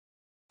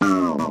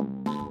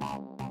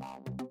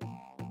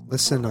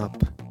Listen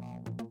up.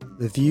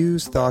 The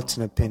views, thoughts,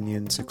 and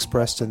opinions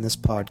expressed in this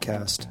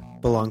podcast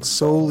belong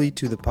solely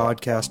to the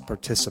podcast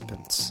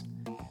participants,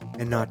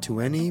 and not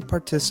to any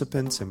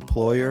participant's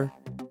employer,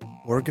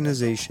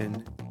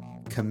 organization,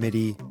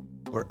 committee,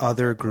 or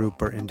other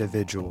group or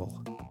individual.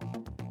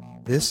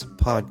 This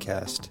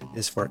podcast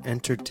is for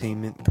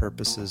entertainment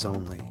purposes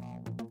only.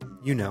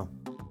 You know,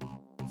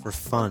 for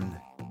fun.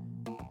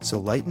 So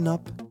lighten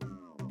up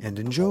and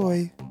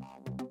enjoy.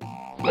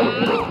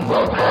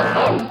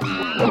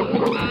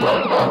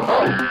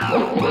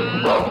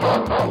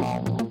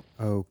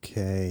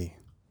 Okay.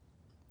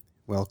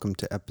 Welcome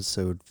to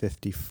episode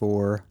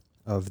 54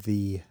 of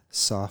the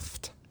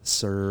Soft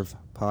Serve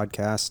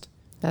podcast.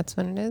 That's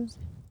what it is?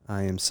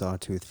 I am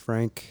Sawtooth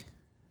Frank,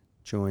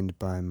 joined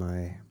by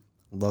my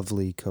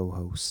lovely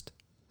co-host,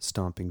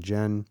 Stomping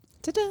Jen.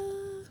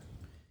 Ta-da!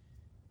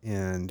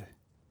 And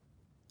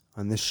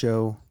on this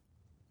show,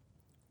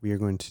 we are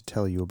going to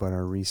tell you about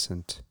our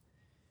recent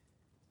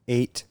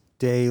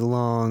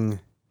 8-day-long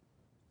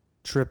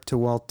trip to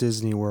Walt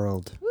Disney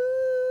World.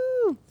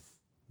 Woo!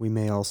 We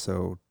may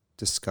also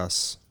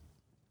discuss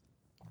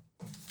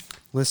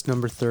list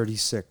number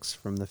 36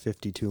 from the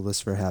 52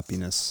 List for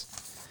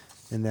Happiness,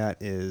 and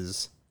that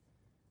is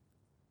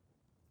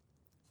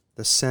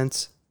the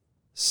scents,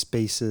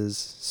 spaces,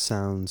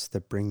 sounds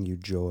that bring you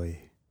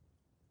joy.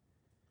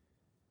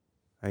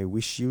 I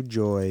wish you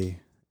joy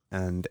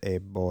and a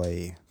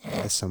boy,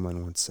 as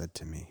someone once said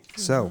to me.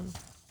 So,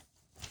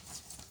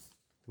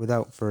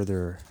 without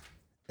further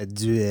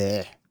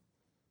ado,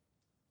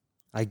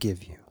 I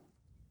give you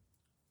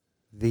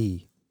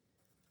the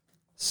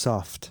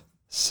Soft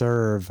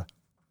Serve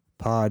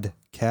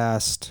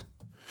podcast.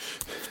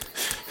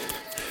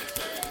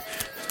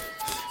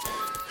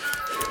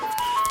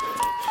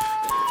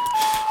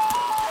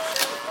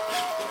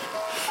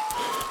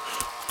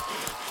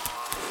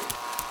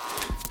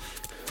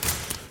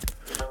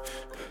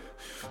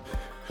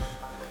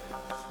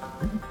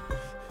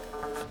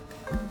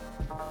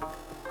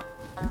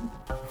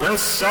 The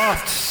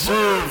Soft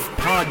Serve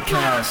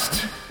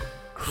Podcast.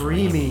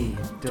 Creamy,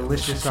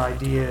 delicious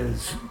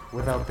ideas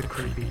without the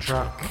creepy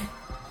truck.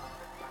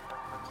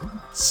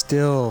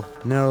 Still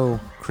no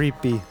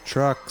creepy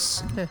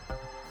trucks.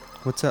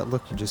 What's that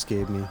look you just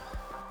gave me?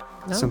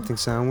 No. Something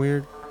sound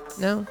weird?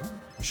 No.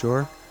 You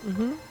sure?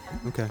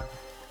 Mm-hmm. Okay.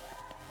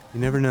 You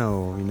never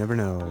know. You never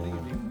know.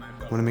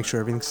 Want to make sure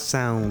everything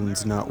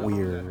sounds not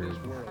weird.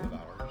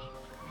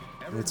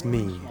 And it's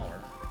me,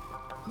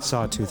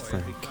 Sawtooth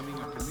Frank,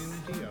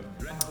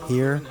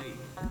 here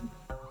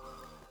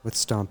with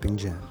Stomping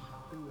Jen.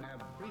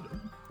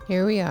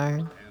 Here we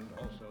are.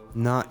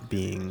 Not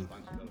being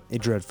a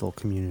dreadful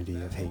community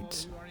of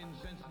hate,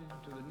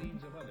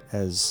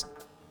 as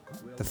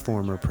the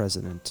former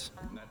president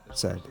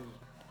said.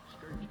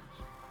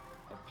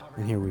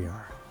 And here we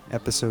are,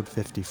 episode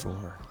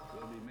 54.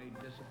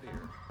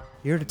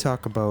 Here to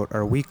talk about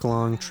our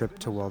week-long trip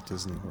to Walt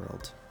Disney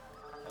World.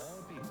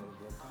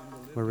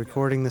 We're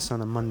recording this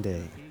on a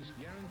Monday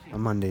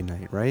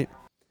night, right?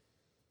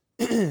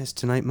 Is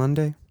tonight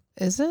Monday?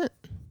 Is it?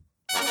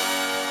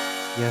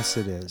 Yes,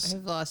 it is.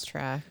 I've lost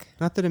track.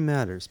 Not that it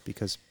matters,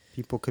 because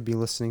people could be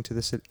listening to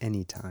this at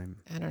any time.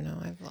 I don't know.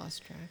 I've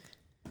lost track.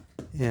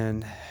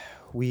 And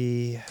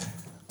we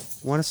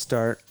want to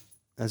start,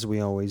 as we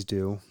always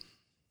do,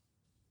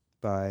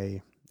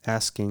 by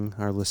asking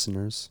our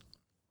listeners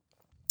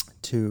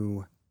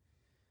to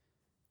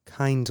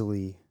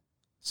kindly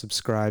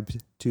subscribe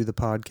to the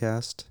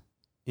podcast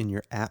in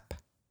your app,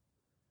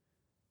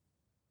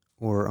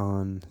 or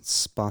on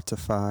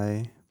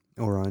Spotify,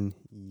 or on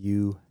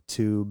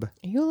YouTube.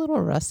 Are you a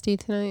little rusty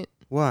tonight?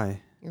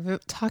 Why? You're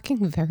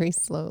talking very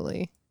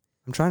slowly.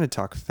 I'm trying to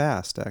talk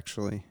fast,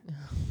 actually.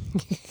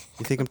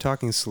 You think I'm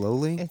talking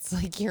slowly? It's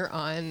like you're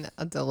on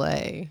a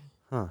delay.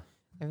 Huh.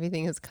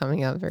 Everything is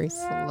coming out very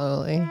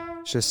slowly.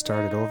 Just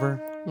start it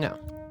over? No.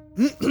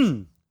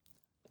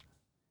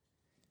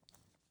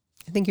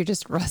 I think you're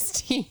just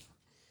rusty.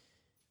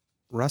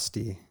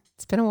 Rusty?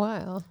 It's been a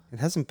while. It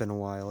hasn't been a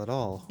while at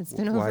all. It's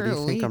been Why over do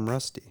you a think week. I'm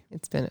rusty?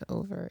 It's been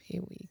over a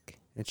week.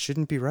 It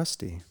shouldn't be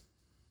rusty.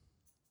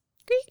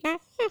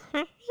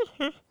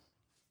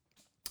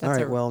 All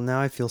right, well,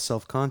 now I feel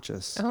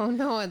self-conscious. Oh,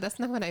 no, that's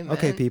not what I meant.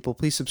 Okay, people,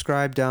 please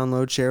subscribe,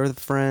 download, share with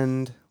a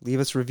friend, leave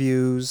us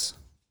reviews.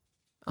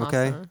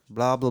 Okay? Awesome.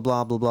 Blah, blah,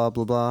 blah, blah, blah,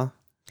 blah, blah.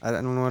 I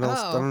don't know what else.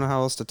 I don't know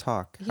how else to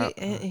talk.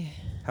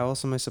 How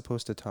else am I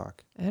supposed to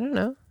talk? I don't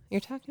know. You're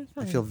talking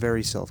fine. I feel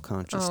very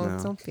self-conscious now.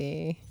 Don't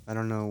be. I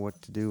don't know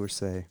what to do or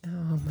say.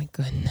 Oh, my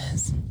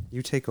goodness.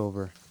 You take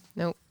over.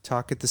 Nope.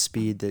 Talk at the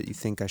speed that you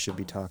think I should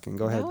be talking.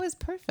 Go ahead. That was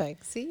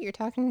perfect. See, you're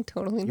talking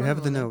totally You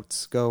have the normal.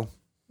 notes. Go.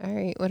 All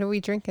right. What are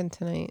we drinking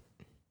tonight?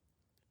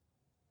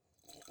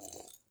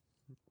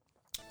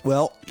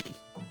 Well,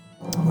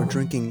 we're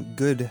drinking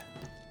good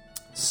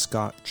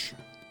scotch.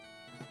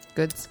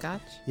 Good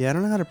scotch? Yeah, I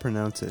don't know how to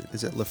pronounce it.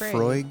 Is it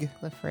Laphroaig?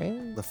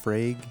 Laphroaig?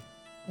 Laphroaig?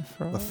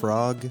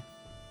 Laphroaig?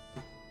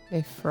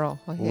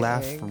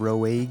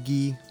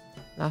 Laphroaig?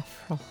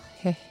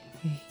 Laphroaig.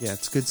 Yeah,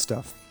 it's good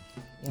stuff.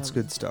 It's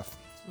good stuff.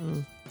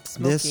 Mm.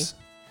 Smoky. This,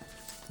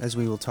 as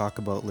we will talk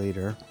about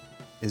later,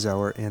 is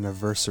our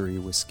anniversary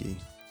whiskey.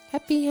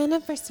 Happy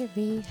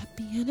anniversary.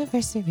 Happy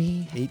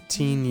anniversary.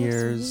 18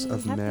 years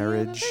of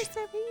marriage.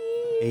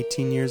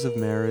 18 years of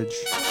marriage.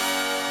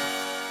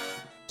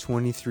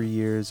 23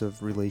 years of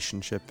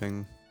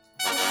relationshiping.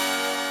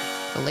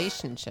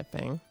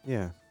 Relationshiping.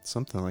 Yeah,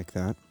 something like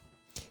that.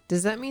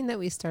 Does that mean that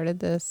we started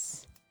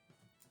this?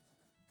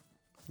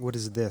 What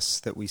is this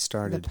that we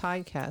started? The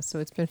podcast. So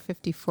it's been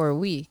 54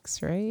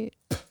 weeks, right?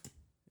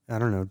 I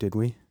don't know. Did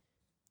we?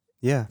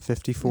 Yeah,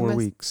 54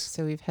 weeks.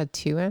 So we've had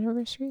 2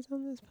 anniversaries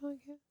on this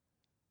podcast?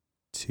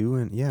 2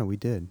 and yeah, we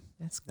did.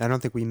 I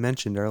don't think we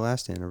mentioned our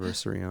last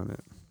anniversary on it.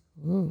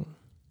 Ooh.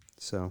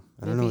 So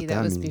I don't know what that means. Maybe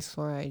that was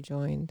before I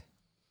joined.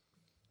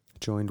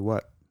 Joined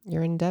what?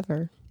 Your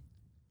endeavor.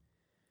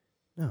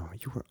 No,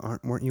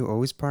 weren't you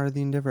always part of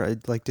the endeavor? I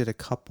did a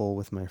couple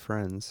with my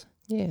friends.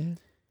 Yeah.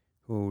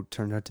 Who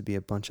turned out to be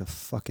a bunch of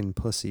fucking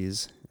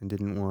pussies and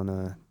didn't want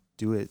to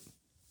do it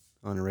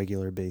on a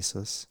regular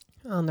basis.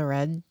 On the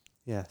red.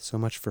 Yeah, so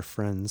much for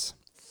friends.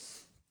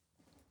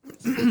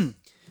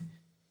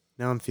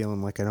 Now I'm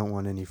feeling like I don't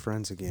want any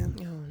friends again.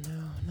 Oh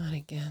no, not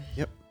again.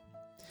 Yep.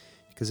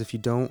 Because if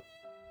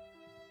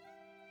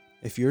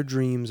your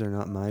dreams are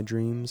not my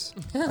dreams,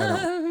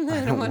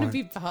 I don't want to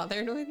be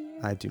bothered with you.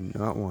 I do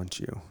not want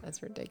you.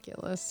 That's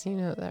ridiculous. You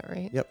know that,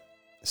 right? Yep.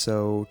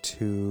 So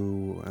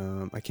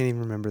I can't even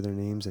remember their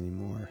names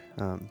anymore.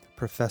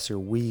 Professor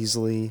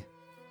Weasley,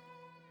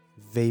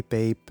 Vape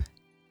Ape,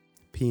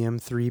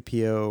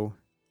 PM3PO,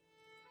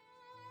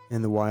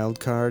 and the Wild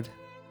Card.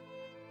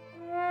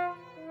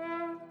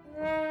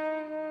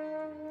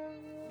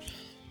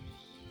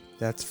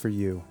 That's for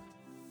you.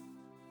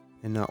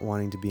 And not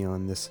wanting to be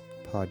on this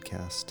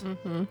podcast.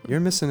 Mm-hmm. You're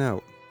missing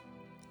out.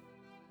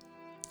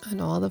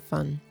 And all the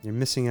fun. You're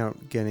missing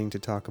out getting to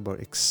talk about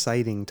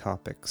exciting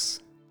topics.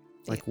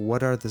 Like,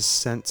 what are the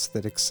scents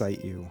that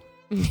excite you?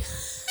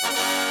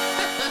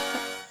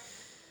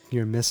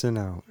 You're missing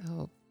out.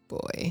 Oh,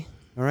 boy.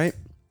 All right?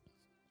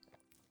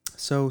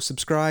 So,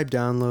 subscribe,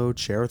 download,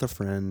 share with a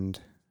friend.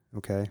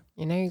 Okay?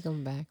 You know you're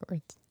going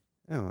backwards.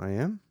 Oh, I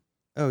am?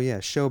 Oh, yeah,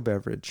 show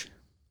beverage.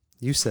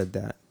 You said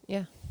that.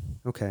 Yeah.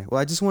 Okay.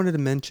 Well, I just wanted to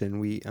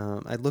mention,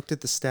 I looked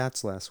at the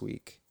stats last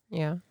week.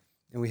 Yeah.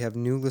 And we have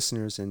new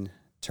listeners in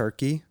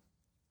Turkey.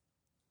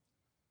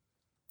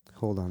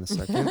 Hold on a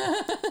second.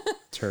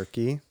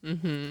 Turkey.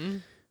 Mm-hmm.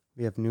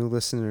 We have new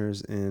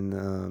listeners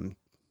in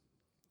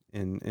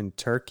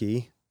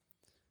Turkey.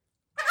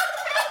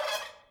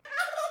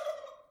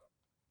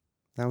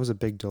 That was a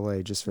big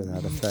delay just for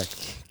that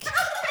effect.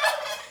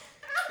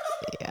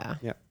 Yeah.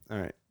 Yeah. All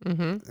right.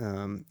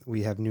 Mm-hmm.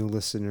 We have new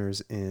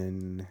listeners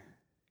in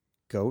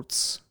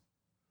Goats.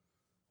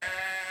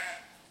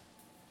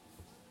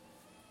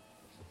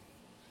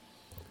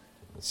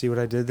 See what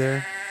I did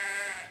there?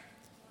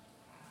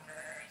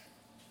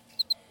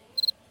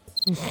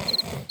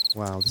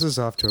 Wow, this is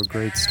off to a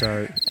great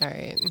start. All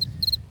right.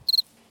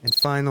 And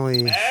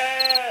finally,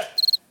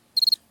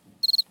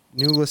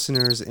 new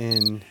listeners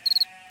in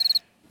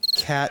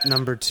cat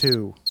number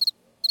 2.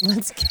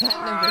 What's cat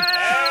number 2?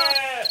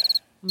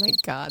 Oh my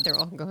God, they're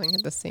all going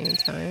at the same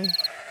time.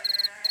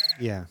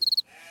 Yeah.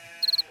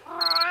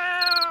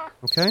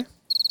 Okay?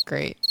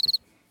 Great.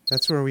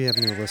 That's where we have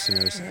new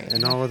listeners. Right.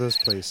 In all of those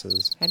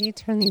places. How do you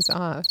turn these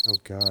off? Oh,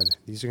 God.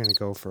 These are going to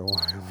go for a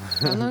while.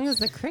 How long does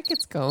the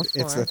crickets go for?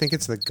 I think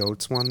it's the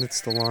Goats one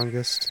that's the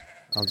longest.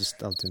 I'll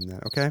dim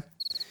that, okay?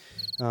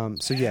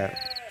 So, yeah.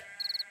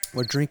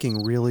 We're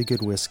drinking really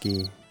good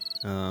whiskey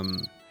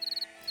in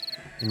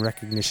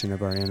recognition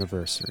of our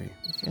anniversary.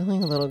 I'm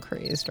feeling a little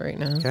crazed right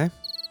now. Okay?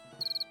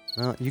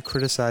 Well, you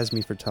criticized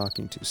me for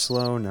talking too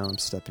slow. Now I'm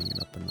stepping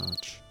it up a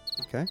notch.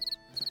 Okay?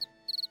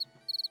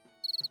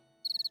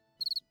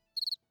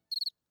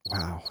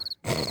 Wow.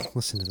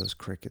 Listen to those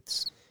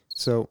crickets.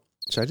 So,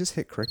 should I just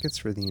hit crickets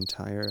for the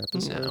entire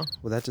episode? No.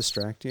 Will that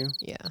distract you?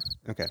 Yeah.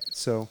 Okay.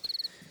 So,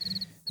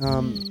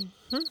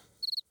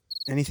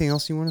 anything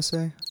else you want to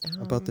say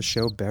about the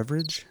show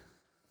beverage?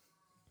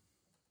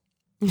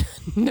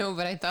 No,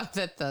 but I thought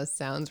that the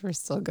sounds were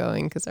still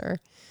going because our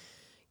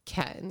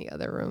cat in the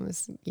other room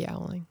is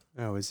yowling.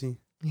 Oh, is he?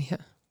 Yeah.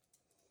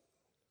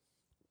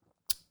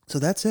 So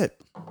that's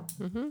it.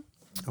 Mm-hmm.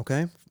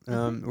 Okay.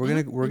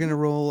 We're gonna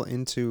roll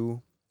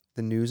into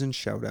the news and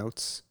shout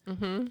outs.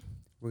 Mm-hmm.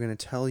 We're gonna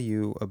tell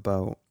you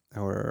about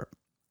our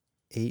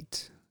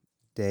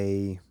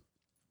 8-day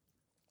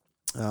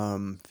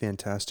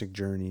fantastic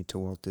journey to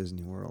Walt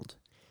Disney World.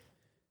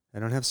 I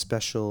don't have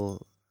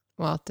special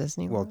Walt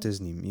Disney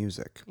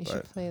music. You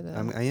should play the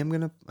I am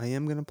gonna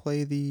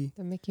play the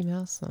Mickey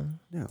Mouse song.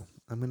 No,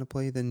 I'm gonna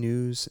play the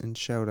news and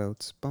shout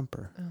outs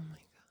bumper. Oh my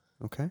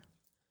God. Okay.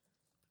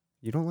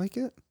 You don't like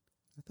it?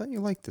 I thought you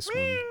liked this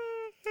one.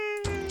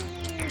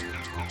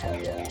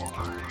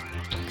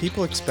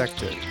 People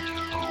expect it.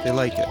 They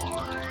like it.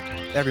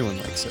 Everyone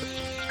likes it.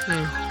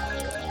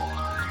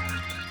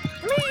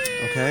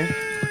 Okay?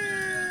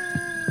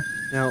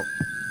 Now,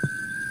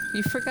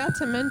 you forgot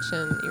to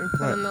mention, you put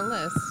What? on the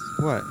list,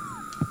 what?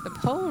 the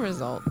poll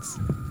results.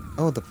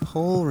 Oh, the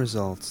poll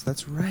results.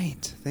 That's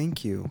right.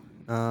 Thank you.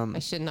 I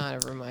should not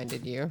have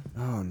reminded you.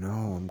 Oh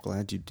no, I'm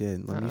glad you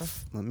did. Let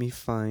me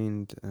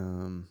find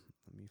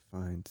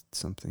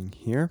something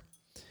here.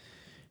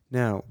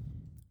 Now,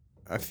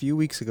 a few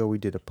weeks ago we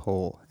did a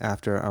poll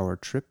after our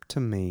trip to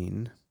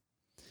Maine.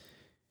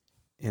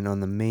 And on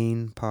the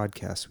Maine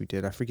podcast we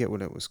did, I forget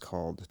what it was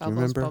called. Do you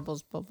remember?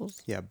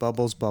 Bubbles. Yeah,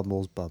 Bubbles.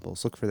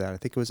 Look for that. I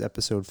think it was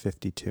episode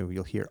 52.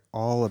 You'll hear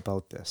all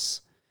about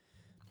this.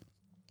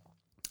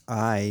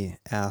 I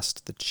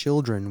asked the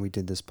children we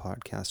did this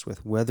podcast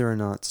with whether or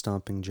not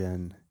Stomping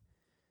Jen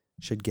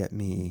should get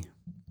me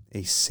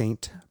a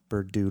Saint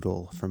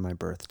Berdoodle for my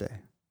birthday.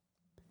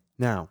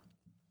 Now,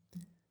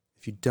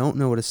 if you don't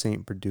know what a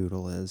Saint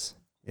Berdoodle is,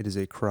 it is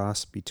a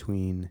cross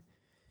between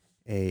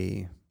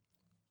a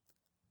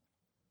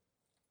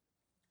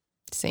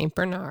Saint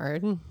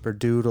Bernard.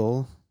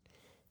 Berdoodle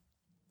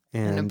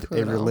and And a a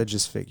poodle.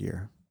 religious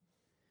figure.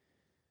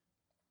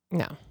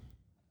 No.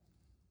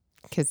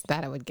 Because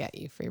that I would get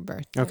you for your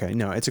birthday. Okay,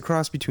 no, it's a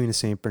cross between a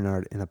Saint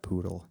Bernard and a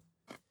poodle.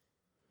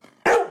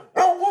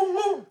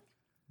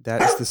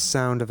 That is the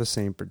sound of a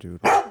Saint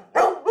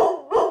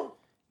Berdoodle.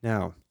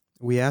 Now,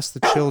 we asked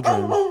the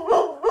children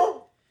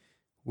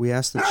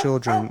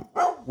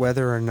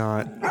whether or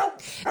not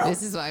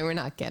This is why we're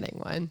not getting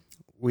one.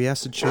 we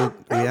asked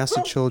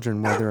the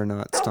children whether or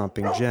not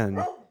Stomping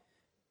Jen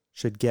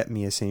should get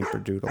me a Saint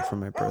Berdoodle for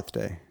my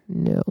birthday.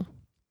 No.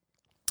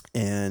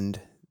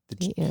 And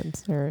The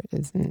answer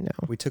is no.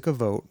 we took a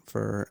vote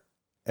for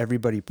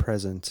everybody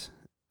present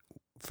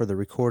for the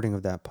recording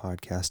of that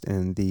podcast,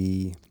 and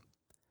the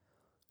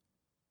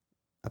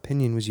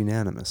opinion was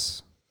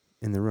unanimous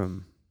in the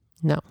room.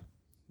 No.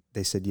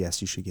 They said,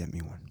 yes, you should get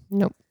me one.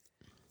 Nope.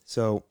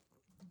 So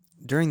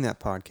during that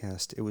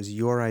podcast, it was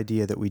your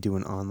idea that we do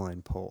an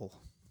online poll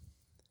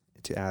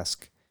to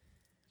ask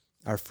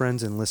our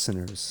friends and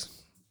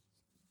listeners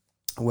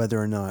whether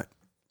or not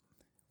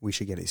we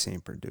should get a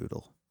Saint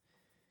Berdoodle.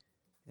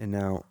 And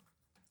now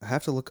I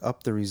have to look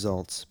up the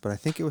results, but I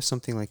think it was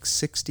something like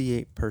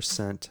 68%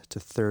 to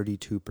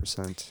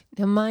 32%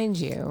 Now, mind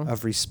you,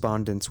 of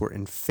respondents were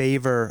in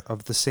favor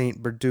of the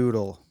Saint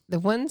Berdoodle. the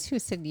ones who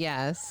said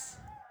yes,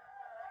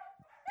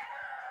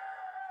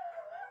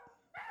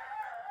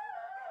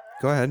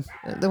 Go ahead.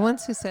 the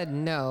ones who said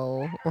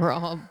no were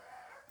all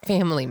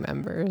family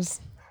members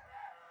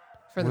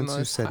for the Ones who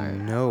most said part.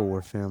 no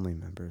were family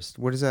members.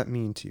 What does that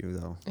mean to you,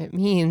 though? It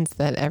means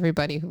that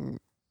everybody who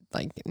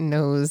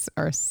knows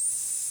our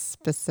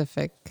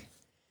specific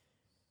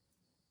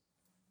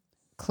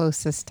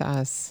closest to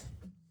us.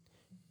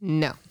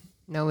 No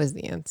is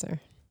the answer.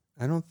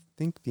 I don't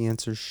think the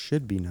answer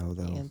should be no,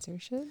 The though. answer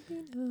should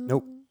be no.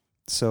 Nope.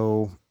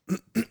 So,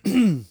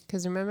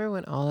 Because remember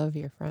when all of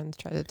your friends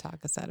tried to talk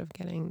us out of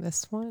getting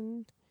this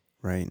one?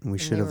 right, and we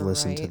And should they have were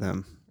listened to right.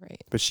 them.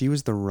 Right. But she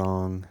was the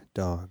wrong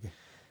dog.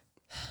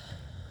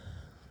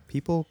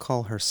 People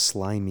call her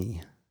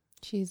Slimy.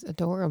 She's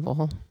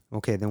adorable.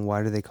 Okay, then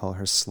why do they call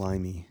her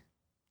Slimy?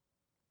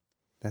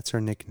 That's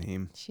her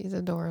nickname. She's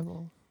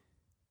adorable.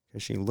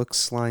 Because she looks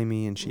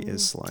slimy and she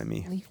is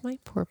slimy. Leave my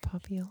poor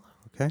puppy alone.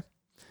 Okay?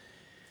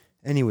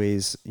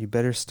 Anyways, you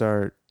better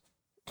start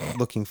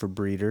looking for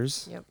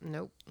breeders. Yep.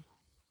 Nope.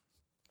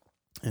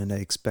 And I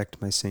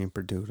expect my Saint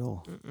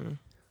Berdoodle Mm-mm.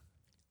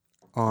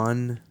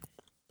 on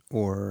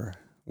or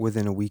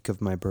within a week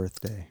of my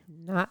birthday.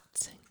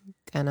 Not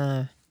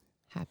gonna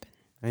happen.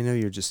 I know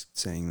you're just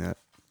saying that,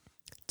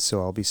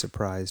 so I'll be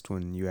surprised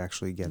when you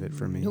actually get it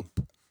for me. Nope.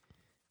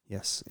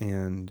 Yes,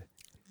 and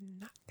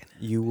Not gonna.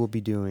 you will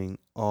be doing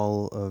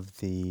all of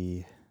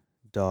the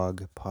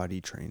dog potty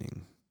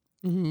training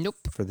Nope.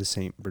 for the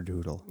Saint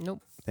Berdoodle.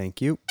 Nope.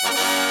 Thank you.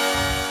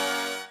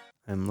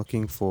 I'm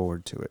looking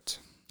forward to it.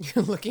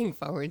 You're looking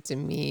forward to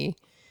me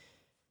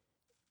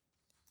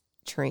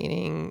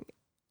training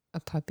a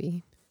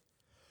puppy.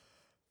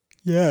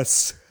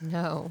 Yes.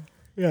 No.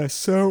 Yeah,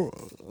 so,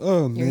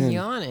 oh You're man.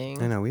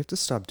 yawning. I know, we have to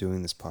stop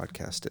doing this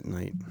podcast at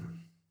night.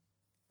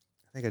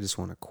 I think I just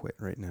want to quit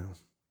right now.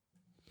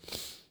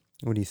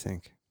 What do you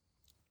think?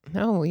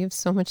 No, we have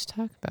so much to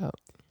talk about.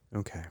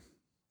 Okay.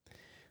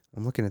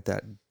 I'm looking at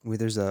that.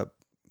 There's a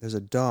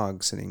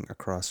dog sitting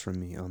across from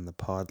me on the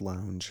pod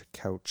lounge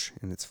couch,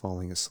 and it's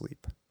falling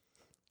asleep.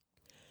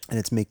 And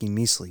it's making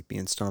me sleepy,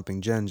 and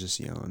Stomping Jen just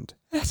yawned.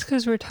 That's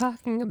because we're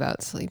talking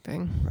about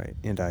sleeping. Right,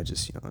 and I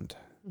just yawned.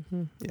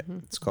 Mm-hmm, Yeah,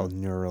 it's called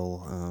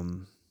neural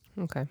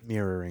Okay.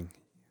 mirroring.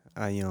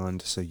 I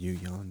yawned, so you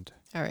yawned.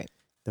 All right.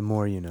 The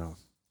more you know.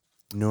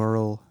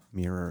 Neural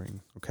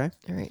mirroring, okay?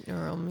 All right.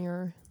 Neural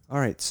mirror. All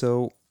right,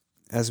 so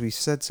as we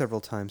said several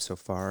times so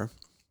far,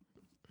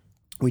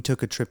 we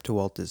took a trip to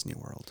Walt Disney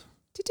World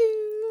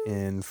Doo-doo.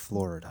 in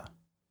Florida.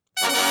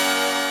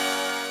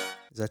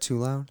 Is that too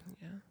loud?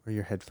 Yeah. Or are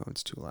your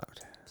headphones too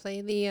loud?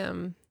 Play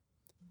the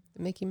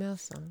Mickey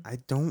Mouse song. I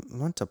don't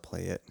want to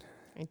play it.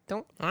 I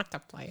don't want to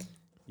play it.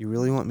 You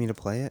really want me to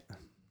play it?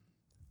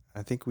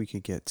 I think we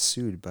could get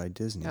sued by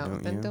Disney, No,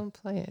 don't then you? don't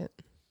play it.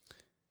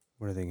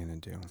 What are they going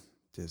to do?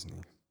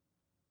 Disney.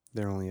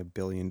 They're only $1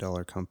 billion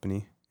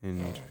company,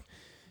 and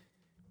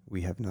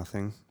we have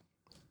nothing.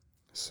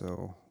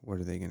 So what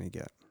are they going to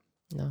get?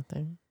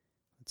 Nothing.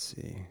 Let's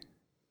see.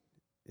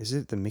 Is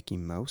it the Mickey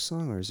Mouse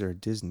song or is there a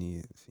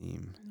Disney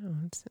theme? No,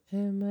 it's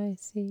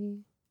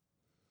MICKEY.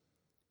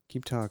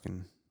 Keep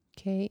talking.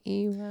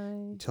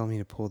 Tell me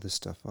to pull this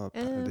stuff up.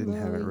 I didn't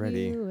have it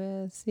ready.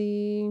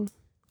 MOUSE.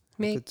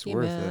 Mickey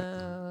worth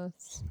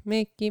Mouse.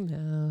 Mickey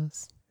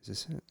Mouse. Is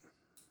this it?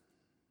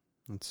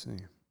 Let's see.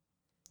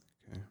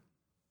 Okay.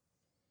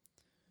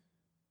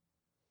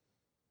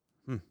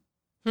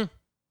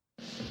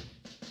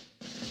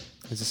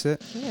 Is this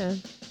it? Yeah.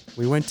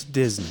 We went to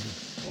Disney.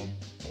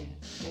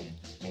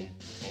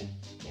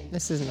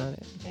 This is not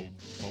it.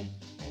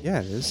 Yeah,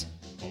 it is.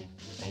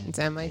 It's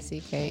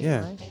MICKEY.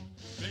 Yeah.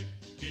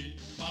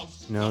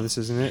 No, this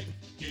isn't it.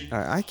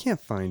 I can't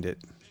find it.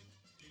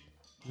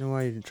 You know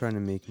why you're trying to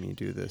make me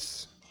do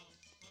this?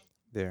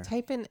 There.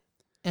 Type in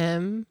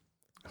M.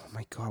 Oh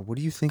my God! What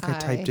do you think I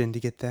typed in to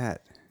get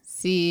that?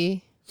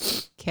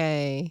 CK.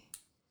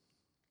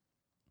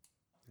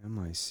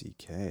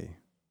 MICK.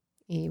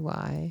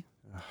 EY.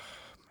 Oh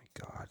my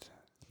God!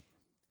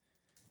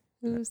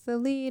 Who's the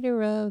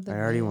leader of the I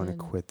already band? want to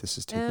quit. This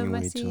is taking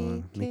way too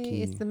long.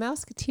 Mickey. It's the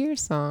Mouseketeer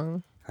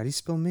song. How do you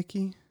spell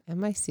Mickey?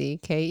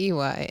 MICKEY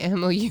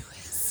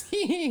MOUSE.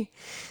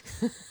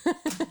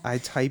 I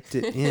typed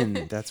it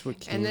in. That's what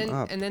came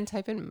up. And then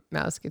type in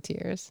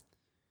Mouseketeers.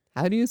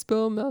 How do you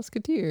spell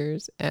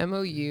Mouseketeers?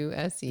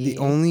 MOUSE. The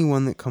only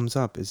one that comes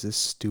up is this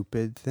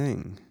stupid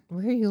thing.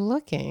 Where are you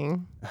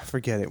looking?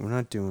 Forget it. We're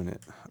not doing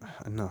it.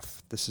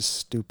 Enough. This is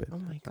stupid. Oh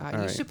my God.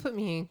 All you right. should put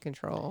me in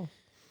control.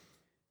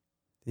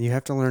 You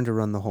have to learn to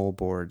run the whole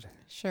board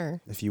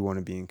Sure. if you want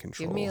to be in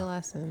control. Give me a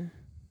lesson.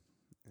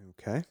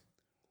 Okay.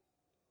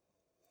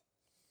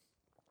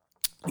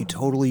 You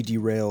totally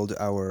derailed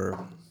our...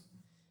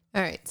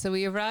 All right. So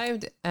we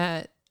arrived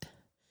at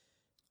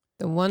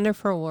the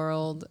wonderful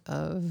world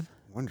of...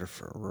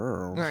 Wonderful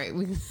world. All right.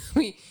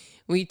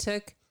 We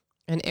took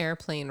an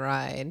airplane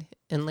ride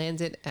and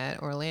landed at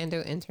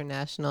Orlando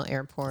International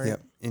Airport.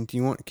 Yep. And do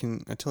you want?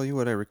 Can I tell you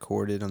what I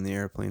recorded on the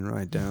airplane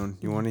ride down?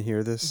 You want to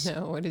hear this?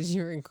 No. What did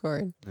you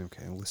record?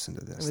 Okay, listen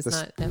to this. It was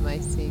not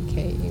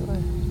MICKEY.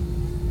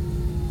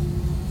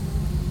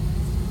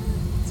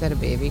 Is that a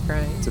baby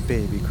crying? It's a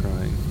baby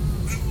crying.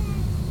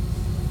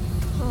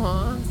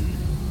 Aw.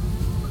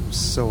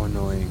 So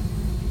annoying.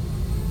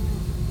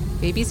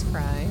 Babies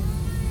cry.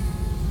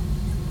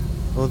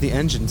 Well, the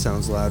engine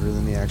sounds louder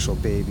than the actual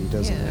baby,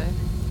 doesn't Yeah. it?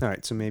 All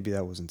right, so maybe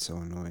that wasn't so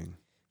annoying.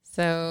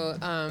 So,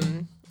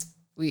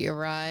 we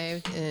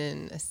arrived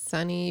in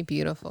sunny,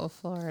 beautiful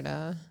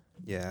Florida,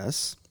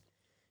 Yes.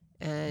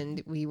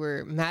 and we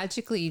were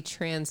magically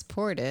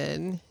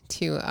transported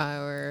to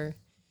our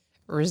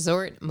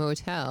resort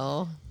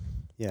motel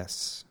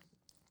Yes.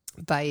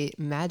 by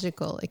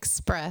Magical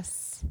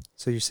Express.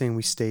 So you're saying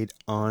we stayed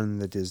on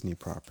the Disney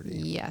property?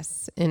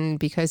 Yes, and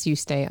because you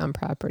stay on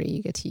property,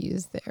 you get to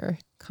use their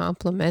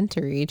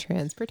complimentary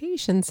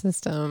transportation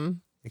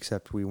system.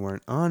 Except we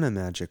weren't on a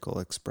Magical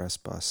Express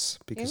bus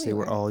because they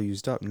were all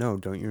used up. No,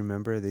 don't you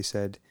remember? They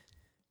said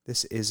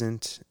this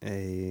isn't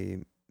a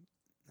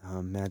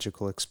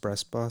Magical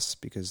Express bus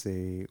because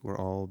they were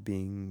all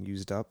being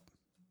used up.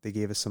 They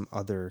gave us some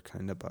other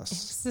kind of bus.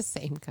 It's the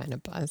same kind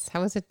of bus.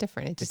 How was it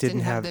different? It just didn't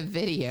didn't have have the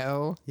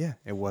video. Yeah,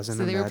 it wasn't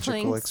So a they were Magical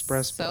playing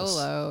Express bus.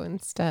 Solo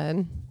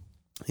instead.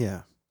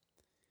 Yeah.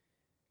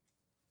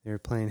 They were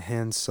playing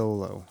Han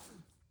Solo.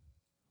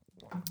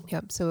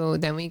 Yep. So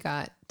then we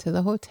got to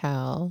the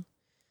hotel,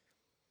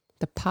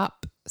 the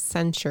Pop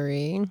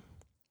Century.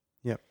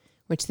 Yep.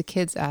 Which the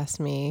kids asked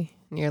me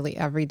nearly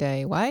every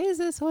day, why is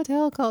this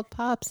hotel called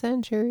Pop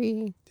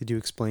Century? Did you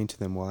explain to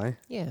them why?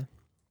 Yeah.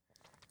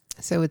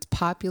 So it's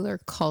popular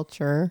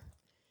culture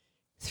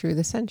through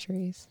the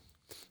centuries.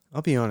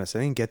 I'll be honest, I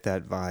didn't get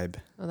that vibe.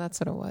 Well, that's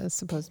what it was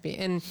supposed to be.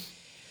 And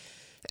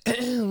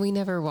we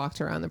never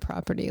walked around the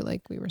property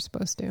like we were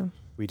supposed to.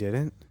 We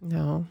didn't?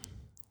 No.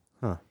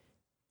 Huh.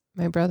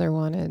 My brother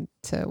wanted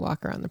to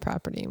walk around the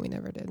property and we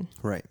never did.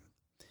 Right.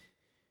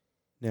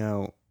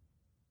 Now,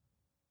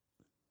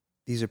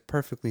 these are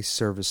perfectly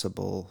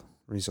serviceable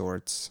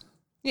resorts.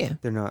 Yeah.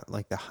 They're not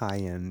like the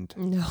high-end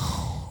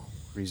No.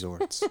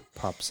 resorts,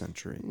 Pop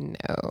Century.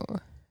 No,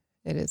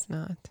 it is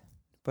not.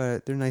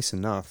 But they're nice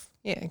enough.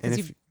 Yeah, And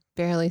because you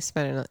barely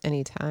spend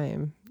any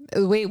time.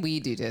 The way we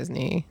do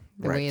Disney,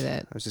 the Right. way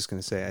that... I was just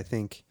going to say, I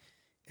think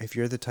if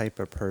you're the type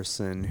of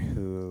person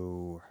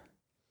who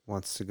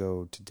wants to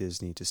go to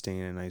Disney to stay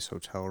in a nice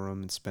hotel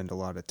room and spend a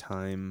lot of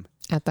time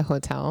At the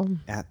hotel.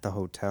 at the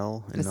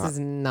hotel and This is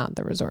not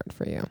the resort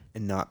for you.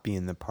 not be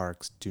in the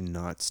parks, do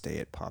not stay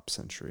at Pop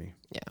Century.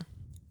 Yeah.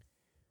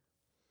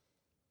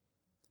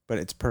 But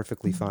it's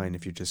perfectly fine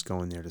if you're just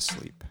going there to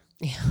sleep.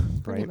 Yeah,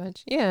 pretty Right?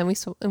 much. Yeah, and we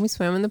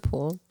swam in the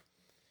pool.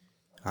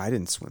 I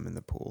didn't swim in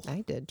the pool.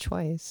 I did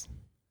twice.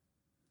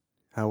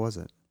 How was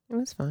it? It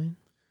was fine.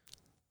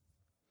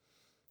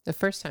 The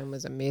first time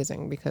was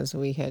amazing because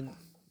we had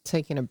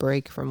taken a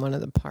break from one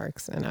of the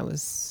parks and I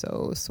was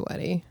so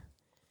sweaty.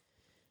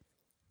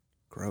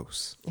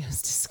 Gross. It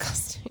was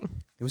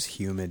disgusting. It was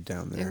humid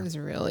down there. It was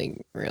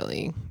really,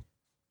 really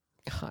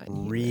hot. and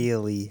humid.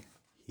 Really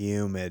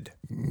Humid.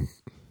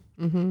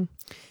 Mm-hmm.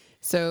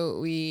 So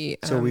we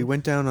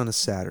went down on a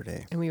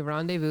Saturday. And we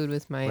rendezvoused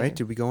with my... Right?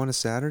 Did we go on a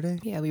Saturday?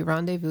 Yeah, we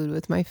rendezvoused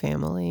with my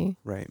family.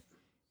 Right.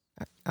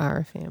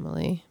 Our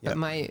family. Yep. But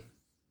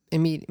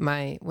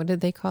my what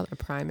did they call it? A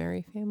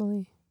primary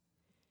family?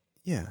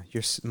 Yeah.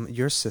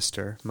 Your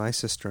sister, my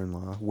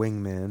sister-in-law,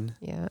 wingman.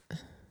 Yeah.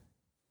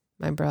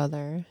 My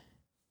brother.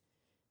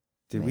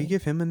 Did we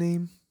give him a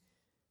name?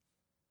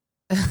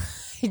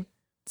 I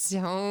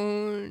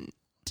don't...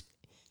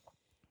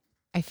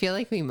 I feel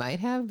like we might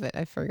have, but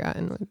I've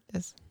forgotten what it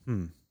is.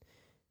 I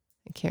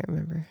can't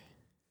remember.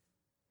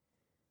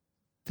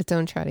 But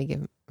don't try to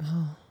give him...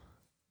 Oh.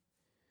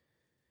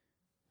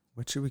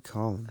 What should we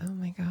call him? Oh,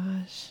 my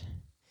gosh.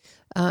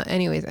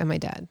 Anyways, and my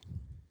dad.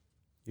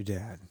 Your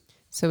dad.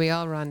 So we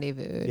all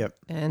rendezvoused. Yep.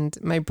 And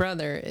my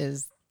brother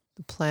is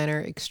the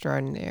planner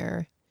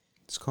extraordinaire.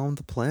 Let's call him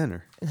the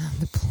planner.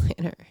 The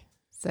planner.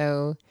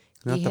 So...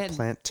 Not the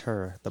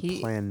planter, the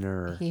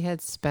planner. He had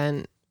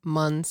spent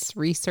months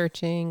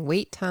researching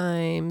wait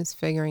times,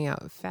 figuring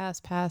out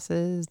fast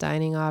passes,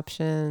 dining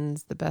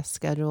options, the best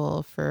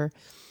schedule for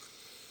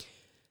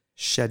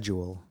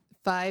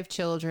 5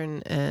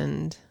 children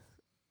and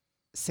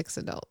 6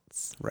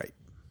 adults. Right.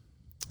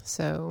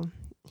 So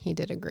he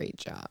did a great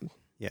job.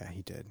 Yeah,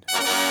 he did.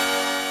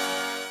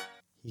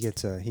 He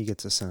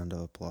gets a sound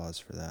of applause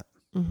for that.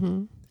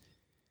 Mm-hmm.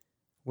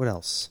 What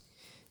else?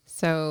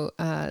 So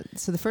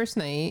the first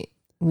night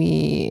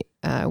we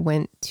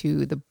went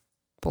to the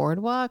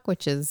boardwalk,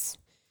 which is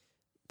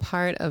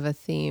part of a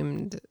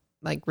themed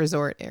like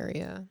resort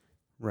area.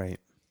 Right.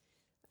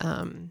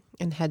 And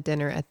had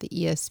dinner at the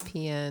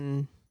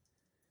ESPN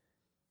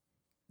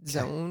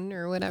zone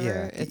or whatever.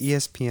 Yeah, the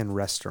ESPN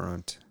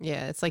restaurant.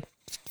 Yeah, it's like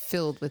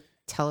filled with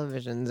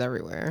televisions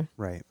everywhere.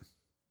 Right.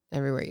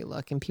 Everywhere you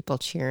look, and people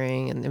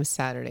cheering, and it was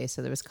Saturday,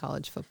 so there was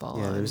college football.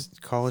 Yeah, there was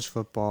college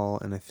football,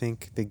 and I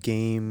think the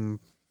game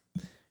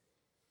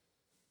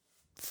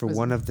for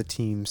one of the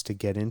teams to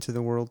get into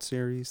the World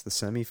Series, the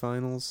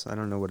semifinals. I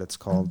don't know what it's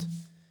called.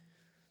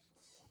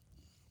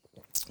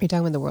 Are you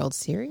talking about the World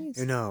Series?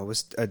 No, it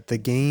was the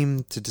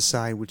game to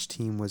decide which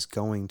team was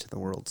going to the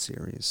World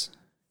Series.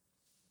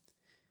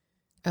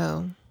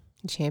 Oh,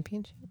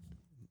 championship?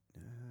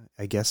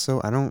 I guess so.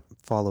 I don't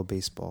follow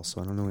baseball,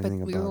 so I don't know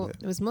anything about it.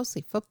 It was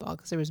mostly football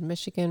because there was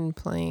Michigan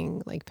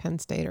playing like Penn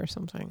State or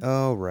something.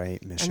 Oh,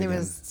 right, Michigan. And there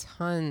was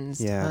tons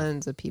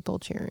of people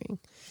cheering.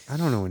 I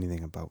don't know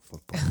anything about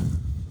football.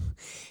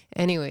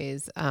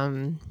 Anyways,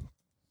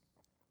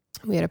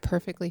 we had a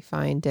perfectly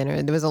fine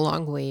dinner. There was a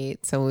long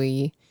wait, so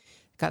we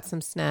got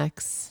some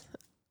snacks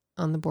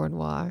on the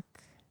boardwalk.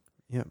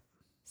 Yep.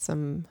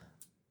 Some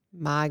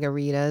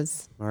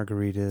margaritas.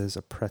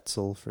 A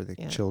pretzel for the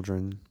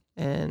children.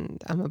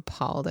 And I'm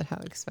appalled at how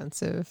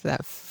expensive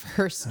that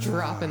first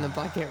drop in the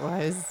bucket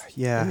was.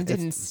 Yeah. And it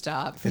didn't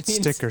stop. It's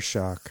sticker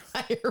shock.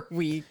 Entire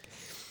week.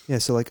 Yeah,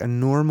 so like a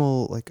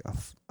normal, like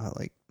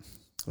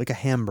a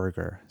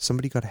hamburger.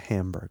 Somebody got a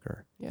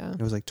hamburger. Yeah.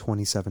 It was like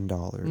 $27.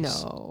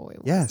 No, it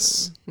wasn't.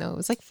 Yes. No, it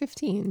was like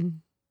 15.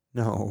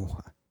 No.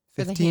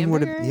 For 15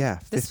 would have, yeah.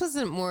 This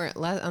wasn't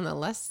on the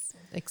less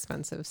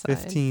expensive side.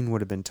 15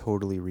 would have been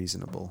totally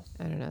reasonable.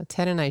 I don't know.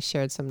 Ted and I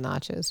shared some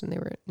nachos when they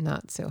were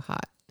not so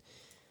hot.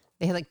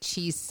 They had like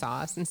cheese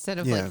sauce instead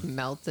of like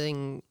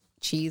melting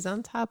cheese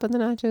on top of the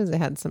nachos. They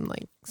had some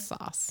like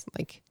sauce.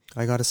 Like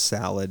I got a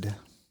salad.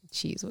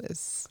 Cheese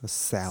was a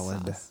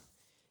salad. Sauce.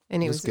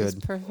 And it was good. It was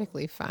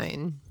perfectly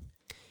fine.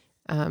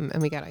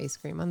 And we got ice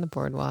cream on the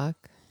boardwalk.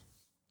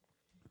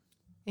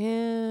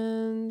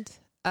 And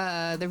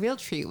the real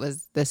treat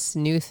was this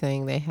new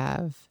thing they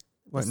have.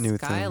 What new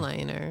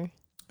Skyliner. Thing?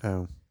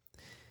 Oh.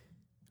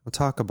 We'll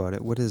talk about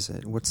it. What is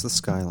it? What's the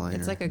Skyliner?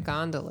 It's like a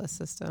gondola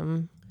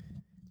system.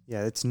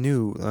 Yeah, it's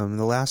new.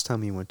 The last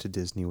time we went to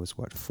Disney was,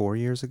 4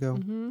 years ago?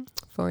 Mm-hmm.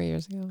 4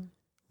 years ago.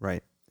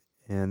 Right.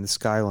 And the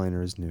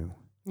Skyliner is new.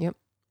 Yep.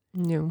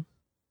 New.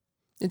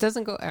 It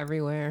doesn't go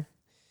everywhere,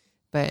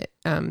 but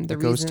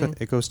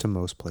it goes to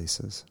most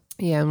places.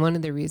 Yeah, and one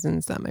of the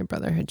reasons that my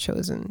brother had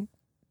chosen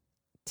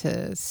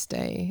to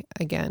stay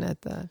again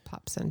at the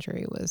Pop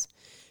Century was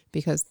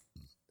because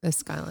the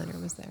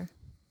Skyliner was there.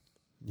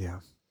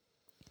 Yeah.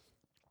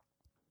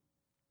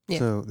 Yeah.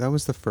 So that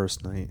was the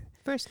first night.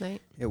 First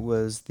night. It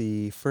was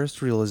the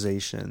first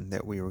realization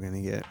that we were going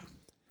to get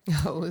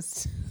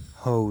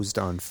hosed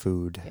on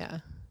food.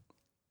 Yeah.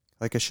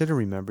 Like I should have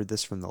remembered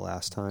this from the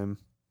last time.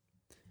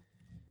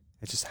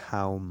 It's just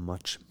how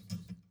much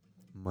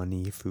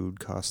money food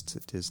costs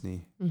at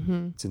Disney.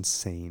 Mm-hmm. It's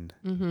insane.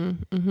 Mm-hmm.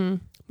 Mm-hmm.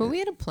 But we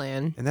had a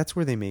plan. And that's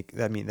where they make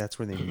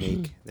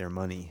their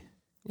money.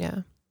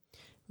 Yeah.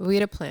 But we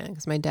had a plan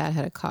because my dad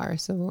had a car.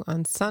 So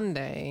on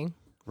Sunday,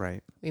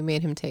 right, we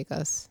made him take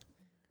us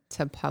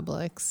to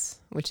Publix,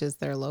 which is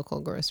their local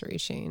grocery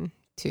chain,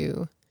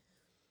 to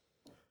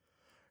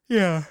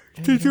do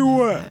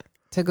what?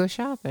 To go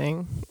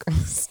shopping.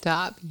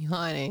 Stop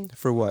yawning.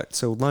 For what?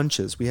 So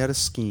lunches. We had a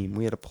scheme.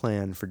 We had a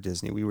plan for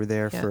Disney. We were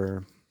there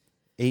for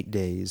 8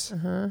 days.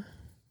 Uh-huh.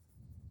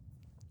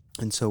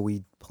 And so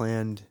we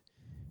planned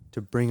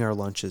to bring our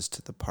lunches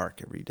to the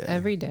park every day.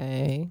 Every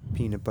day.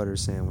 Peanut butter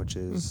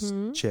sandwiches,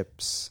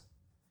 chips,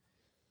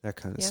 that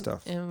kind of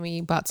stuff. And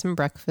we bought some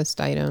breakfast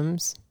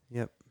items.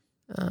 Yep.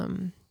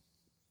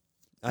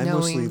 I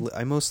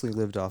mostly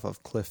lived off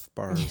of Cliff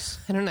bars.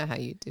 I don't know how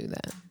you do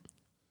that.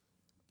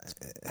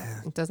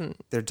 It doesn't.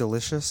 They're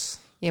delicious.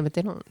 Yeah, but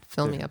they don't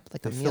fill me up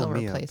like a meal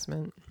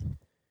replacement.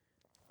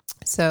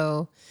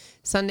 So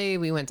Sunday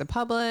we went to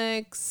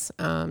Publix.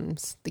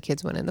 The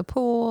kids went in the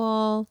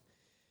pool.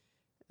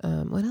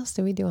 What else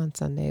did we do on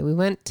Sunday? We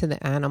went to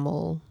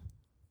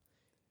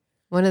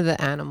one of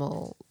the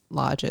animal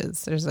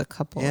lodges. There's a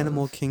couple.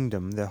 Animal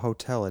Kingdom, the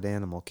hotel at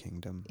Animal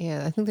Kingdom.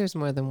 Yeah, I think there's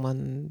more than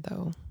one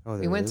though. Oh,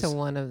 we went to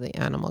one of the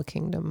Animal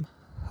Kingdom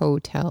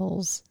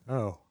hotels.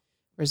 Oh.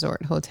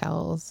 Resort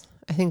hotels.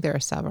 I think there are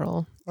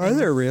several. Are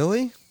there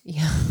really?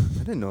 Yeah. I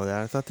didn't know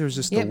that. I thought there was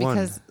just the one.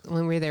 Yeah, because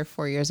when we were there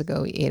 4 years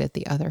ago, we ate at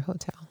the other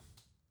hotel.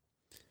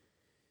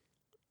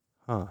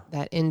 Huh.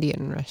 That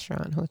Indian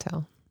restaurant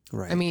hotel.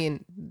 Right. I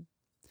mean,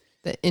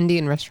 the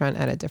Indian restaurant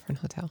at a different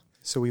hotel.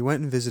 So we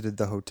went and visited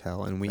the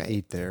hotel and we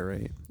ate there,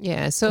 right?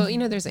 Yeah. So,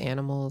 there's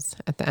animals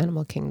at the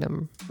Animal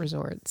Kingdom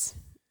resorts,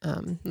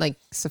 like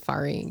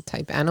safari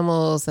type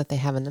animals that they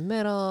have in the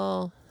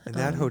middle. And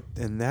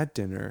that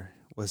dinner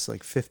was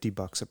like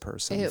 $50 a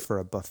person for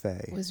a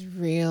buffet. It was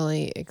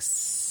really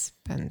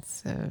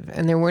expensive.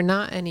 And there were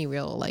not any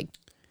real like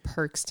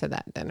perks to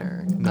that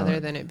dinner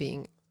other than it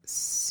being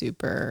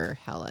super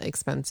hella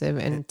expensive.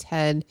 And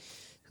Ted,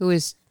 who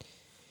is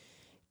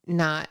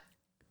not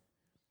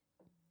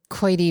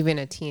quite even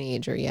a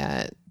teenager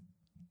yet,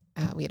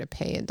 we had to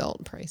pay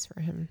adult price for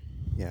him.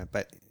 Yeah,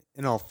 but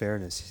in all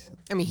fairness,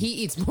 I mean, he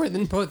eats more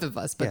than both of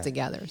us put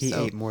together. He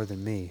ate more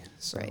than me.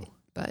 So. Right.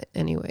 But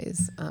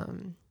anyways,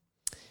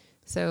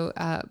 so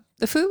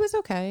the food was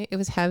okay. It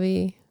was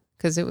heavy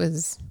because it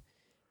was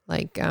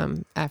like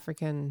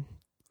African,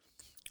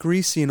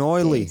 greasy and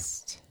oily.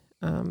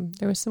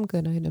 There were some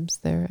good items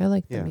there. I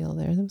liked the meal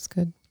there. That was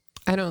good.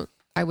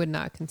 I would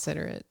not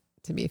consider it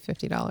to be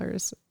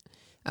 $50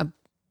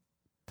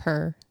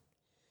 per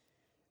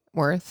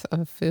worth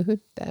of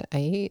food that I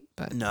ate.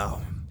 But no,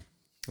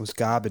 it was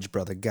garbage,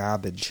 brother,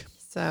 garbage.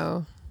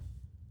 So,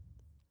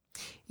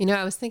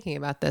 I was thinking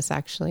about this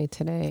actually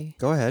today.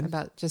 Go ahead.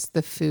 About just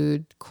the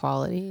food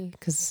quality,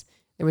 because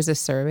there was a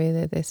survey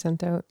that they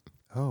sent out.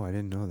 Oh, I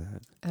didn't know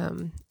that.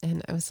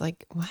 And I was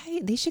like, why?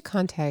 They should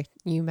contact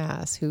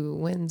UMass, who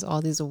wins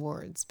all these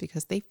awards,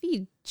 because they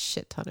feed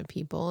shit ton of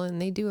people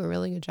and they do a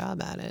really good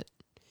job at it.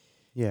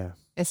 Yeah.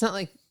 It's not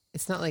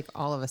like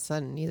all of a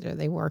sudden either.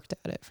 They worked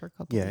at it for a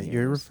couple of years. Yeah,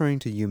 you're referring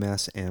to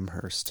UMass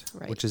Amherst,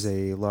 right, which is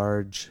a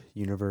large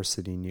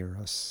university near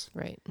us.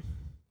 Right.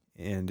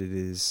 And it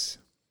is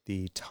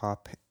the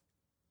top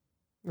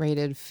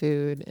rated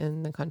food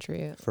in the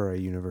country for a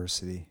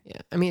university.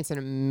 Yeah. I mean, it's an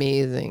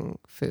amazing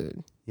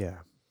food. Yeah.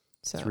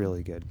 So it's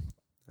really good.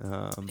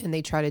 And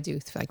they try to do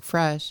like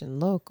fresh and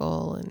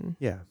local and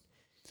yeah.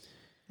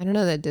 I don't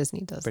know that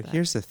Disney does that. But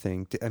here's the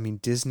thing. I mean,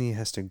 Disney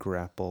has to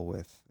grapple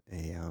with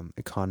a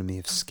economy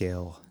of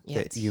scale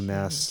that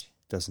UMass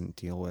doesn't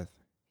deal with.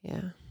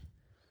 Yeah.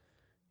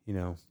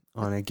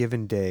 On a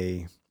given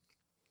day,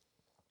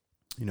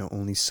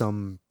 only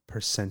some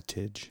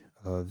percentage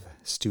of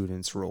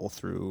students roll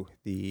through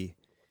the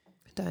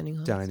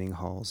dining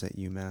halls at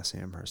UMass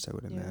Amherst, I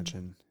would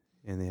imagine.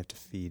 And they have to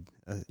feed,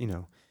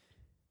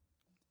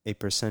 a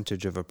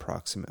percentage of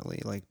approximately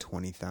like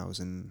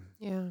 20,000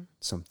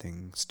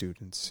 something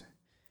students.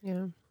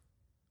 Yeah.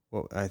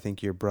 Well, I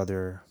think your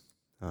brother,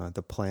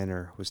 the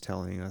planner, was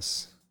telling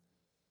us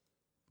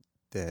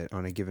that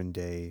on a given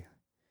day,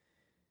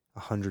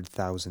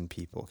 100,000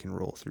 people can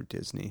roll through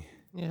Disney.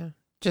 Yeah.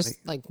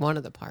 Just like one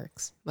of the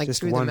parks, like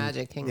just through the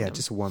Magic Kingdom. Yeah,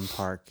 just one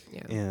park.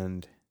 Yeah.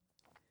 And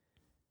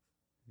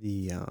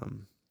the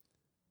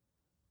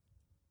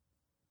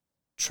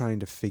trying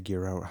to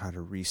figure out how to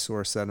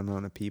resource that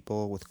amount of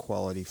people with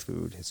quality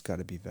food has got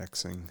to be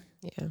vexing.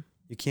 Yeah.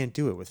 You can't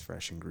do it with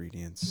fresh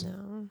ingredients.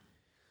 No.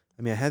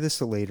 I mean, I had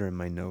this later in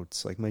my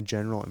notes, like my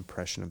general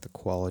impression of the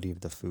quality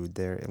of the food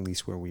there, at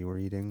least where we were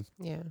eating.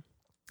 Yeah.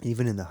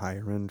 Even in the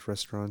higher end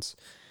restaurants,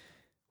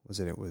 was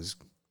that it was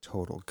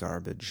total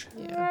garbage.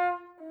 Yeah.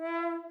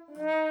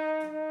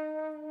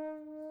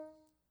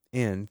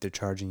 And they're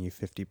charging you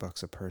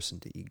 $50 a person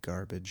to eat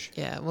garbage.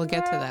 Yeah, we'll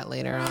get to that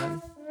later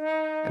on.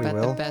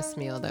 About the best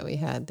meal that we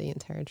had the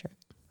entire trip.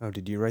 Oh,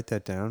 did you write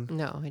that down?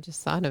 No, I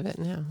just thought of it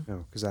now.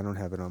 No, because I don't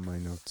have it on my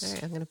notes. All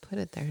right, I'm going to put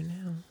it there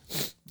now.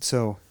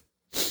 So,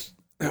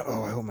 I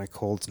hope my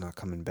cold's not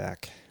coming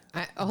back.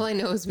 All I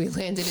know is we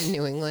landed in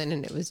New England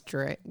and it was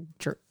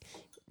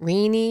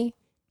rainy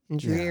and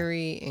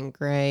dreary and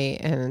gray,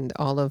 and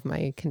all of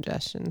my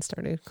congestion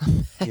started to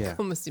come back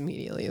almost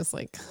immediately. It was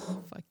like,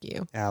 oh, fuck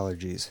you.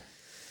 Allergies.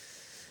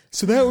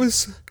 So that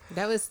was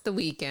the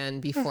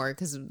weekend before,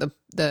 because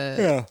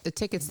the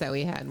tickets that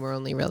we had were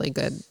only really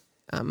good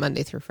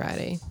Monday through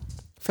Friday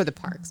for the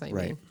parks. I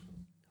mean,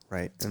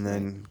 right,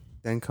 and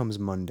then comes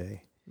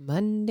Monday.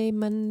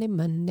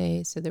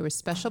 Monday. So there were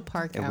special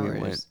park And hours. we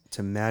went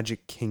to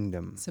Magic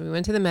Kingdom. So we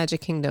went to the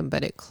Magic Kingdom,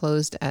 but it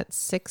closed at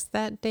 6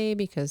 that day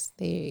because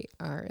they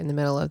are in the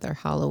middle of their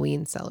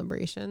Halloween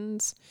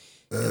celebrations.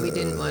 And we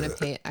didn't want to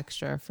pay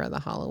extra for the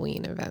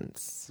Halloween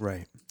events.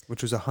 Right.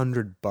 Which was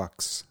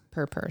 $100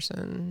 per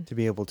person to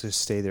be able to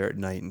stay there at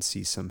night and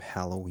see some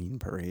Halloween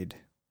parade.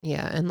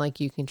 Yeah, and like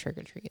you can trick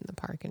or treat in the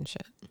park and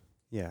shit.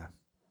 Yeah.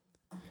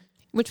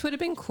 Which would have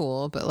been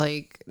cool, but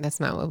like that's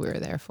not what we were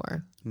there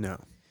for. No.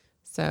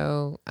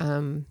 So,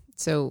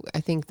 so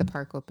I think the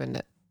park opened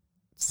at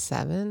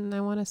 7,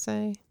 I want to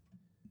say.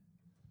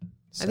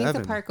 7. I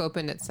think the park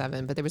opened at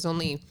 7, but there was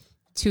only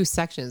 2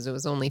 sections. It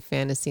was only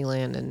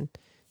Fantasyland and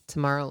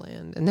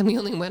Tomorrowland. And then we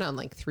only went on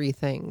like 3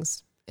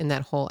 things in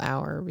that whole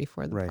hour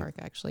before the park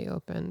actually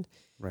opened.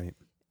 Right.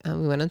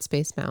 We went on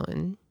Space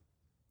Mountain.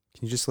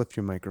 Can you just lift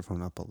your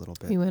microphone up a little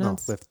bit? We went on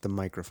lift the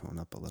microphone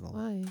up a little.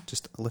 Why?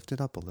 Just lift it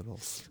up a little.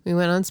 We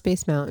went on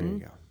Space Mountain.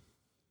 There you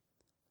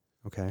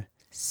go. Okay.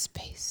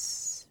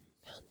 Space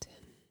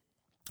Mountain.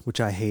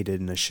 Which I hated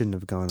and I shouldn't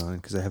have gone on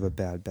because I have a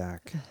bad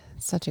back.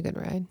 Such a good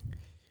ride.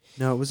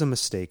 No, it was a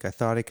mistake. I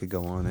thought I could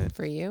go on it.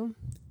 For you?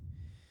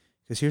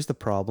 Because here's the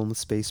problem with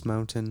Space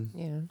Mountain.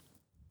 Yeah.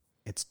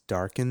 It's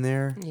dark in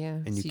there. Yeah.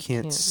 And you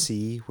can't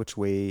see which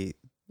way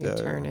you're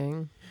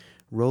turning.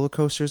 Roller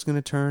coaster is going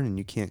to turn and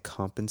you can't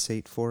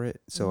compensate for it.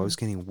 So I was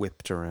getting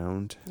whipped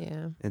around.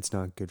 Yeah. It's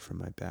not good for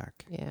my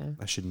back. Yeah.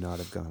 I should not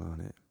have gone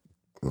on it.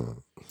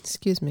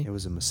 Excuse me. It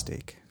was a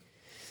mistake.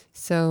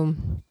 So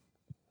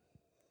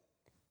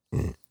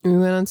we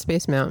went on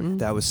Space Mountain.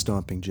 That was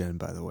Stomping Jen,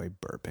 by the way,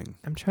 burping.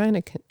 I'm trying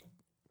to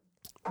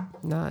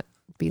not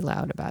be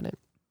loud about it.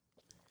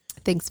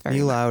 Thanks very much.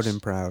 Be loud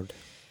and proud.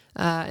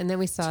 And then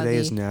we saw Today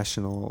is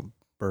National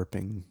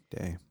Burping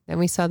Day. Then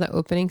we saw the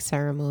opening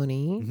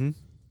ceremony. Mm-hmm.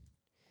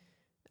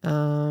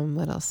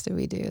 What else did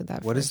we do?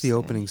 What is the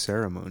opening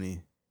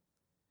ceremony?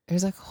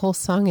 There's like a whole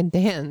song and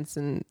dance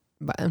in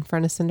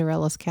front of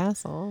Cinderella's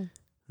castle.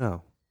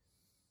 Oh.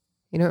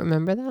 You don't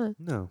remember that?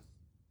 No.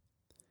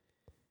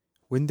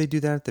 Wouldn't they do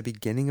that at the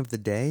beginning of the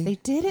day? They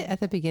did it at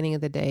the beginning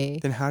of the day.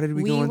 Then how did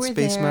we go on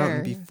Space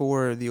Mountain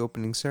before the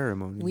opening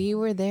ceremony? We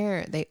were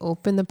there. They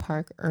opened the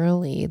park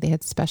early. They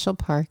had special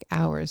park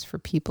hours for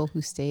people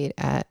who stayed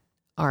at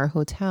our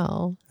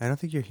hotel. I don't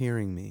think you're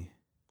hearing me.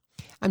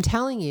 I'm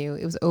telling you,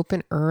 it was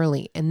open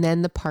early. And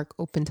then the park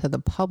opened to the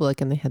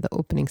public and they had the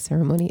opening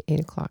ceremony at 8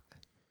 o'clock.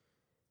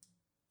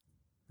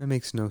 That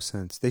makes no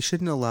sense. They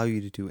shouldn't allow you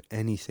to do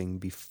anything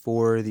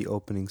before the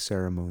opening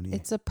ceremony.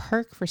 It's a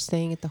perk for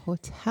staying at the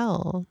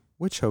hotel.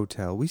 Which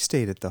hotel? We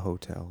stayed at the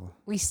hotel.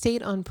 We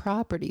stayed on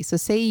property. So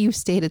say you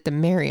stayed at the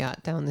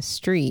Marriott down the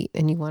street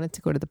and you wanted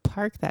to go to the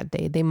park that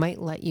day, they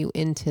might let you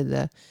into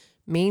the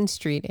Main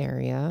Street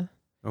area.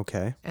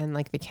 Okay. And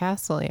like the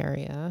castle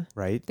area.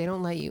 Right. They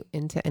don't let you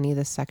into any of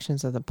the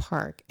sections of the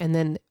park. And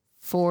then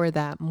for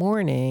that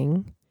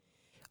morning,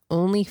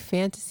 only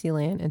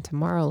Fantasyland and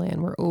Tomorrowland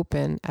were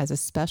open as a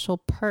special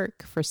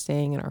perk for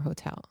staying in our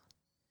hotel.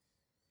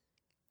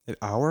 At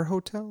our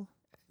hotel?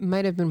 It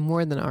might have been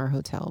more than our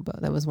hotel,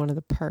 but that was one of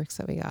the perks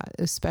that we got.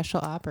 It was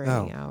special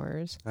operating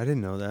hours. I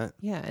didn't know that.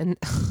 Yeah, and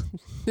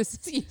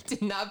you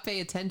did not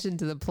pay attention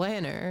to the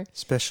planner.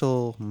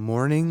 Special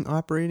morning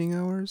operating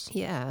hours?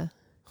 Yeah.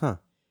 Huh.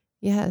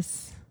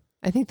 Yes.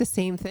 I think the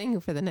same thing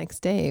for the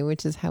next day,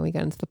 which is how we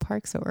got into the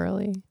park so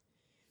early.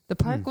 The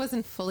park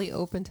wasn't fully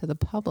open to the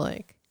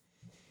public.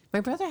 My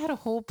brother had a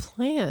whole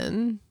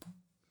plan.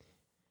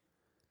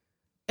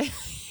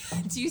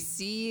 Do you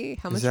see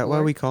how much? Is that why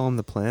we call him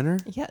the planner?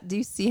 Yeah. Do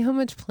you see how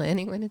much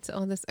planning went into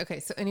all this? Okay.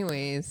 So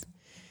anyways,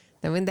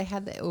 then when they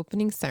had the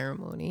opening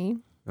ceremony.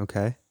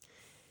 Okay.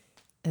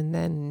 And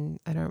then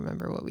I don't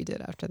remember what we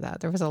did after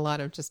that. There was a lot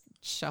of just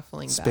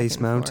shuffling Space back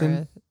and Mountain?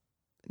 forth.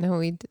 No,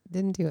 we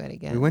didn't do it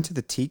again. We went to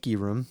the Tiki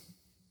Room.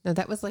 No,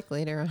 that was like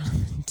later on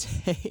in the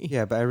day.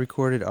 Yeah, but I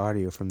recorded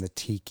audio from the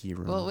Tiki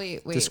Room. Well,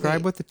 wait.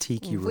 Describe what the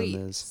Tiki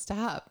Room is.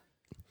 Stop.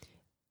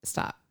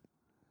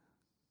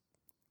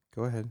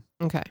 Go ahead.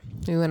 Okay.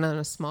 We went on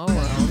a small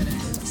world.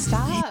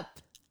 Stop.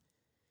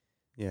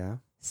 Yeah.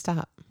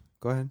 Stop.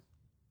 Go ahead.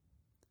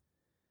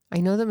 I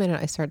know the minute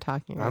I start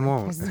talking. I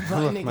won't.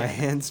 Look, my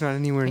hand's not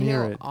anywhere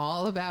near it.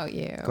 All about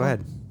you. Go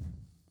ahead.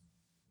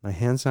 My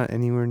hand's not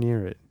anywhere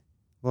near it.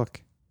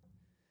 Look.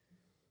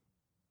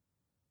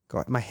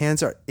 God, my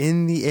hands are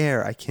in the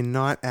air. I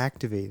cannot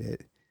activate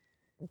it.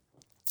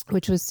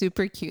 Which was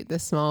super cute, the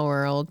small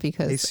world,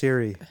 because Hey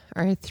Siri,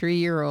 our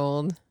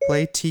 3-year-old.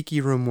 play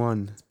Tiki Room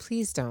 1.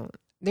 Please don't.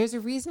 There's a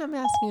reason I'm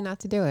asking you not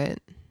to do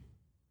it.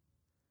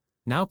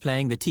 Now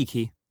playing the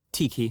Tiki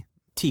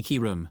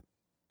Room.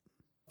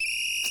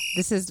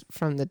 This is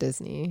from the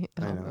Disney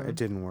I know, album. it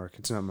didn't work.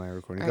 It's not my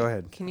recording. All Go right,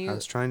 ahead. can you- I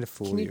was trying to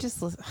fool Can you. you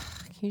just listen?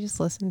 Can you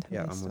just listen to Yeah,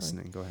 my I'm story?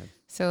 listening. Go ahead.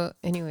 So,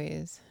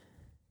 anyways,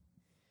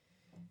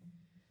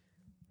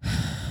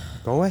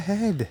 Go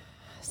ahead.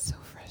 so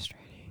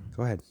frustrating.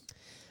 Go ahead.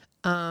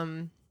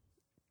 You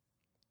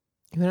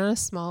went on a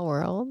small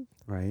world.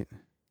 Right.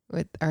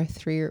 with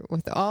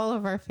with all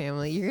of our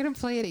family. You're gonna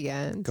play it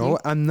again.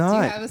 I'm not. Do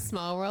you have a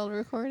Small World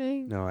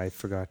recording? No, I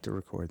forgot to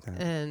record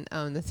that. And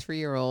the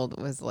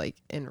 3-year-old was like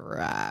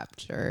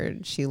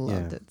enraptured. She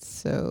loved it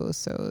so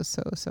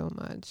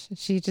much.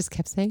 She just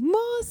kept saying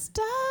more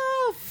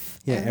stuff.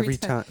 Yeah, every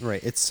time.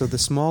 Right. It's so the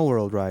Small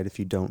World ride, if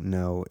you don't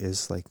know,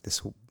 is like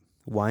this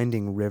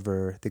winding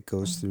river that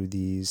goes through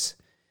these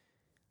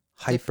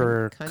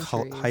hyper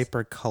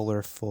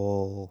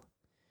colorful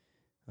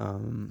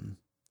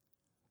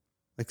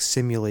like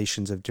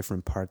simulations of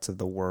different parts of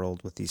the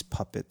world with these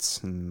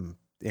puppets and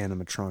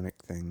animatronic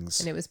things.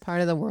 And it was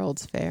part of the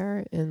World's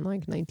Fair in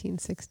like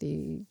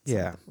 1960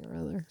 yeah or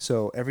other.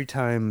 So every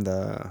time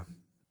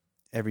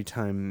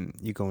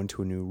you go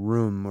into a new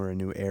room or a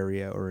new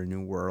area or a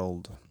new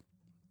world,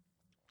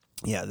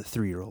 the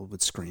 3-year-old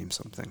would scream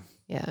something.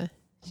 Yeah,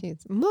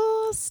 she's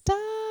more stuff.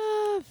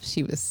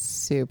 She was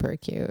super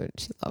cute.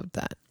 She loved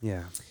that.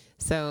 Yeah.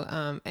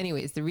 So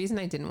anyways, the reason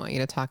I didn't want you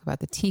to talk about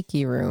the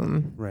Tiki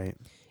Room, right,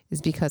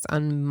 is because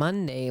on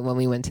Monday when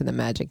we went to the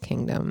Magic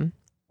Kingdom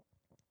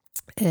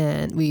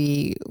and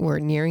we were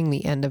nearing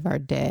the end of our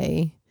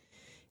day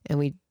and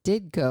we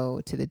did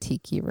go to the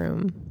Tiki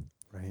Room.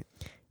 Right.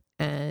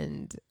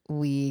 And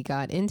we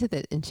got into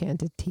the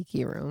Enchanted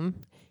Tiki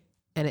Room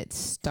and it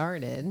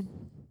started.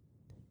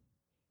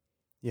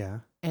 Yeah.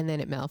 And then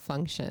it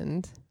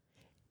malfunctioned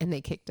and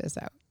they kicked us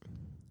out.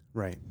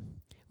 Right.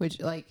 Which,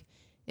 like,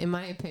 in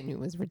my opinion,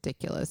 was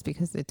ridiculous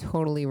because it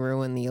totally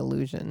ruined the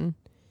illusion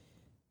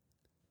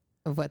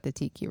of what the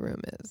Tiki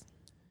Room is.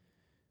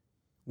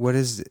 What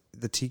is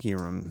the Tiki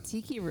Room?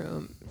 Tiki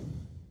Room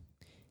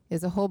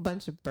is a whole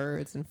bunch of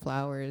birds and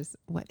flowers.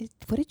 What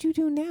did you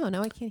do now?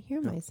 Now I can't hear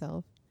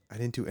myself. I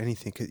didn't do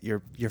anything. 'Cause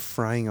you're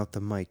frying out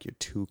the mic. You're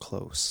too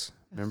close.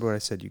 Remember what I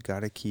said? You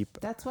gotta keep.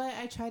 That's why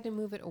I tried to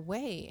move it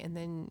away, and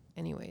then,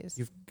 anyways,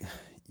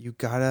 you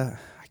gotta.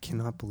 I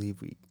cannot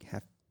believe we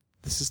have.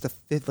 This is the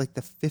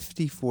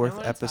 54th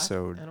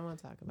episode. I don't want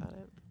to talk about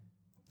it.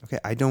 Okay,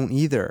 I don't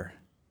either.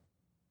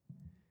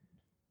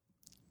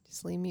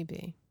 Just leave me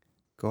be.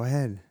 Go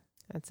ahead.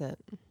 That's it.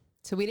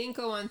 So we didn't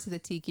go on to the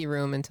Tiki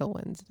Room until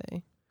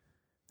Wednesday.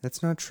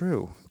 That's not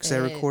true. Because I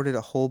recorded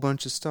a whole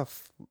bunch of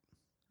stuff.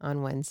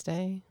 On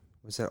Wednesday?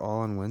 Was that all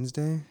on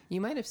Wednesday?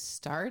 You might have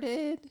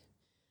started.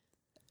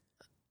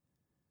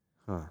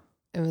 Huh.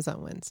 It was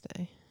on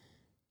Wednesday.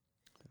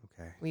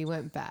 Okay. We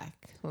went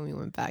back when we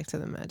went back to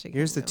the Magic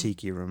Here's Kingdom. the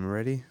Tiki Room.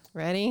 Ready?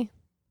 Ready?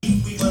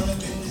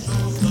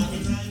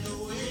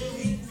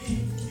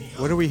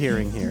 What are we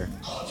hearing here?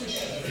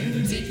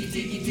 Tiki,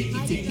 tiki,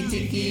 tiki, tiki,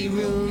 tiki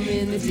room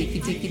in the tiki,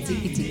 tiki,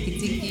 tiki, tiki,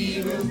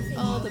 tiki room.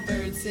 All the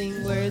birds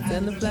sing words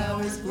and the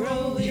flowers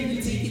grow in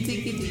the tiki,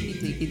 tiki, tiki,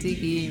 tiki,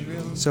 tiki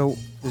room. So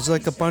there's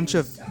like a bunch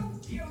of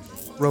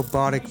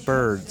robotic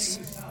birds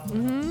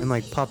and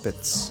like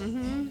puppets,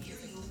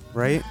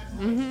 right?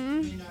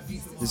 Mm-hmm.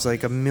 There's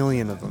like a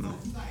million of them.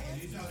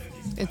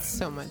 It's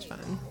so much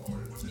fun.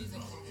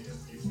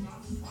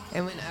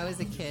 And when I was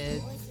a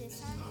kid,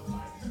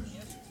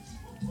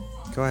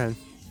 go ahead.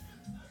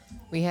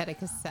 We had a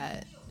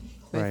cassette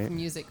with Right.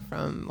 music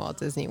from Walt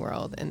Disney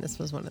World, and this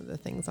was one of the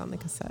things on the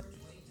cassette.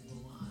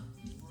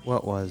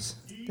 What was?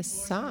 This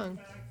song.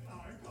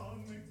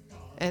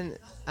 And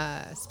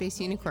Space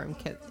Unicorn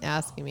kept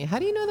asking me, how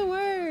do you know the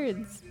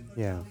words?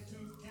 Yeah.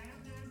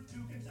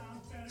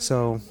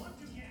 So.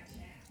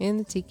 In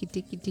the tiki,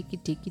 tiki, tiki,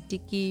 tiki,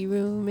 tiki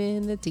room,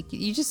 in the tiki.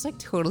 You just like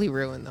totally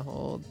ruined the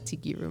whole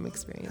Tiki Room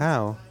experience.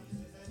 How?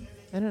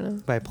 I don't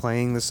know. By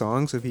playing the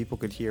song so people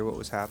could hear what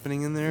was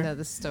happening in there? No,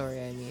 the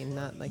story, I mean,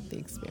 not like the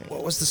experience.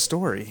 What was the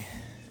story?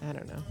 I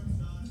don't know.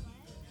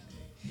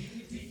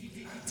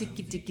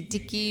 Tiki, tiki,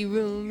 tiki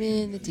room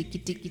in the tiki,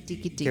 tiki,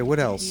 tiki, tiki. Okay, what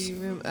else?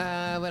 Room.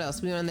 What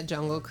else? We went on the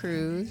Jungle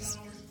Cruise.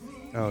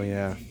 Oh,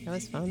 yeah. That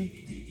was fun.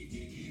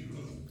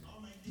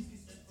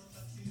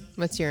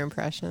 What's your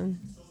impression?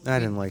 I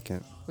didn't like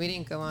it. We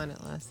didn't go on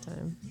it last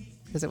time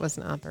because it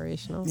wasn't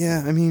operational.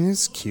 Yeah, I mean,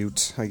 it's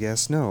cute, I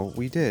guess. No,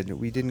 we did.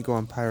 We didn't go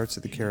on Pirates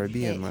of the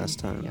Caribbean last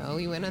time. No,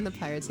 we went on the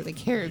Pirates of the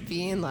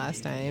Caribbean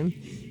last time.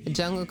 The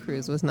Jungle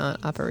Cruise was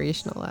not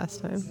operational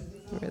last time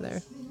we were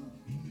there.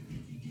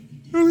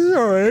 It was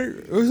alright.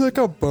 It was like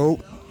a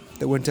boat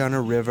that went down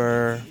a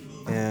river,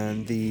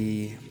 and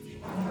the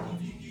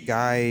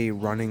guy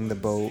running the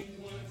boat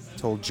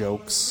told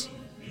jokes.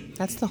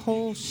 That's the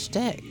whole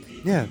shtick.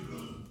 Yeah.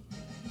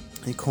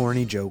 And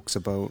corny jokes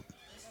about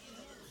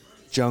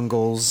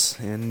jungles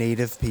and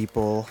native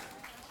people.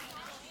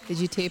 Did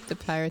you tape the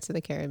Pirates of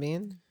the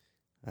Caribbean?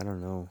 I don't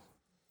know.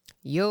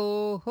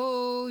 Yo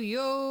ho,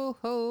 yo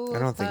ho. I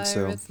don't think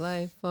so. Pirate's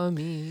life for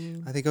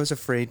me. I think I was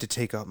afraid to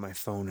take out my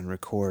phone and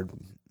record.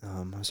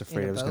 I was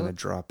afraid I was going to boat?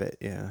 drop it.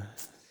 Yeah.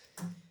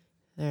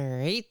 All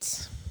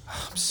right.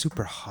 I'm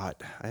super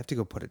hot. I have to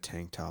go put a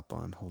tank top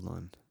on. Hold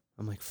on.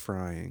 I'm like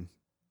frying.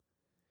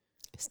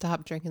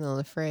 Stop drinking the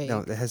Laphroaig.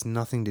 No, that has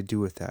nothing to do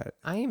with that.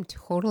 I am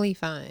totally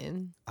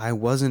fine. I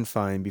wasn't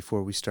fine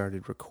before we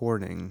started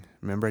recording.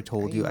 Remember I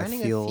told you I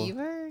running feel... a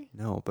fever?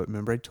 No, but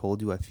remember I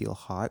told you I feel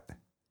hot?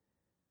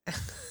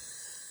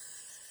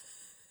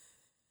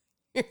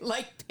 You're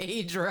like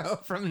Pedro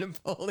from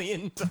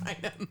Napoleon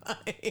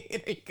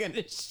Dynamite. Are you going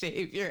to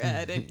shave your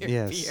head and your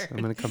Yes, beard? I'm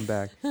going to come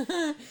back.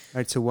 All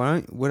right, so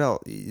what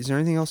else? Is there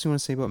anything else you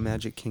want to say about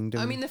Magic Kingdom?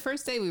 I mean, the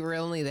first day we were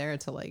only there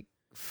till like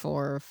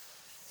 4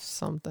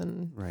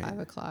 something, Right. 5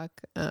 o'clock.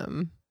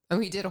 And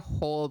we did a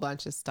whole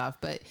bunch of stuff,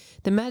 but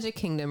the Magic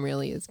Kingdom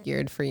really is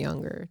geared for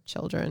younger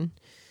children,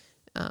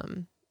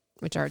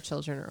 which our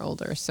children are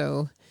older.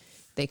 So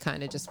they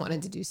kind of just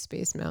wanted to do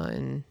Space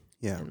Mountain.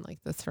 Yeah. And like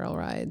the thrill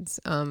rides.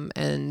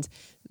 And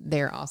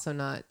they're also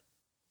not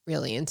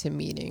really into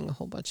meeting a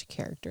whole bunch of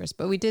characters.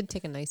 But we did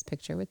take a nice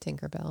picture with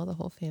Tinkerbell, the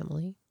whole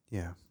family.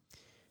 Yeah.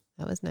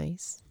 That was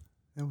nice.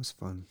 That was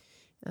fun.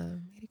 We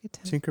had a good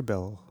time.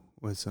 Tinkerbell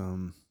was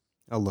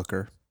a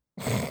looker.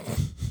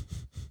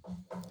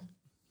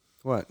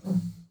 What?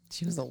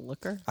 She was a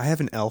looker? I have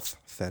an elf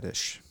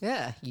fetish.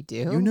 Yeah, you do?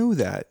 You know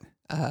that.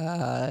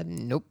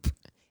 Nope.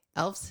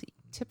 Elves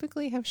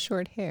typically have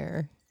short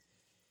hair.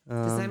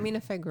 Does that mean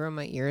if I grow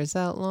my ears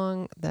out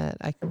long that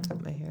I can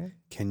cut my hair?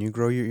 Can you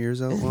grow your ears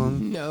out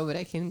long? No, but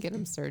I can get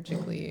them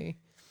surgically.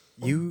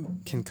 You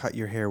can cut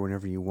your hair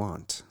whenever you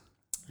want.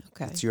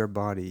 Okay. It's your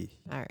body,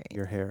 All right.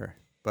 your hair.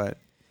 But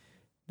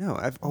no,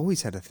 I've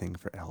always had a thing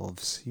for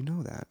elves. You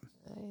know that.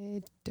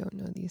 I don't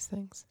know these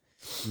things.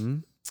 Hmm?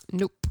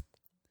 Nope.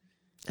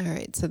 All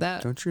right. So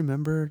that. Don't you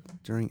remember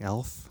during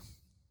Elf?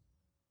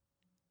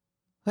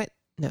 What?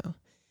 No.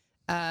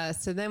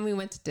 So then we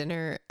went to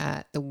dinner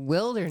at the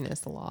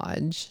Wilderness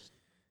Lodge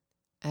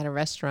at a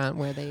restaurant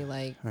where they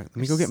like. All right, let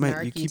me go get my. You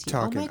snarky keep tea.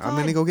 talking. Oh my I'm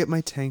gonna God. go get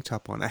my tank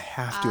top on. I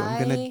have to.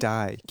 I'm gonna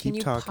die. Can Keep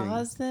you talking.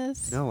 pause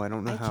this? No, I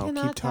don't know I how.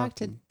 cannot Keep talk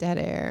talking. to dead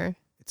air.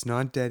 It's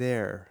not dead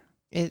air.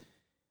 It.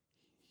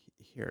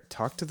 Here,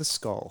 talk to the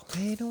skull.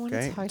 I don't want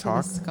Okay, to talk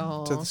talk to the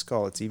skull. to the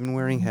skull. It's even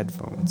wearing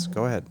headphones.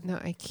 Go ahead. No,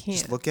 I can't.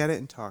 Just look at it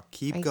and talk.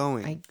 Keep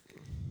going.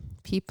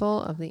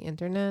 People of the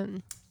internet,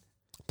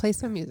 play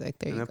some music.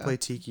 There I'm you gonna go. play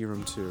Tiki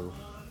Room 2.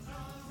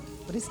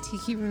 What is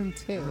Tiki Room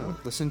 2?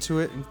 Listen to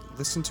it and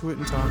talk. It's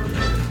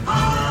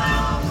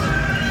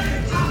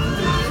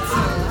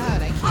so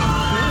loud, I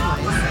can't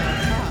hear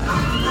myself talk.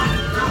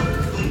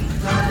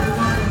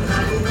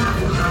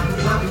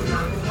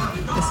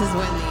 This is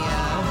when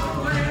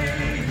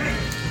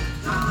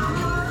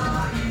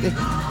the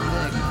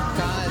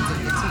gods of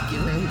the Tiki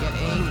Room get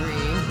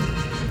angry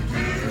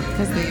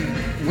because they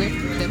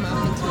whipped them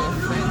up into a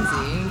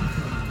frenzy.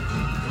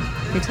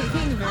 You're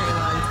taking a very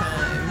long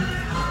time.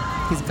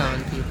 He's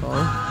gone, people.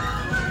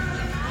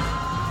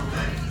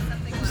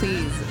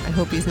 Please, I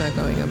hope he's not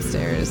going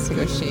upstairs to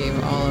go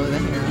shave all of the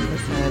hair off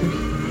his head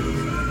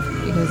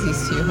because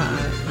he's too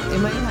hot. It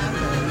might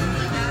happen.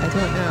 I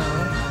don't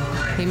know.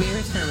 He may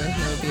return with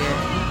no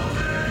beard.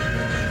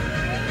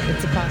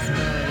 It's a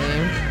possibility.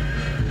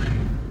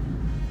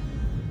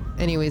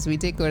 Anyways, we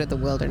did go to the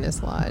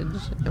Wilderness Lodge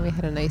and we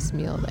had a nice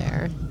meal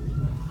there.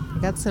 I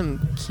got some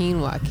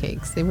quinoa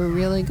cakes. They were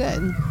really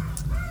good.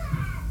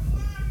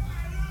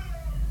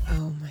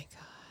 Oh my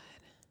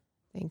God.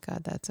 Thank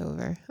God that's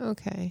over.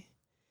 Okay.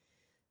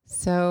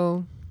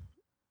 So,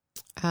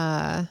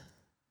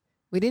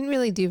 we didn't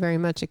really do very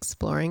much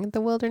exploring at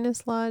the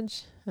Wilderness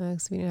Lodge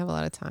because we didn't have a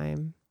lot of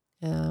time.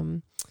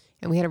 And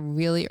we had a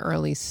really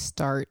early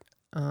start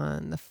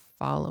on the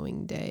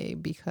following day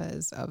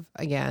because of,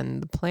 again,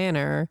 the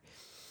planner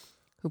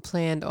who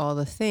planned all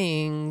the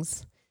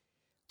things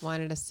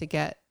wanted us to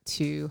get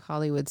to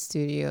Hollywood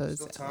Studios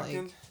Still at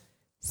talking? like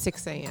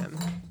 6 a.m.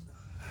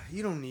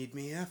 You don't need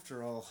me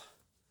after all.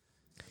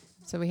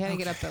 So we had to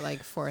get up at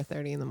like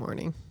 4:30 in the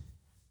morning.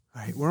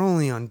 All right, we're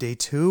only on day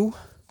 2.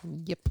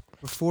 Yep.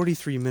 We're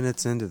 43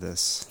 minutes into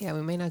this. Yeah,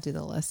 we may not do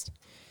the list.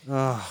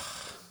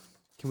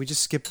 Can we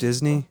just skip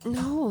Disney?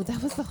 No,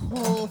 that was the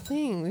whole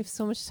thing. We have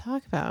so much to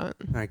talk about.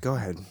 All right, go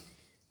ahead.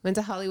 Went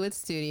to Hollywood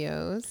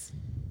Studios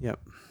Yep.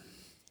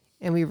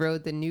 and we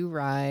rode the new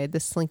ride, the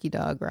Slinky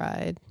Dog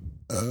ride.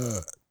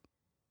 You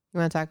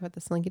want to talk about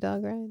the Slinky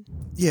Dog ride?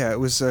 Yeah, it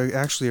was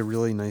actually a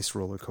really nice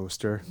roller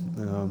coaster. It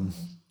was a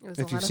If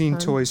lot you've of seen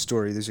fun. Toy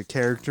Story, there's a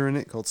character in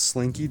it called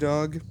Slinky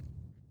Dog.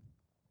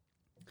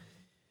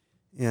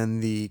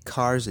 And the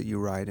cars that you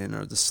ride in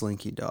are the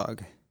Slinky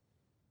Dog,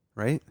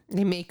 right?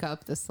 They make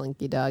up the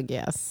Slinky Dog,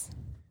 yes.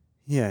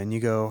 Yeah, and you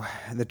go,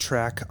 the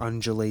track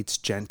undulates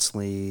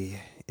gently.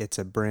 It's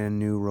a brand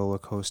new roller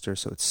coaster,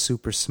 so it's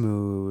super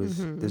smooth.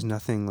 Mm-hmm. There's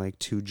nothing like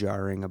too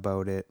jarring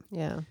about it.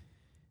 Yeah.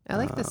 I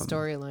like the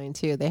storyline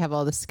too. They have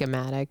all the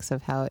schematics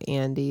of how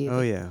Andy, Oh,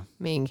 the yeah.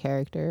 main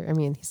character, I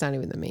mean, he's not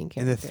even the main And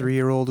character. the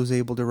 3-year-old was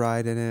able to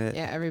ride in it.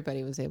 Yeah,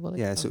 everybody was able to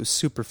Yeah, go. so it was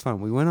super fun.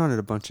 We went on it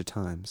a bunch of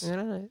times. We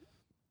went on it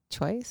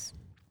twice?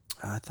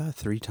 I thought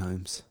 3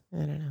 times. I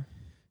don't know.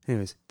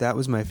 Anyways, that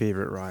was my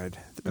favorite ride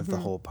of the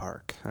Mhm. whole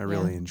park. I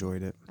really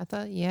enjoyed it. I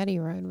thought Yeti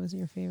ride was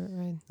your favorite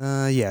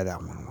ride. Yeah, that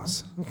one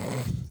was.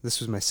 This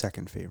was my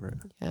second favorite.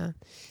 Yeah.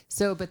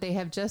 So, but they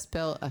have just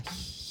built a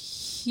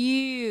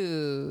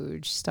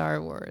huge Star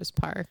Wars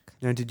park.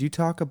 Now, did you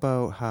talk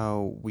about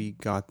how we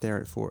got there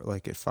at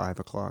 5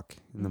 o'clock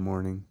in the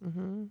morning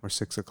Mm-hmm. or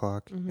 6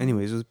 o'clock? Mhm.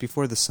 Anyways, it was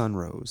before the sun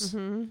rose,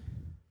 Mm-hmm.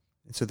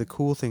 so the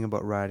cool thing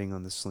about riding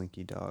on the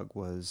Slinky Dog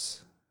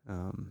was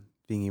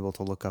being able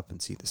to look up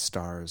and see the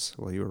stars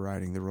while you were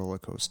riding the roller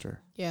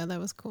coaster. Yeah, that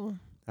was cool.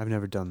 I've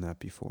never done that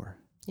before.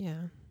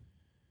 Yeah.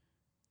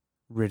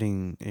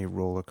 Ridding a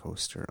roller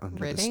coaster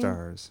under the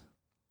stars.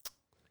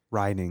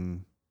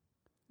 Riding.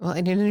 Well,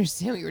 I didn't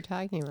understand what you were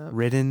talking about.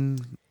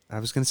 Ridden. I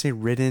was going to say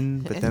ridden,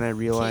 but then I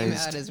realized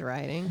came out as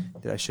riding.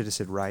 That I should have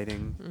said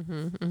riding.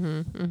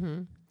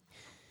 Mm-hmm.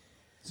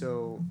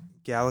 So,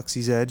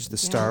 Galaxy's Edge, the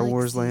Star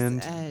Wars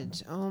land.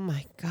 Edge. Oh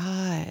my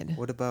God.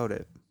 What about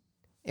it?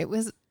 It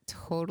was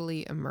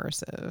totally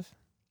immersive.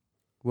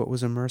 What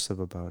was immersive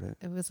about it?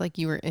 It was like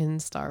you were in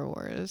Star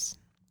Wars.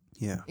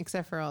 Yeah.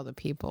 Except for all the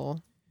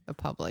people, the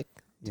public,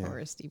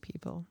 touristy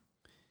people.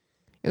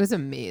 It was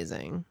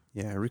amazing.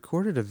 Yeah, I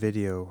recorded a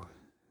video.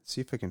 Let's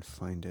see if I can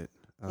find it.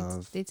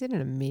 They did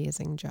an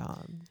amazing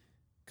job.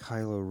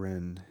 Kylo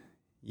Ren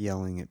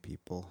yelling at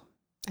people.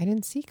 I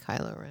didn't see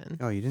Kylo Ren.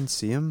 Oh, you didn't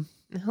see him?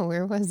 No,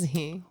 where was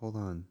he? Hold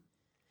on.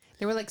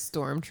 There were like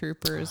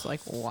stormtroopers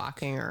like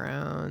walking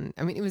around.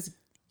 I mean, it was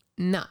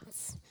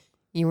nuts.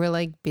 You were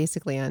like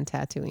basically on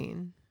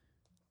Tatooine.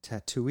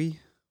 Tatooine?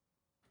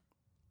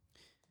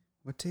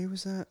 What day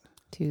was that?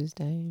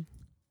 Tuesday.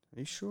 Are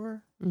you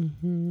sure?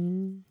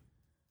 Mm-hmm.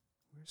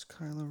 Where's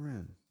Kylo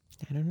Ren?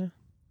 I don't know.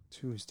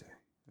 Tuesday.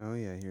 Oh,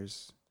 yeah,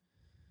 here's...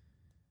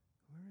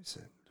 Where is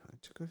it? I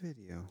took a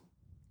video.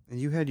 And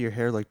you had your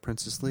hair like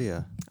Princess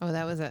Leia. Oh,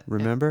 that was it.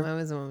 Remember? That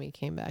was when we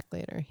came back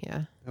later,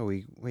 yeah. Oh,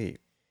 we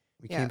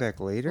came back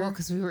later? Well,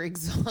 because we were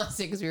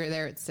exhausted because we were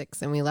there at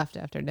 6 and we left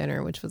after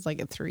dinner, which was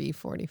like at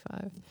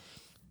 3:45.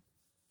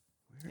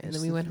 And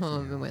then we went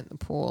home and went in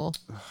the pool.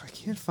 Ugh, I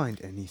can't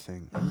find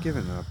anything. I'm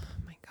giving up.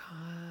 Oh, my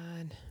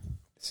God.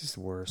 This is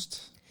the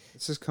worst.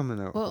 This is coming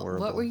out Well,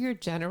 horrible. what were your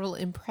general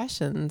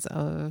impressions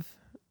of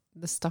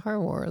the Star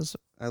Wars?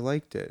 I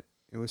liked it.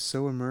 It was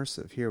so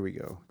immersive. Here we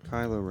go.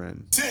 Kylo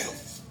Ren.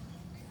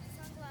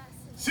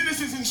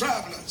 Citizens and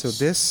travelers. So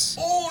this...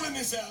 All in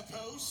this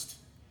outpost,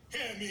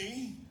 hear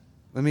me.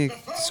 Let me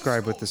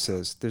describe what this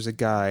is. There's a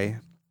guy,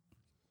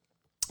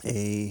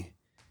 a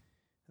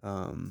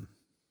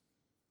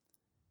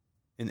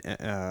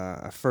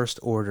first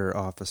order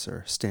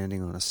officer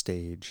standing on a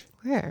stage.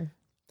 Where?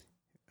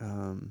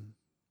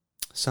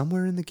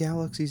 Somewhere in the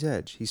Galaxy's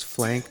Edge. He's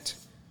flanked.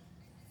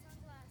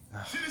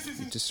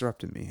 It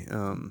disrupted me.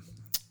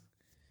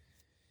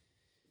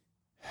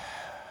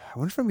 I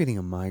wonder if I'm getting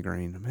a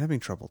migraine. I'm having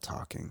trouble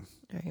talking.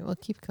 All right, well,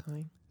 keep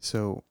going.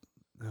 So,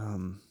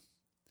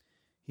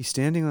 he's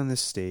standing on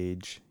this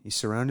stage. He's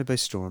surrounded by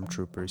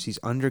stormtroopers. He's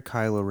under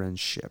Kylo Ren's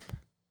ship.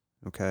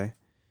 Okay?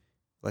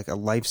 Like a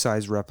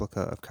life-size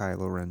replica of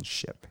Kylo Ren's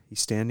ship.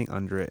 He's standing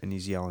under it and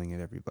he's yelling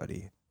at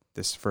everybody.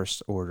 This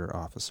first order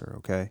officer,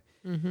 okay?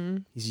 Mm-hmm.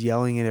 He's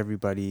yelling at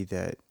everybody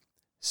that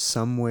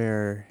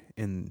somewhere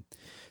in...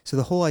 So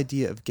the whole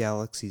idea of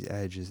Galaxy's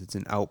Edge is it's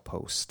an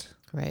outpost.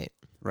 Right.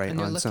 Right. And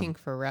they're looking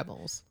for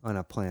rebels. On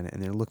a planet,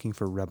 and they're looking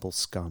for rebel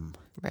scum.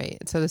 Right.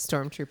 So the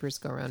stormtroopers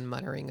go around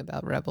muttering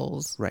about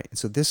rebels. Right.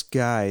 So this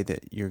guy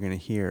that you're going to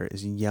hear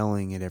is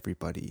yelling at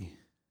everybody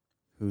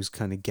who's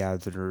kind of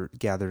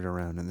gathered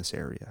around in this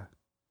area.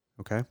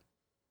 Okay?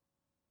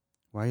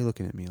 Why are you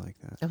looking at me like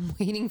that? I'm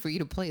waiting for you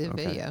to play the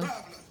video.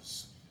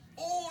 Travelers,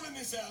 all in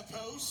this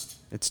outpost.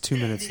 It's 2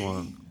 minutes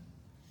long.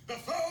 The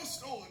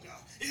First Order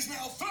is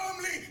now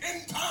firmly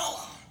in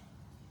power.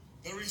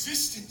 The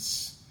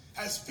Resistance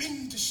has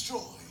been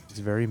destroyed. He's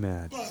very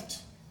mad. But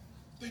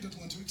they don't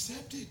want to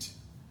accept it.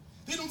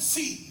 They don't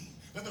see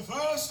that the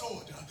First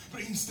Order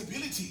brings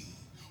stability,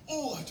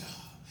 order,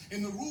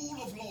 and the rule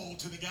of law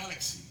to the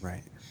galaxy.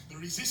 Right. The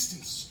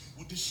Resistance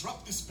will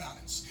disrupt this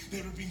balance.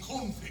 There have been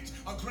conflict,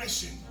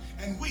 aggression,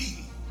 and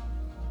we,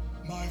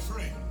 my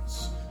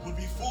friends, will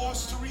be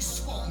forced to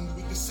respond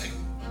with the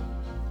same.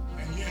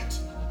 And yet,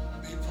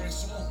 they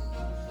press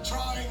on,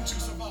 trying to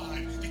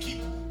survive, to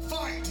keep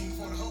fighting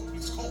for a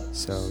hopeless cause.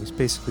 So he's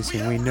basically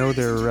saying, we know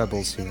there are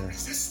rebels here.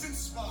 Resistance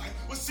spy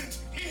was sent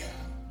here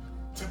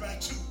to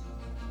Batu.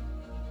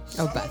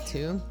 Oh,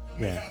 Batu?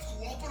 May have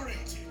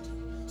cooperated.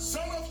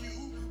 Some of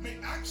you may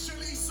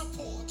actually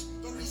support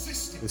the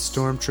Resistance. The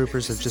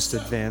stormtroopers have just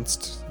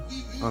advanced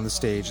on the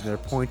stage, and they're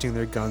pointing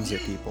their guns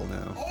at people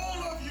now.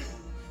 All of you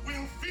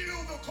will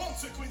feel the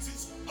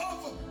consequences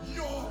of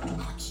your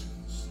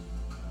actions.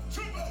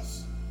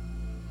 Troopers!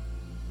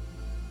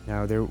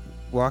 Now they're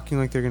walking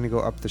like they're going to go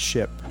up the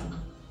ship.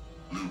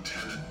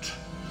 Lieutenant.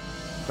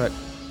 But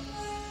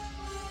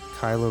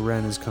Kylo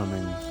Ren is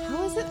coming.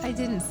 How is it I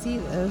didn't see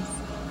this?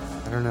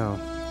 I don't know.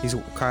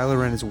 Kylo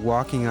Ren is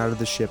walking out of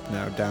the ship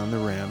now, down the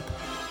ramp.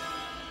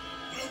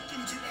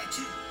 Welcome to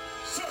Batu.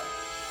 Sir!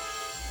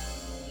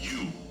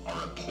 You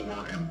are a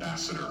poor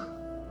ambassador.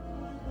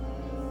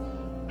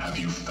 Have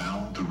you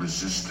found the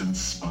Resistance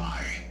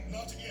spy?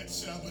 Not yet,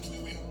 sir, but we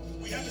will.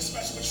 We have a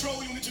special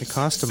patrol unit. The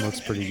costume looks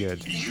pretty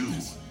good. You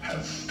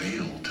have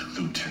failed,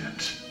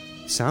 Lieutenant.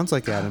 Sounds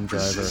like Adam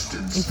Driver.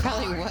 Resistance He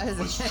probably spy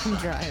was Adam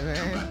tracked Driver.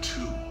 to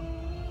Batu.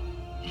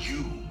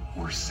 You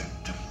were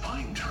sent to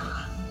find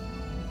her.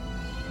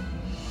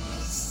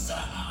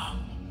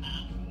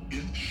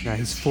 If Yeah,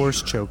 he's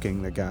force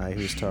choking the guy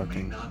who's May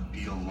talking. not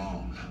be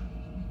alone.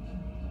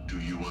 Do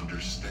you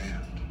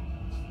understand?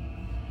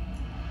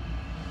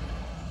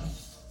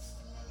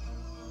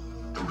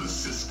 The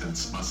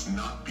resistance must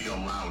not be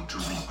allowed to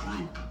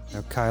regroup.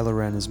 Now Kylo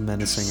Ren is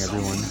menacing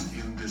everyone.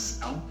 Someone in this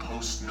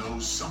outpost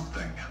knows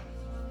something.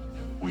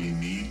 We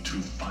need to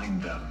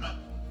find them.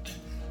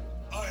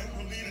 I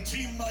will lead a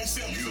team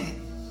myself. You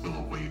will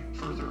await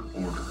further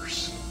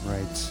orders.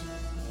 Right.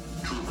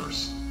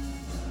 Troopers,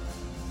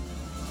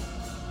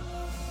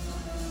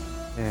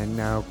 And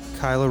now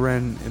Kylo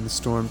Ren and the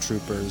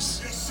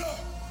stormtroopers Yes, sir.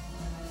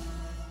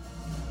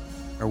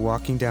 are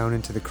walking down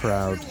into the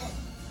crowd.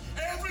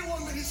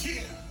 Everyone that is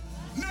here,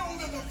 know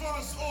that the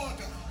First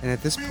Order. And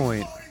at this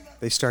point,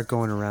 they start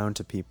going around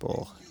to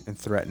people and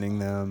threatening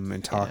them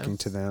and talking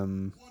to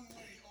them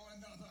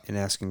and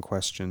asking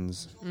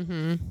questions.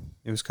 Mm-hmm.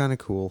 It was kind of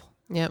cool.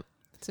 Yep.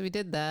 So we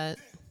did that.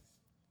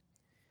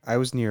 I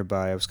was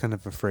nearby. I was kind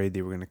of afraid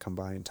they were going to come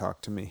by and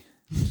talk to me.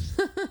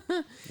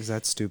 Is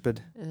that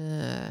stupid?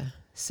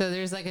 So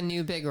there's like a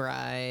new big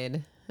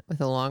ride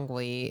with a long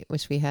wait,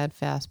 which we had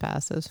fast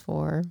passes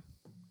for.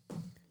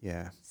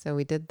 Yeah. So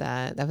we did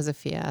that. That was a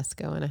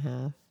fiasco and a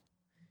half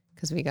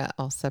because we got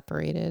all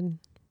separated,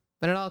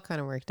 but it all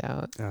kind of worked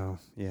out. Oh,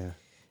 yeah.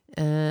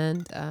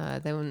 And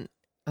then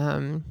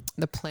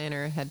the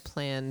planner had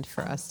planned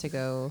for us to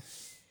go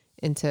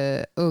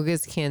into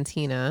Oga's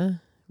Cantina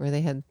where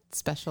they had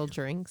special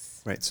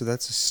drinks. Right. So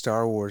that's a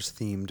Star Wars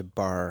themed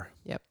bar.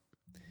 Yep.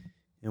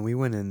 And we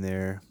went in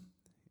there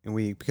and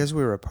because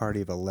we were a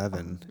party of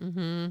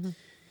 11,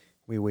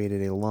 we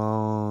waited a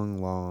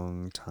long,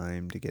 long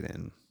time to get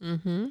in.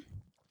 Mm-hmm.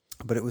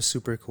 But it was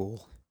super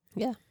cool.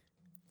 Yeah.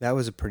 That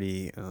was a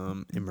pretty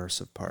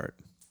immersive part.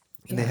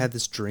 And they had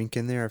this drink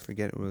in there. I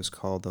forget what it was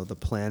called, though. The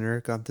planner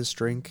got this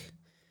drink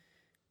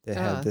that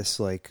had this,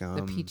 like...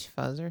 the peach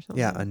fuzz or something.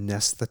 Yeah,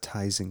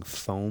 anesthetizing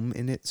foam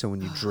in it. So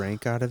when you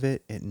drank out of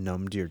it, it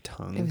numbed your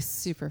tongue. It was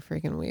super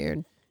freaking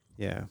weird.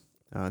 Yeah.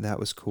 That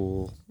was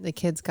cool. The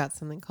kids got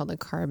something called a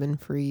carbon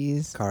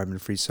freeze. Carbon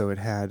free. So it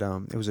had...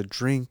 it was a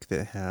drink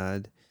that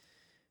had...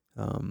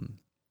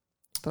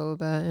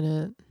 boba in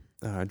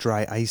it.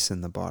 Dry ice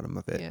in the bottom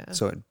of it. Yeah.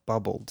 So it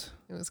bubbled.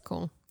 It was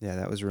cool. Yeah,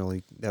 that was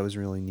really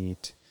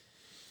neat.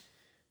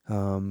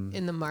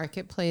 In the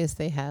marketplace,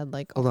 they had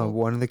like... Hold on,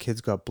 one of the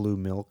kids got blue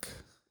milk,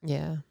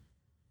 Yeah.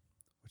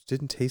 which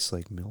didn't taste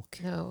like milk.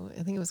 No,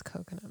 I think it was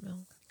coconut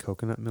milk.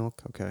 Coconut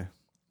milk? Okay.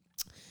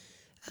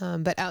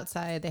 But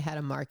outside, they had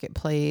a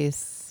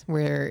marketplace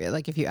where,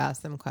 like, if you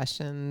asked them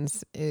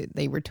questions,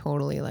 they were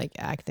totally like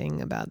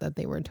acting about that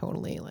they were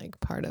totally like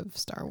part of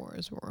Star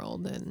Wars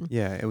world, and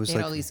Yeah, it was they had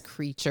like all these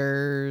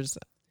creatures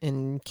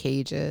in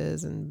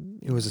cages, and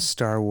it was a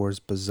Star Wars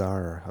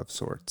bazaar of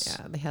sorts.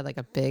 yeah, they had like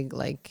a big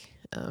like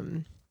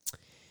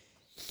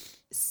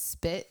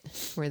spit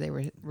where they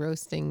were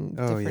roasting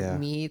different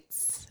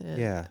meats. And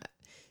Yeah.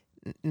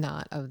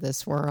 not of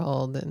this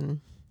world, and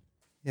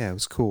Yeah, it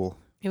was cool.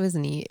 it was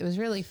neat. It was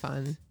really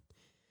fun.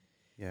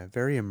 Yeah,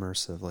 very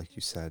immersive, like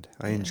you said.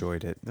 I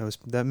enjoyed it.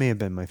 That may have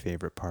been my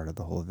favorite part of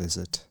the whole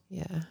visit.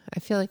 Yeah, I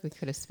feel like we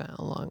could have spent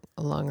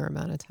a longer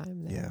amount of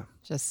time there. Yeah.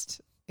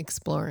 Just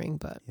exploring,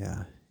 but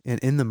Yeah. And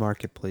in the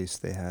marketplace,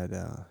 they had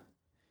a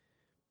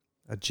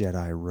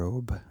Jedi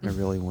robe. I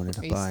really wanted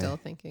to are you buy. still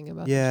thinking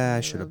about? Yeah, the I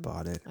Jedi should have robe?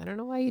 bought it. I don't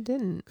know why you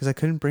didn't. Because I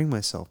couldn't bring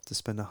myself to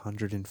spend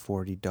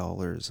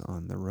 $140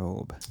 on the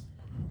robe.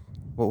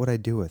 What would I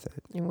do with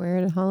it? You wear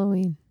it at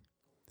Halloween.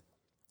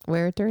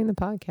 Wear it during the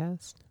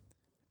podcast.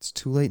 It's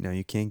too late now.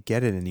 You can't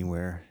get it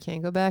anywhere.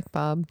 Can't go back,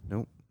 Bob.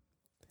 Nope.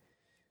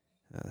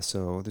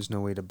 So there's no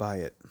way to buy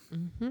it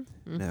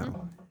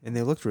now. And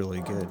they looked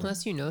really good.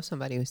 Unless you know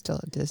somebody who's still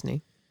at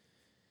Disney.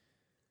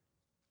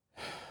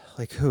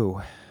 Like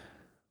who?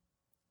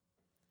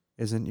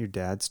 Isn't your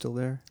dad still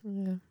there?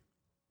 Yeah.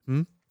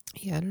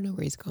 Yeah, I don't know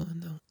where he's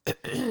going though.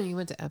 He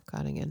went to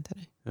Epcot again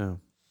today. Oh.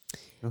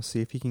 I'll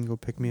see if he can go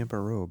pick me up a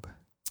robe.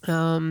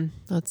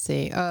 Let's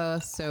see.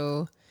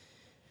 So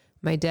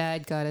my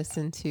dad got us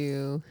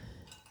into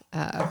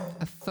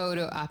a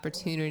photo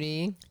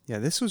opportunity Yeah,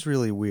 this was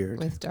really weird.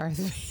 with Darth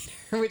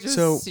Vader, which was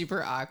So-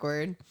 super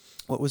awkward.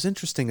 What was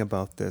interesting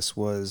about this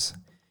was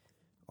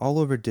all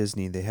over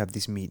Disney, they have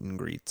these meet and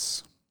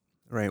greets,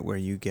 right? Where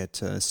you get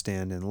to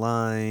stand in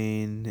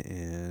line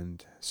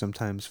and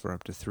sometimes for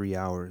up to 3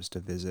 hours to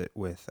visit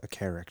with a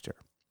character.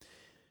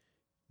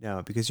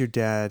 Now, because your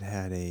dad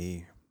had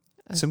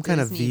some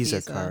kind of Disney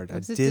Visa card,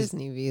 It's a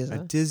Disney a Visa.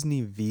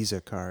 Disney Visa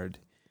card,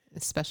 A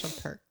special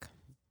perk.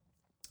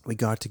 we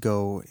got to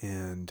go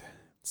and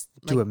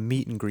do a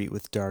meet and greet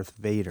with Darth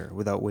Vader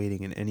without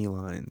waiting in any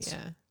lines.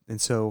 Yeah.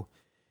 And so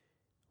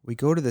we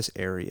go to this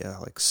area,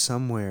 like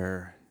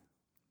somewhere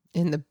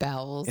In the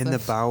bowels. in the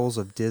bowels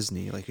of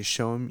Disney. Like you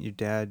show him, your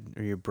dad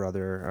or your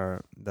brother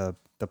or the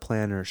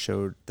planner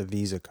showed the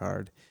Visa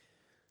card.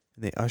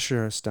 And they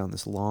usher us down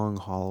this long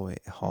hallway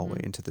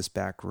into this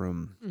back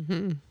room.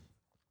 Mm-hmm.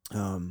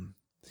 And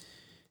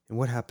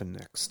what happened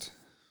next?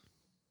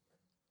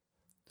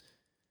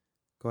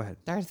 Go ahead.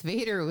 Darth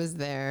Vader was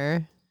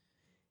there.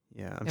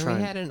 Yeah, we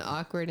had an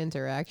awkward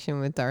interaction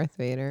with Darth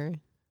Vader.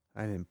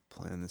 I didn't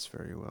plan this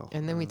very well.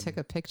 And then we took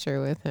a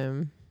picture with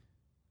him.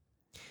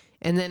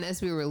 And then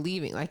as we were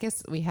leaving, I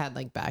guess we had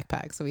like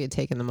backpacks, so we had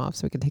taken them off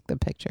so we could take the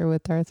picture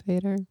with Darth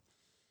Vader.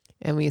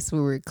 And we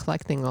were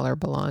collecting all our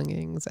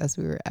belongings as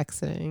we were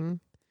exiting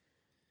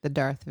the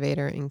Darth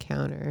Vader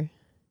encounter.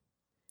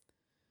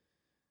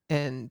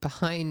 And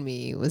behind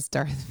me was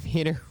Darth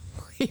Vader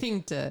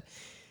waiting to,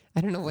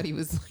 I don't know what he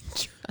was like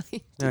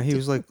trying to No, he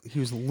do. he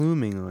was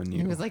looming on you.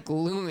 He was like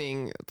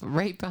looming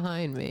right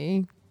behind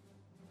me.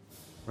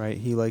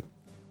 Right?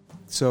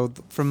 So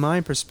from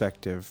my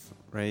perspective,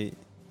 right?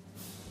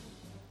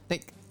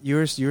 Like,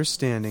 You're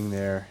standing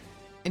there.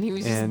 and he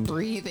was just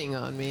breathing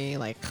on me,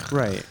 like.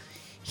 Right.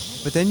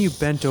 But then you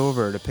bent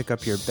over to pick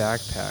up your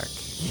backpack.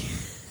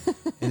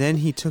 And then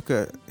he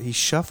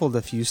shuffled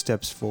a few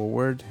steps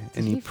forward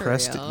and he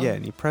pressed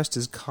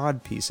his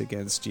cod piece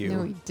against you.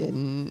 No, he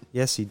didn't.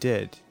 Yes, he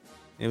did.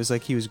 It was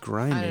like he was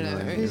grinding I don't know.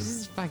 on It you. was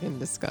just fucking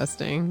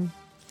disgusting.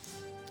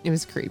 It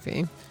was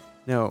creepy.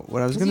 No,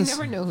 what I was 'Cause going you to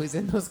never know who's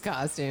in those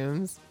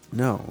costumes.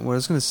 No, what I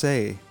was going to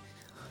say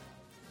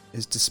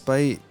is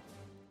despite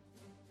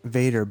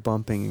Vader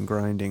bumping and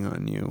grinding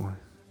on you,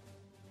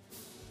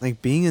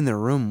 like being in the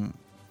room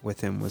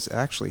with him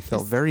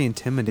felt very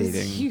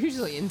intimidating. It's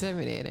hugely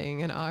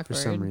intimidating and awkward. For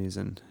some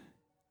reason.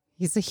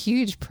 He's a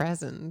huge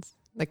presence.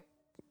 The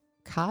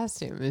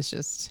costume is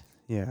just...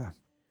 Yeah.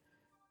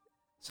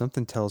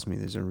 Something tells me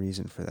there's a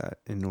reason for that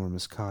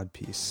enormous cod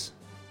piece.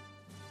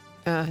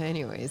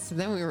 Anyways, so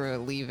then we were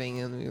leaving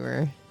and we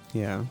were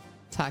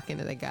talking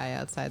to the guy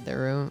outside the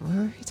room. What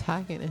were we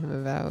talking to him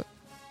about?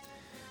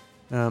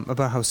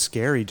 About how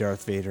scary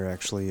Darth Vader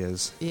actually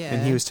is. Yeah.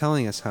 And he was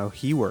telling us how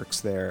he works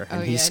there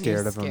and he's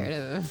scared of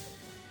him.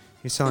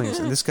 He's telling us,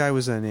 and this guy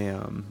was in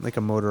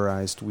a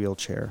motorized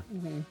wheelchair.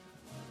 Mm-hmm.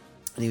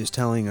 And he was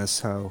telling us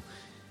how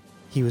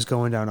he was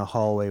going down a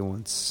hallway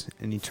once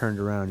and he turned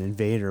around and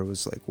Vader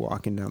was like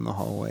walking down the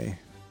hallway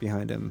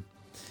behind him.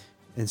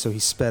 And so he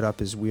sped up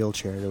his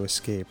wheelchair to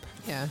escape.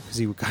 Yeah. Because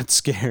he got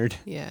scared.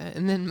 Yeah.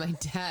 And then my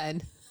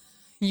dad,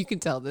 you can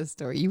tell this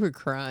story. You were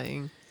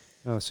crying.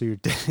 Oh, so your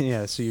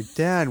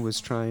dad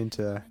was trying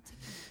to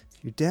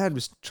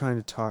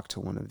talk to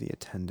one of the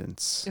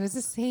attendants. It was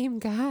the same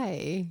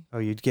guy. Oh,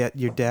 your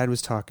dad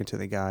was talking to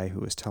the guy who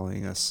was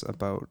telling us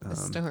about the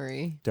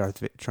story.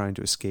 Trying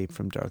to escape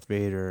from Darth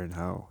Vader and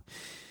how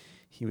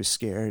he was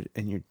scared,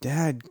 and your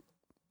dad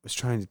was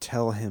trying to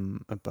tell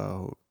him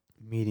about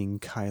meeting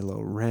Kylo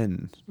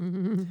Ren.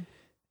 Mm-hmm.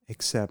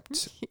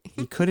 Except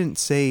he couldn't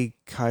say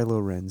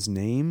Kylo Ren's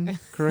name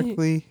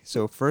correctly,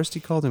 so first he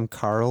called him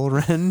Carl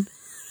Ren.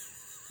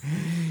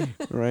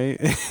 Right,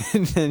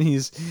 and then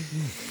he's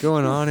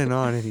going on,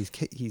 and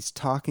he's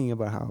talking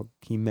about how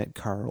he met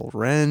Carl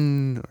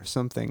Ren or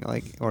something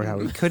or how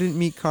he couldn't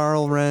meet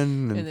Carl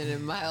Ren, and then a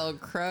Milo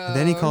Crow. And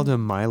then he called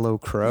him Milo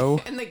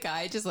Crow, and the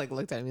guy just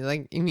looked at me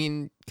like, "You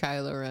mean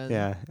Kylo Ren?"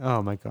 Yeah.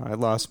 Oh my god, I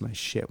lost my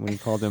shit when he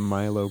called him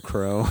Milo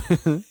Crow.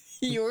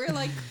 You were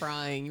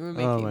crying. You were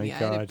making me.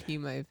 God. I had to pee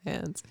my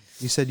pants.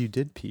 You said you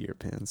did pee your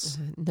pants.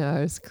 No, I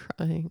was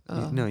crying.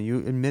 Oh. No, you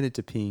admitted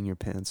to peeing your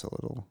pants a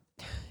little.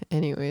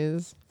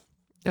 Anyways,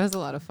 it was a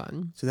lot of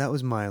fun. So that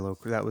was Milo.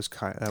 That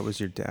was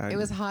your dad. It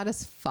was hot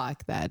as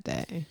fuck that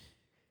day.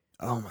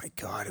 Oh my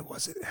god, it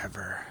wasn't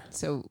ever.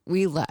 So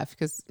we left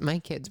because my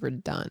kids were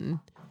done.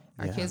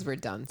 Our kids were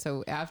done.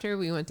 So after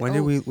we went to... What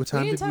time we did we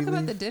didn't talk about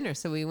leave? the dinner.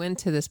 So we went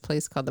to this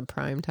place called the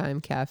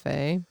Primetime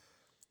Cafe.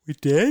 We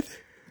did?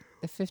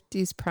 The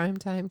 50s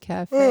Primetime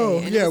Cafe. Oh,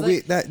 and yeah.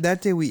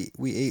 That day we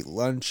ate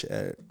lunch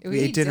at...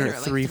 We ate dinner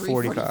at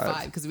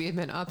 3:45. Because we had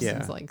been up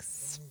since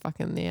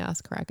fucking the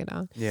ass crack of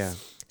dawn. Yeah.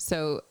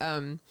 So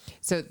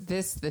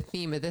the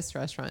theme of this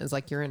restaurant is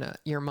you're in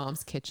your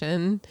mom's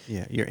kitchen.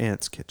 Yeah, your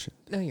aunt's kitchen.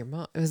 No, your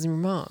mom. It was your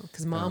mom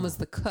because mom was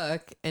the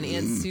cook and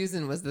Aunt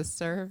Susan was the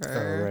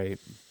server. Oh, right.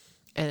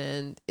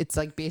 And it's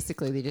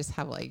basically they just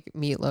have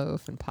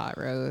meatloaf and pot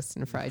roast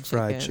and fried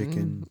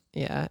chicken.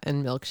 Yeah,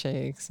 and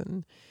milkshakes,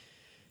 and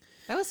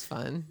that was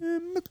fun.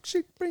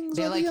 Milkshake brings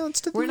all the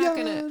aunts to the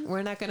yard.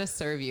 We're not gonna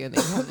serve you. And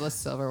they have the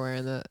silverware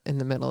in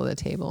the middle of the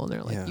table, and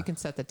they're you can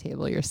set the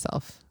table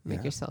yourself,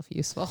 make yourself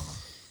useful.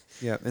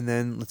 Yeah, and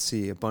then let's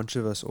see, a bunch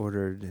of us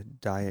ordered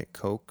Diet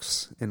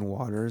Cokes and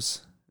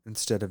waters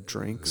instead of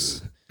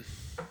drinks,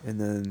 and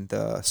then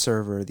the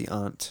server, the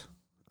aunt,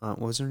 what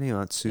was her name?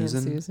 Aunt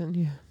Susan. Aunt Susan,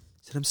 yeah.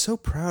 Said, "I'm so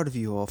proud of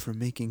you all for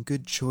making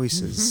good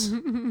choices."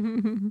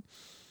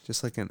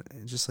 just like an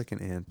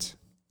aunt.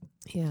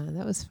 Yeah,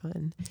 that was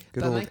fun.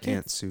 Good old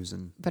Aunt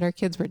Susan. But our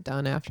kids were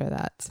done after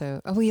that. So,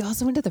 we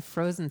also went to the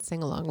Frozen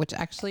sing-along, which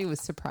actually was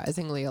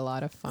surprisingly a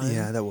lot of fun.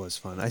 Yeah, that was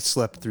fun. I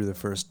slept through the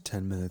first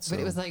 10 minutes. But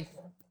it was like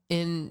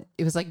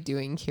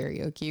doing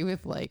karaoke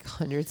with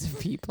hundreds of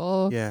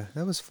people. Yeah,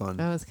 that was fun.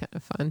 That was kind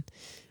of fun.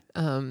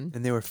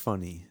 And they were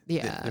funny.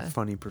 Yeah. They're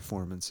funny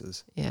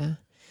performances. Yeah.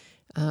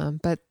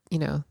 But,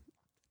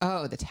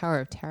 the Tower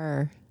of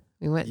Terror.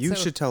 We went. You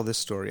should tell this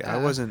story. I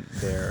wasn't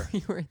there.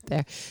 You weren't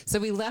there. So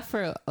we left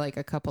for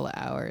a couple of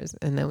hours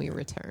and then we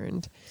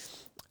returned.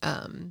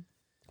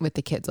 with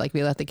the kids. Like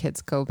we let the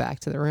kids go back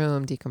to the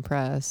room,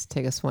 decompress,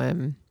 take a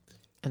swim,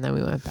 and then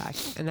we went back.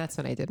 And that's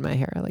when I did my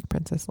hair like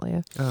Princess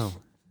Leia. Oh.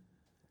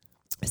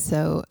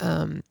 So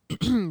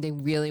they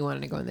really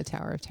wanted to go in the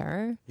Tower of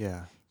Terror.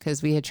 Yeah.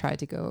 Because we had tried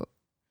to go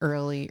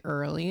early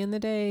in the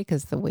day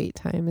because the wait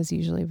time is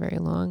usually very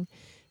long.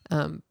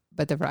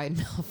 But the ride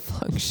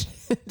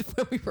malfunctioned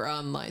when we were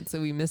online,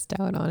 so we missed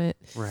out on it.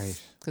 Right.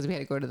 Because we had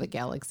to go to the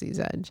Galaxy's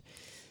Edge.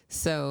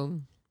 So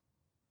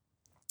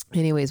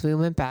anyways, we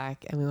went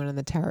back and we went on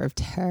the Tower of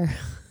Terror.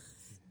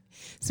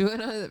 So we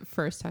went on it the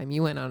first time.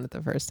 You went on it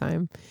the first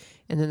time.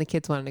 And then the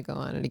kids wanted to go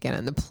on it again.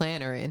 And the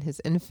planner, in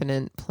his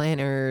infinite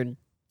planner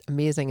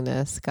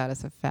amazingness, got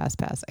us a fast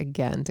pass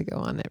again to go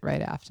on it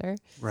right after.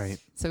 Right.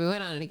 So we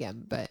went on it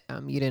again, but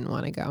you didn't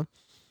want to go.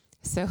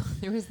 So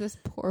there was this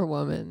poor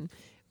woman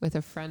with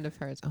a friend of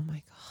hers. Oh, my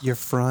God. You're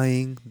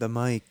frying the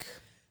mic.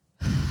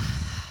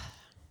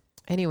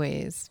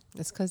 Anyways,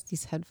 it's because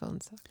these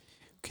headphones suck.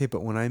 Okay,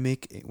 but when I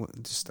make...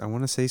 I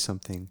want to say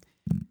something.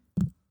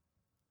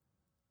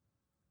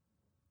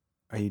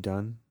 Are you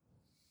done?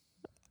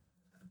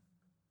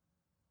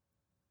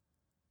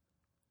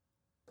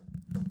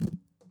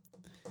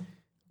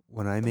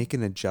 When I make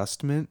an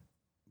adjustment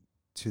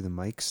to the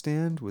mic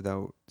stand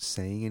without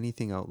saying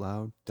anything out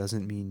loud,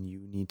 doesn't mean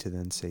you need to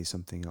then say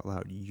something out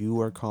loud. You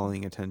are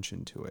calling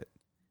attention to it.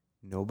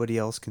 Nobody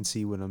else can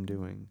see what I'm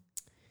doing.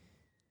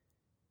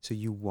 So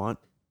you want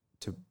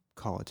to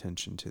call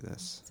attention to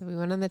this. So we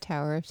went on the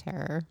Tower of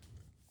Terror.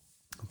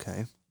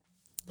 Okay.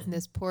 And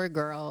this poor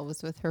girl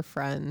was with her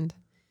friend.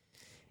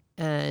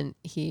 And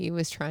he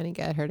was trying to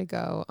get her to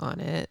go on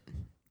it.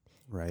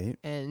 Right.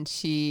 And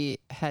she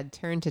had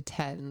turned to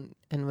Ted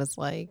and was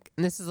like,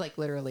 and this is like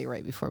literally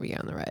right before we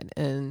got on the ride.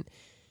 And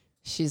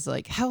she's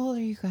like, how old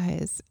are you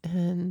guys?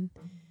 And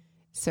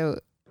so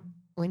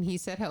when he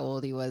said how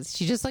old he was,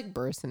 she just like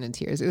burst into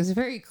tears. It was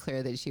very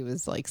clear that she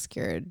was like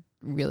scared,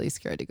 really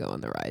scared to go on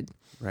the ride.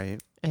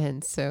 Right.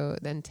 And so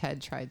then Ted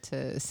tried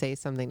to say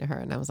something to her.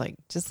 And I was like,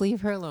 just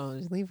leave her alone.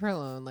 Just leave her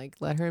alone. Like,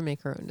 let her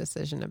make her own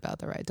decision about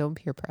the ride. Don't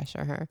peer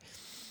pressure her.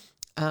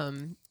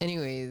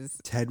 Anyways,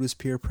 Ted was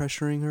peer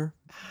pressuring her?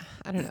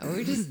 I don't know.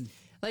 We're just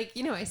like,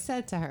 I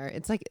said to her,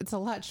 it's like, it's a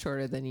lot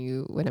shorter than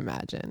you would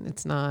imagine.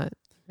 It's not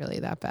really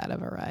that bad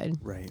of a ride.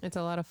 Right. It's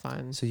a lot of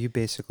fun. So you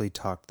basically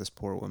talked this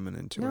poor woman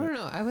into it.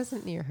 No. I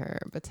wasn't near her,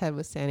 but Ted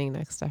was standing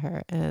next to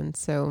her. And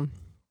so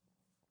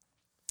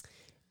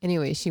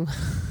anyway, she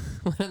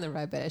went on the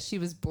ride, but as she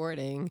was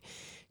boarding,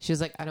 she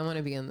was like, I don't want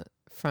to be in the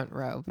front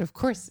row. But of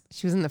course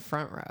she was in the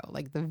front row,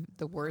 like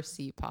the worst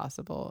seat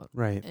possible.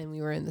 Right. And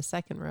we were in the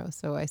second row.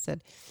 So I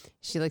said,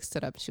 she like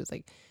stood up. She was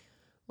like,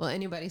 well,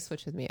 anybody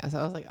switch with me? So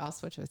I was like, I'll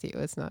switch with you.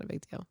 It's not a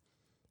big deal.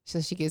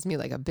 So she gives me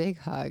like a big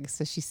hug.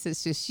 So she's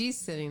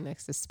sitting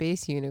next to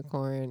Space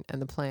Unicorn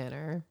and the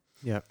planner.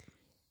 Yep.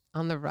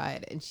 On the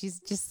ride, and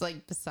she's just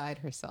like beside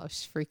herself.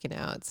 She's freaking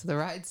out. So the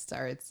ride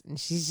starts and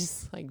she's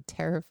just like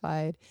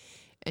terrified,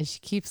 and she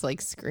keeps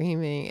like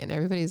screaming, and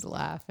everybody's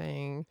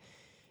laughing.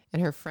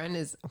 And her friend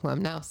who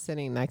I'm now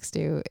sitting next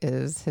to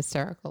is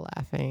hysterical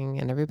laughing,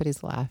 and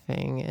everybody's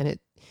laughing, and it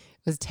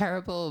was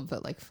terrible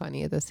but like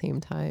funny at the same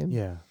time.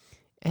 Yeah.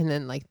 And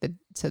then like the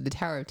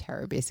Tower of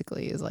Terror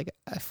basically is like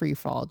a free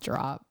fall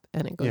drop,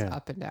 and it goes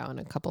up and down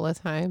a couple of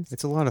times.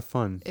 It's a lot of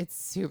fun. It's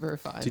super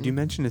fun. Did you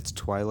mention it's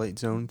Twilight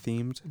Zone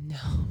themed? No,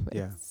 but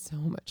it's so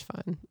much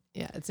fun.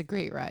 Yeah, it's a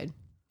great ride.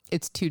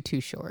 It's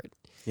too short.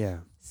 Yeah.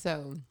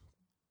 So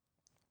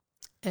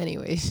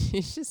anyway,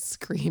 she's just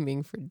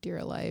screaming for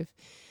dear life.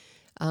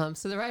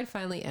 So the ride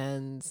finally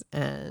ends,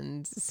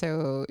 and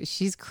so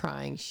she's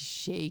crying, she's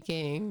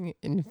shaking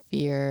in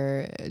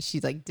fear. She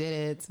like did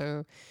it.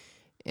 So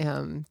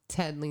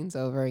Ted leans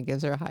over and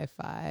gives her a high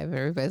five, and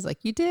everybody's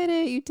like, you did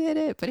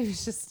it. But it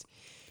was just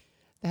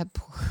that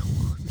poor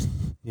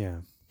woman.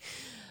 Yeah.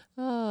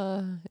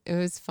 It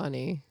was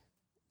funny.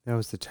 That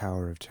was the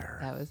Tower of Terror.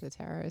 That was the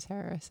Tower of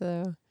Terror.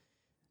 So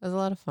it was a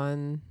lot of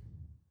fun.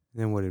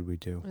 And then what did we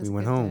do? It was We a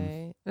went good home.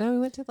 day. No, we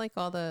went to like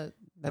all the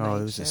night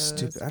it was shows. a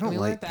stupid. I And don't we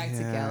like. went back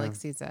to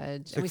Galaxy's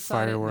Edge. It's And like we saw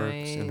it at fireworks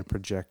night. and a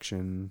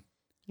projection.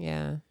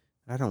 Yeah.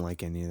 I don't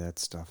like any of that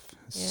stuff.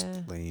 It's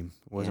Yeah. lame.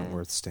 It wasn't Yeah.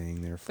 worth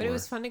staying there for. But it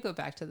was fun to go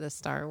back to the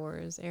Star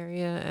Wars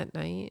area at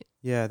night.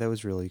 Yeah, that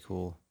was really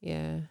cool.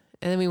 Yeah.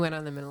 And then we went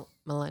on the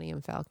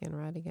Millennium Falcon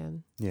ride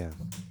again, Yeah.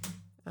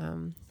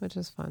 which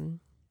was fun.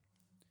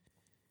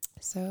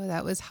 So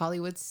that was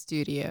Hollywood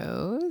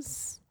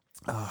Studios.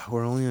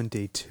 We're only on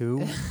day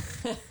 2.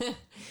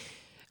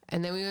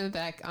 And then we went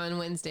back on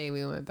Wednesday.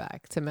 We went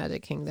back to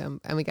Magic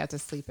Kingdom, and we got to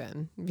sleep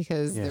in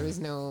because there was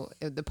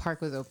the park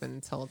was open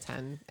until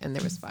 10, and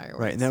there was fireworks.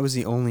 Right, and that was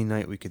the only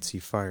night we could see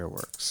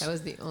fireworks. That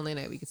was the only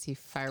night we could see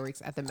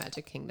fireworks at the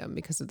Magic Kingdom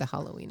because of the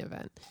Halloween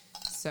event.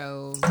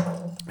 So,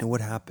 And what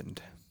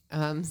happened?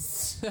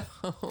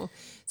 so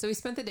we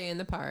spent the day in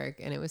the park,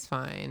 and it was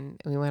fine.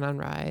 And we went on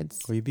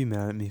rides. Will you be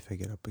mad at me if I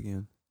get up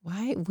again?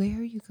 Why? Where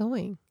are you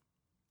going?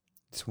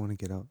 Just want to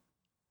get up.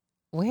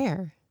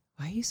 Where?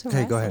 Why are you so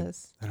Okay, restless? go ahead.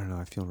 I don't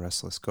know. I feel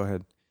restless. Go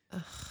ahead.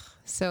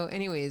 So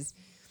anyways,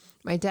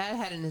 My dad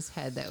had in his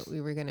head that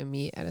we were going to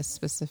meet at a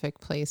specific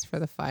place for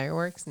the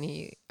fireworks, and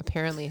he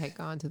apparently had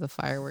gone to the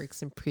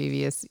fireworks in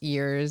previous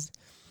years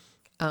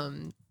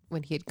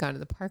when he had gone to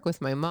the park with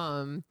my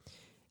mom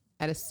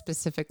at a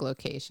specific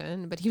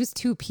location. But he was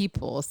 2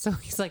 people, so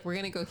he's like, we're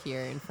going to go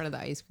here in front of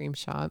the ice cream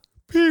shop.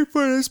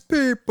 People is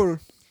people.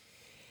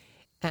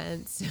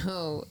 And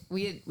so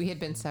we had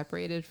been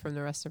separated from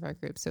the rest of our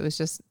group, so it was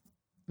just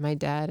my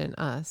dad and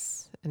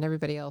us, and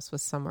everybody else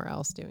was somewhere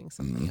else doing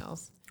something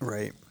else.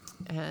 Right.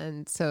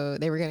 And so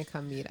they were going to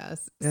come meet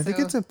us. And So-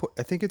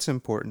 I think it's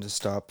important to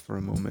stop for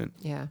a moment.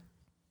 Yeah.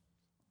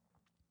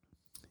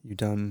 You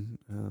done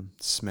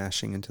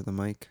smashing into the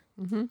mic?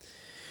 Mm-hmm.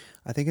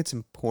 I think it's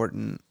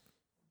important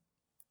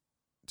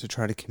to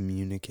try to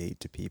communicate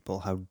to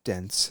people how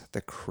dense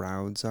the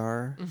crowds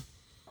are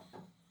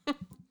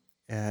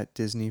at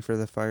Disney for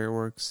the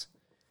fireworks.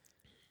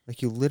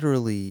 Like, you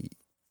literally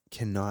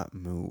cannot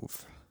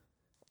move.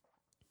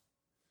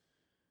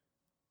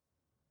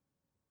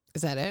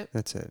 Is that it?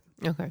 That's it.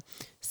 Okay.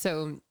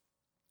 So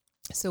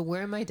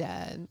where my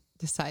dad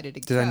decided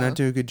to Did go. I not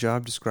do a good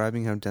job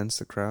describing how dense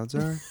the crowds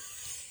are?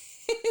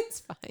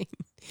 It's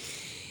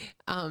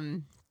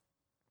fine.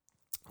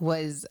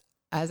 Was,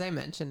 as I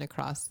mentioned,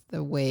 across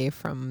the way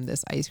from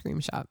this ice cream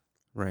shop.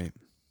 Right.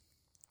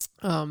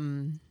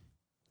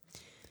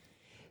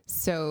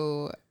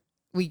 So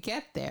we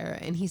get there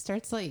and he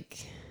starts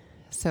like,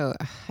 so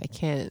I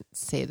can't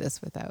say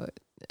this without,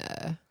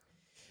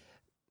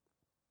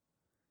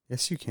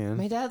 Yes, you can.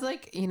 my dad's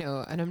like, you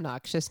know, an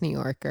obnoxious New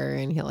Yorker,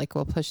 and he like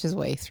will push his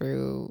way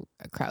through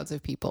crowds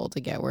of people to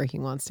get where he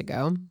wants to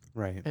go.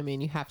 Right. I mean,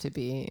 you have to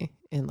be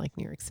in like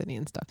New York City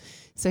and stuff.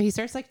 So he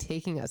starts like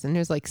taking us, and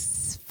there's like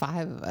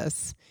 5 of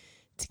us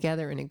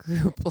together in a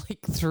group, like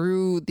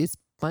through this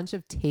bunch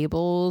of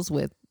tables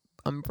with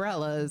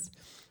umbrellas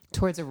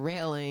towards a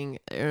railing.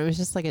 It was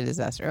just like a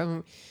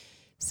disaster.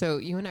 So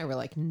you and I were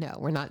like, no,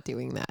 we're not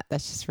doing that.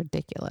 That's just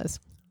ridiculous.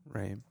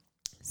 Right.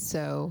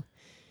 So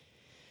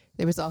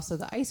there was also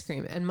the ice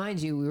cream. And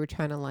mind you, we were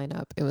trying to line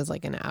up. It was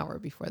like an hour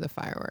before the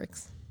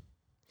fireworks.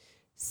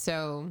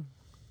 So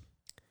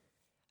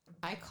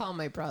I call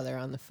my brother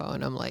on the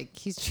phone. I'm like,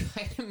 he's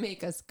trying to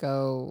make us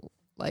go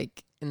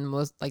like in the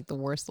most, like the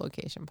worst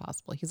location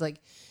possible. He's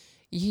like,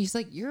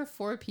 you're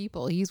 4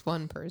 people. He's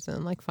 1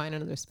 person. Like, find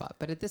another spot.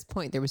 But at this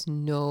point, there was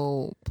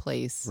no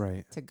place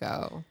Right. to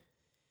go.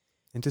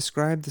 And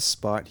describe the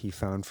spot he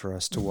found for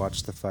us to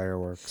watch the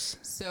fireworks.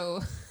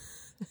 So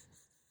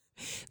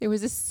there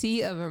was a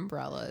sea of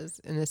umbrellas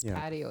in this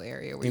patio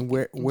area. And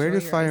where do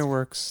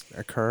fireworks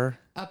occur?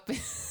 Up in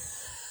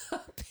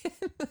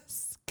the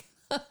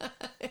sky.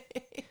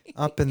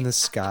 Up in the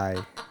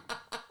sky.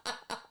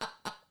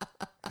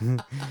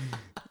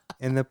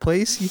 And the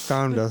place he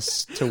found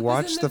us to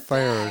watch the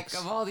fireworks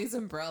Of all these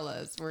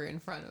umbrellas were in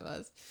front of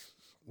us.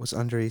 was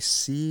under a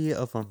sea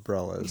of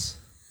umbrellas.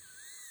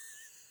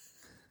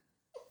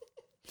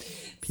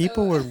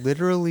 People were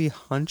literally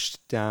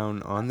hunched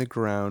down on the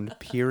ground,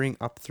 peering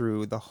up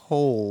through the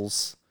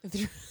holes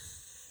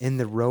in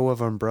the row of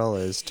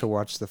umbrellas to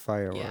watch the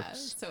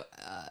fireworks. Yeah.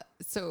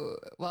 So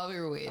while we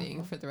were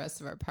waiting for the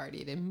rest of our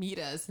party to meet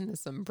us in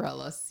this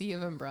sea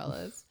of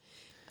umbrellas,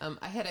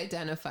 I had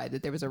identified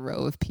that there was a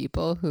row of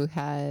people who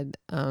had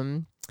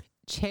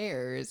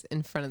chairs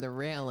in front of the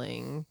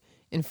railing,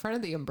 in front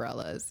of the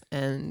umbrellas,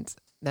 and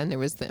then there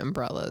was the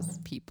umbrellas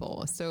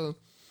people. So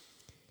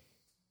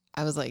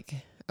I was like,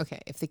 okay,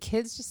 if the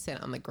kids just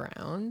sit on the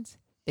ground,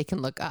 they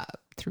can look up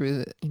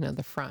through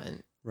the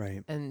front,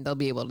 Right. and they'll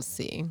be able to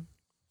see.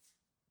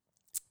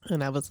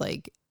 And I was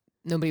like,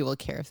 nobody will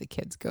care if the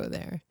kids go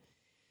there.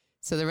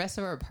 So the rest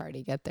of our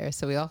party get there.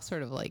 So we all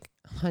sort of like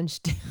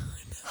hunched down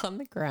on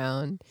the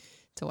ground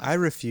to watch. I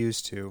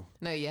refused to.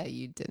 No, yeah,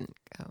 you didn't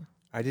go.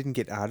 I didn't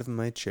get out of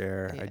my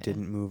chair. Yeah. I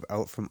didn't move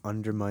out from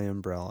under my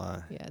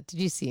umbrella. Yeah. Did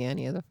you see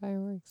any of the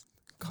fireworks?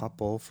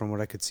 Couple, from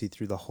what I could see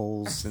through the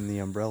holes in the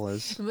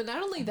umbrellas. But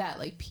not only that,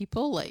 like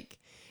people like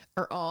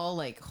are all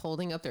like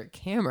holding up their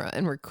camera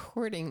and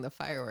recording the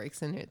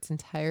fireworks in its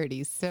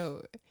entirety.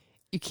 So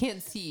you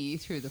can't see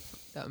through the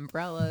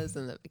umbrellas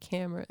and the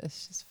camera.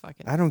 It's just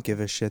fucking. I don't give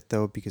a shit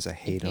though because I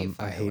hate them.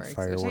 I hate Which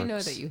fireworks. I know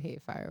that you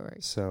hate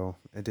fireworks. So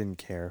I didn't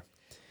care.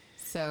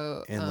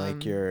 So And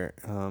like your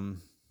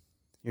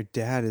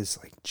dad is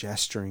like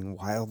gesturing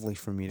wildly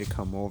for me to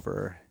come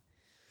over.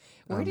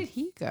 where did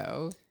he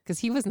go? Because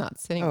he was not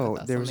sitting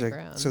with us there on was the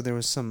ground. so there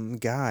was some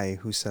guy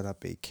who set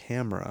up a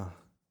camera.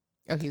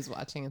 Oh, he was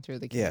watching it through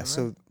the camera. Yeah,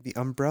 so the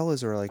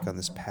umbrellas are like on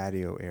this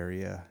patio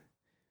area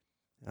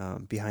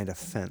behind a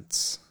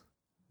fence,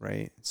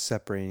 right?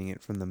 Separating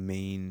it from the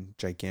main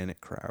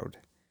gigantic crowd.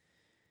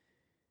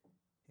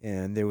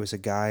 And there was a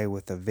guy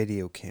with a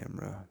video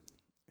camera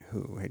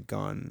who had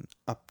gone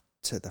up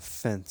to the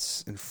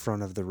fence in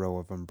front of the row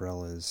of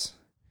umbrellas.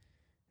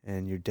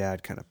 And your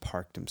dad kind of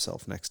parked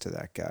himself next to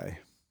that guy.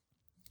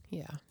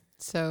 Yeah.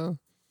 So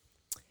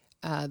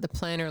the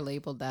planner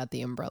labeled that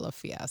the umbrella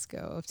fiasco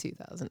of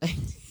 2019.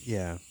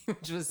 Yeah.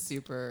 Which was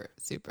super,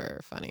 super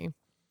funny.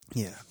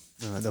 Yeah.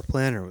 The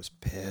planner was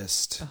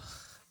pissed.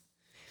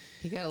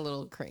 He got a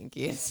little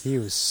cranky. He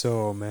was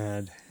so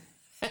mad.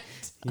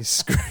 He's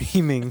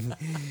screaming.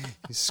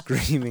 He's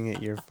screaming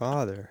at your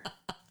father.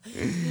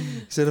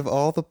 He said of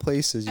all the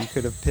places you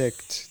could have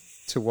picked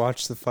to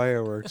watch the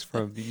fireworks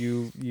from,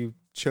 you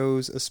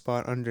chose a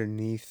spot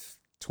underneath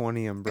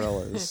 20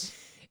 umbrellas.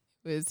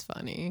 It was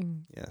funny.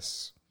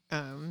 Yes.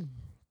 Um,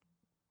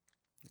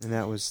 And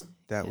that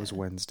was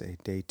Wednesday,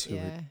 day 2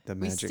 at the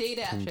Magic We stayed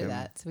Kingdom. after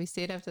that. So we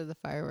stayed after the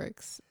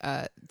fireworks.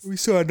 We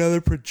saw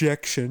another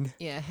projection.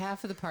 Yeah,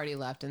 half of the party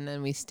left, and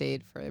then we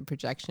stayed for a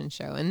projection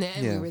show. And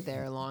then we were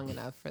there long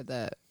enough for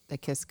the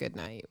Kiss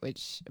Goodnight,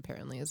 which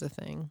apparently is a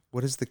thing.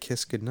 What is the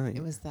Kiss Goodnight?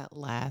 It was that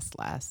last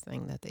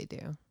thing that they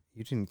do.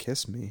 You didn't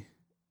kiss me.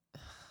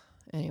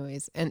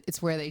 Anyways, and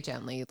it's where they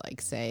gently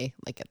say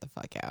get the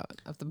fuck out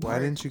of the bar. Why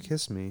didn't you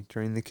kiss me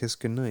during the Kiss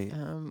Goodnight?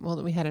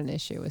 Well, we had an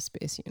issue with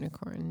Space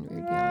Unicorn we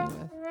were dealing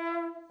with.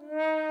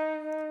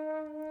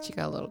 She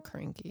got a little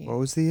cranky. What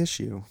was the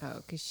issue?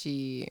 Oh, because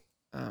she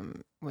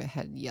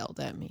had yelled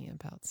at me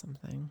about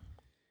something.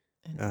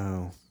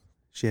 Oh,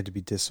 she had to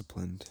be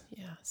disciplined.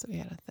 Yeah, so we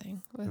had a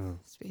thing with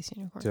Space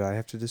Unicorn. Did I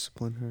have to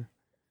discipline her?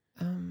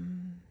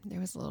 There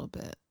was a little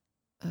bit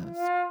of...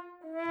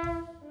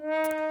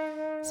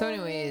 So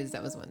anyways,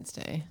 that was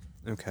Wednesday.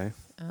 Okay.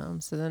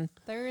 So then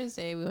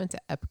Thursday we went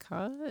to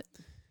Epcot.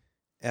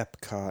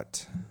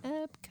 Epcot.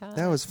 Epcot.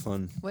 That was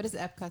fun. What does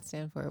Epcot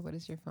stand for? What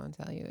does your phone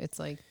tell you? It's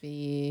like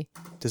the...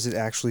 Does it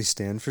actually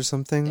stand for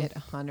something? It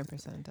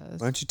 100% does.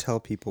 Why don't you tell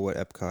people what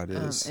Epcot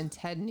is? And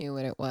Ted knew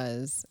what it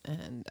was,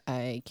 and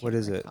I can't What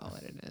is it? recall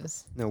what it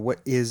is. No, what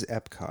is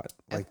Epcot?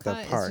 Like the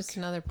Epcot park? is just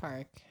another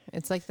park.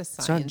 It's like the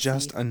science. It's not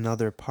just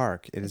another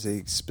park. It is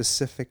a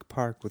specific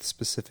park with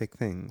specific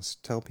things.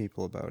 Tell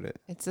people about it.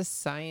 It's a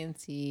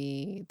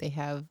science-y. They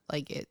have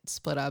it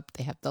split up.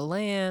 They have the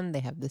land.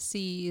 They have the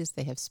seas.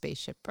 They have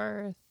Spaceship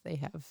Earth. They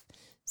have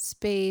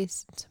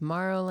space,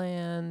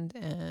 Tomorrowland,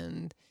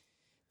 and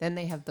then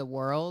they have the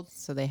world.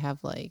 So they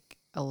have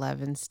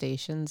 11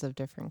 stations of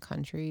different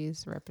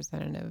countries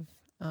representative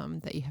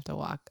that you have to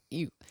walk.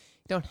 You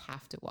don't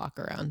have to walk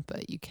around,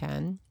 but you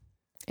can.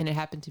 And it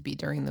happened to be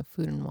during the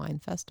Food and Wine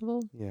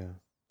Festival. Yeah.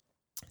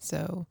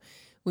 So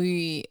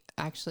we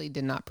actually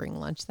did not bring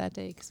lunch that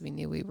day because we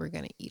knew we were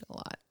going to eat a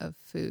lot of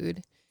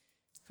food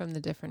from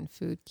the different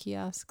food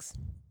kiosks.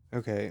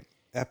 Okay.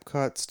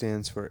 Epcot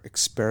stands for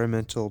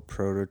Experimental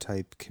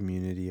Prototype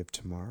Community of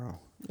Tomorrow.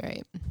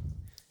 Right.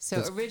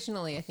 So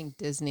originally, I think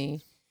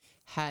Disney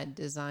had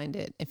designed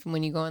it.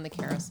 When you go on the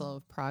Carousel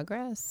of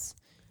Progress,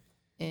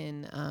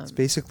 it's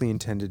basically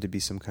intended to be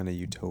some kind of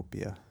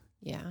utopia.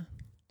 Yeah.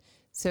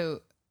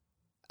 So,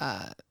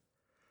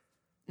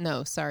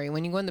 no, sorry.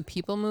 When you go on the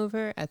People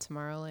Mover at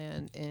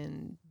Tomorrowland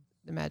in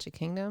the Magic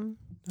Kingdom.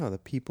 No, the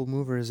People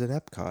Mover is at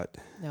Epcot.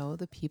 No,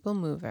 the People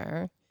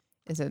Mover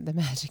is at the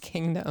Magic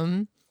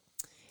Kingdom.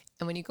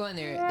 And when you go in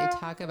there, they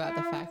talk about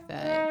the fact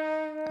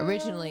that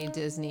originally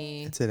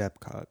Disney... It's at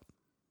Epcot.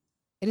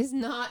 It is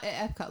not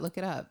at Epcot. Look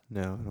it up.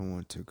 No, I don't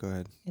want to. Go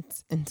ahead.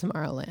 It's in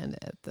Tomorrowland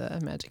at the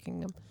Magic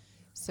Kingdom.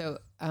 So,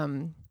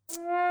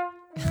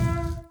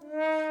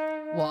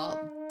 Walt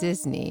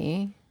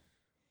Disney,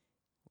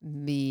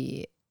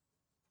 the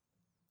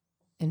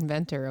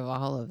inventor of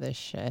all of this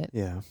shit,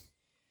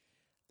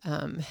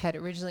 had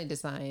originally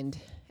designed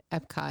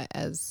Epcot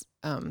as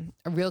a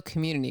real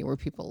community where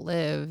people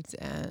lived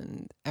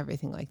and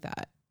everything like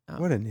that.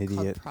 What an idiot.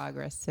 Called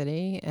Progress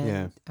City.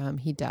 And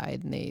he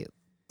died and they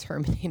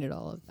terminated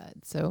all of that.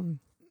 So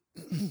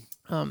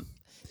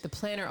the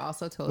planner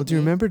also told me. Do you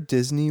remember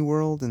Disney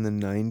World in the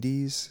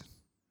 90s?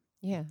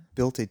 Yeah.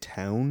 Built a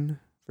town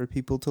for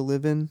people to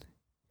live in?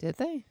 Did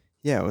they?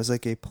 Yeah, it was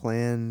like a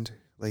planned,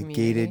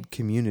 gated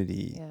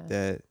community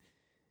that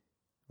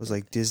was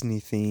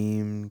Disney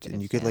themed,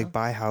 and you could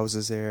buy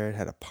houses there. It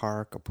had a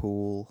park, a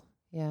pool.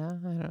 Yeah, I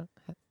don't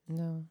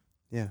know.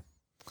 Yeah.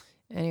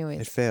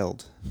 Anyways. It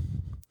failed.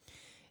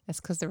 That's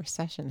because the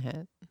recession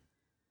hit.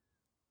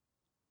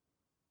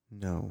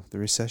 No, the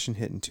recession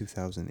hit in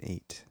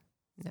 2008.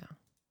 No.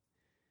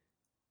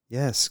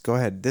 Yes, go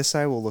ahead. This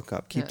I will look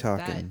up. Keep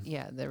talking.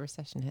 The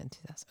recession hit in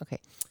 2000. Okay.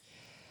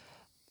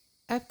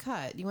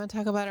 Epcot. You want to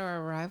talk about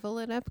our arrival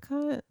at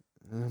Epcot?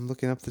 I'm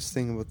looking up this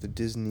thing about the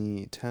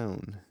Disney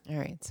town. All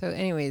right. So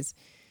anyways,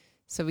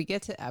 we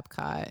get to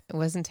Epcot. It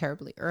wasn't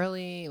terribly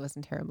early. It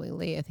wasn't terribly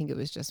late. I think it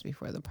was just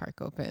before the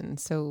park opened.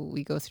 So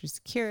we go through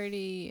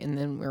security, and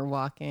then we're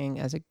walking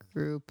as a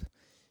group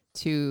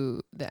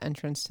to the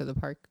entrance to the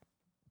park.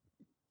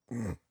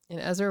 And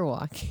as we're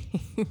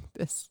walking,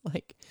 this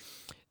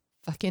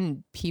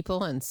fucking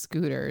people on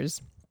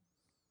scooters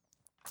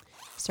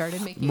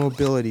started making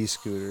mobility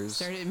scooters.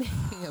 Started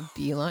making a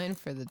beeline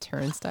for the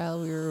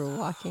turnstile we were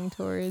walking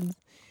towards,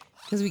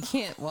 because we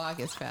can't walk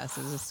as fast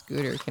as a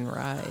scooter can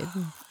ride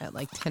at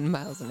 10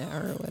 miles an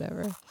hour or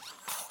whatever.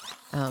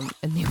 And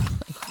they were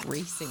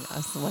racing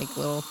us like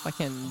little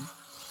fucking.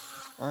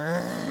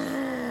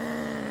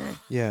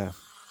 Yeah.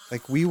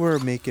 We were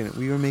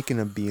making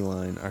a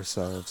beeline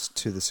ourselves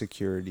to the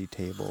security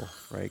table,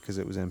 right? Because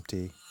it was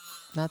empty.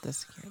 Not the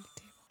security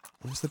table.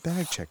 It was the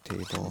bag check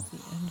table. It was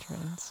the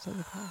entrance to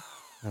the park.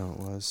 Oh, it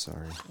was.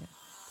 Sorry.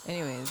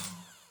 Anyways,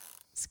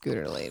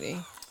 Scooter Lady.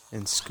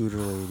 And Scooter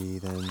Lady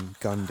then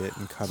gunned it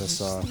and cut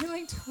us off. You're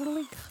like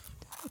totally.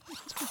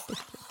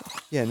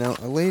 Yeah, now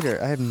later,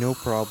 I have no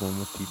problem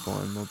with people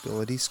on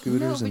mobility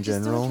scooters in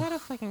general. Just don't try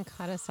to fucking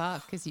cut us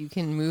off because you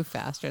can move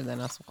faster than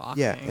us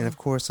walking. Yeah, and of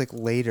course, like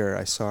later,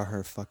 I saw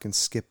her fucking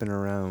skipping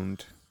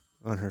around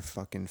on her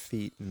fucking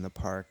feet in the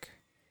park.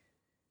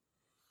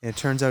 And it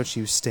turns out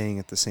she was staying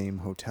at the same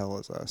hotel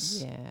as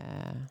us.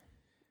 Yeah.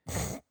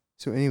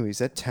 So anyways,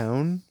 that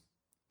town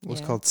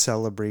was Yeah. called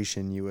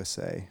Celebration,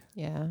 USA.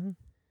 Yeah.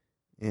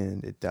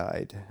 And it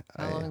died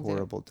How a long did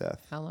horrible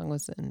death. How long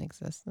was it in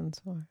existence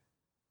for?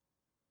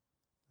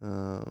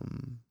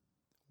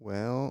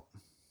 Well,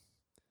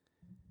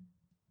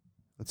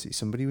 let's see.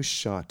 Somebody was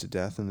shot to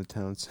death in the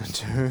town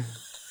center.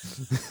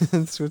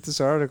 That's what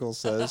this article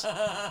says.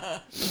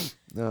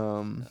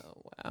 Oh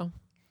wow.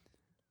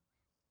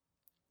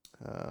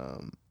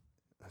 I'm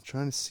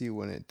trying to see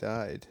when it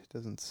died. It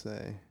doesn't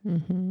say.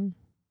 Mm-hmm.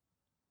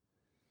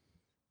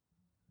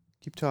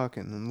 Keep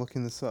talking. I'm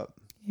looking this up.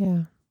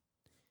 Yeah.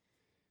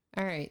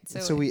 All right.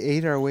 So we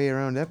ate our way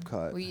around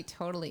Epcot. We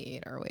totally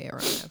ate our way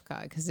around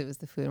Epcot because it was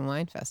the Food and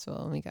Wine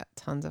Festival, and we got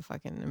tons of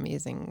fucking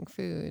amazing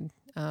food.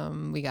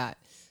 We got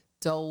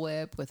Dole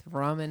Whip with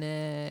rum in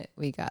it.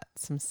 We got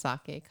some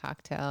sake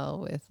cocktail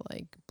with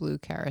like blue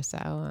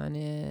curacao on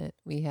it.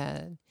 We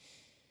had,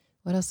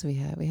 what else did we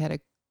have? We had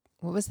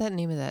what was that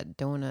name of that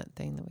donut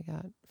thing that we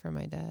got for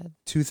my dad?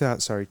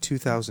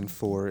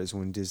 2004 is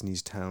when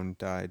Disney's Town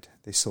died.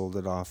 They sold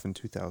it off in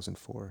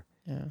 2004.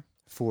 Yeah.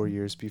 4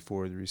 years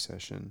before the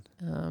recession.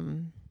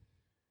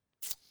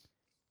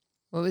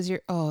 What was your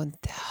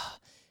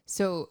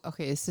so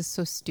okay, this is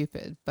so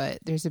stupid, but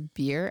there's a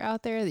beer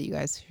out there that you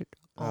guys should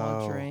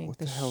all drink. What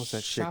the hell is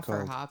that shit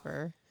called?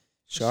 Schafferhofer.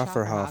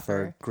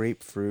 Schafferhofer,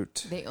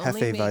 grapefruit,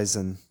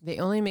 Hefeweizen. They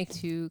only make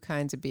two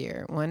kinds of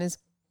beer. One is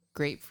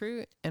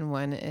grapefruit and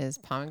one is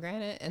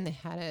pomegranate, and they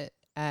had it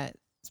as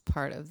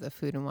part of the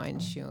Food and Wine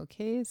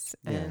Showcase,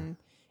 and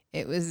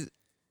it was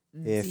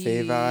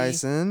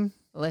Hefeweizen.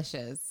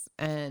 delicious.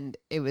 And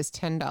it was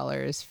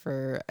 $10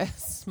 for a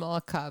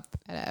small cup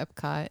at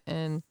Epcot,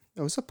 and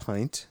it was a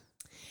pint,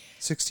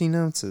 16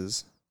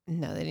 ounces.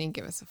 No, they didn't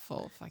give us a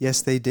full fucking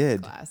Yes, they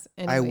did. glass.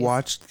 I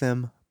watched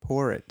them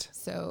pour it.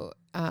 So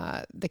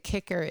the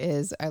kicker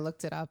is, I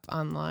looked it up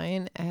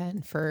online,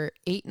 and for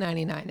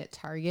 $8.99 at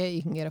Target,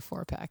 you can get a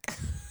 4-pack.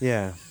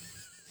 Yeah.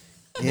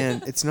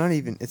 And it's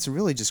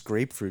really just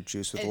grapefruit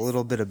juice with a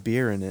little bit of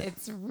beer in it.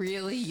 It's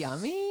really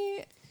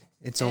yummy.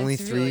 It's only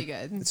really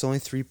good. It's only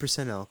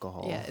 3%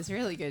 alcohol. Yeah, it's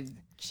really good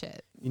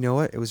shit. You know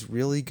what? It was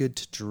really good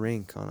to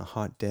drink on a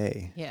hot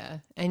day. Yeah,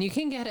 and you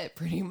can get it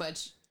pretty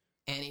much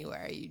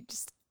anywhere. You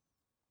just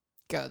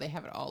go. They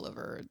have it all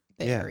over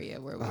the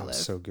area where we live.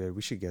 So good.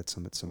 We should get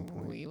some at some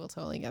point. We will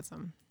totally get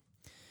some.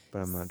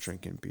 But I'm not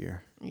drinking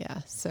beer.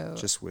 Yeah, so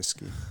just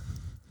whiskey.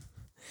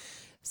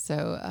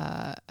 So,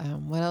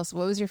 what else?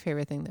 What was your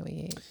favorite thing that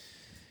we ate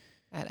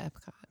at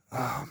Epcot?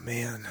 Oh,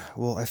 man.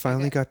 Well, I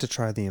finally got to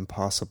try the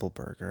Impossible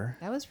Burger.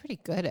 That was pretty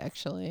good,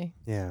 actually.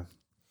 Yeah.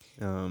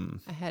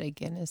 I had a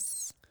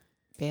Guinness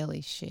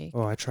Bailey shake.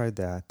 Oh, I tried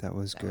that. That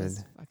was good. That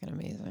was fucking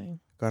amazing.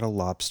 Got a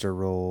lobster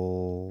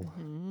roll.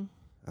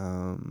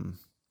 Mm-hmm.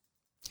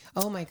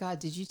 Oh, my God.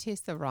 Did you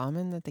taste the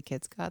ramen that the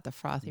kids got? The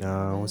frothy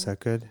ramen? No, was that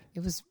good?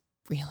 It was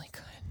really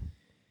good.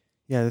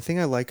 Yeah, the thing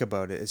I like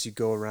about it is you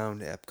go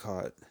around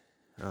Epcot.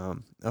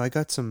 I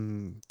got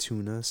some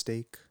tuna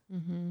steak.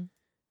 Mm-hmm.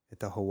 At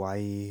the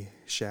Hawaii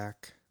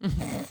shack.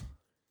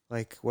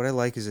 Like, what I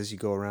like is as you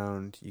go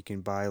around, you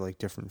can buy like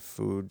different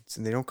foods,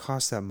 and they don't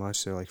cost that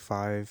much. They're like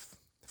 $5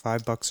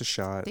 a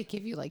shot. They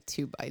give you like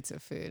 2 bites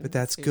of food. But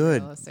that's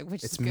good.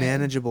 It's good.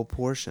 Manageable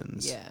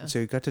portions. Yeah. So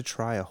you got to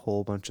try a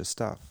whole bunch of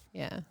stuff.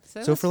 Yeah.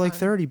 So for like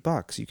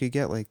 $30, you could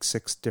get like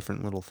 6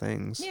 different little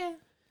things. Yeah,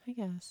 I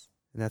guess.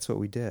 And that's what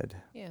we did.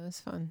 Yeah, it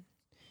was fun.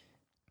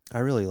 I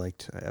really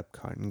liked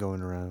Epcot and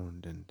going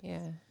around. And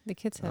yeah, the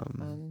kids had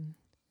fun.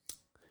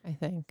 I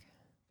think,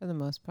 for the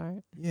most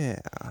part. Yeah.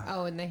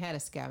 Oh, and they had a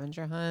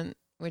scavenger hunt,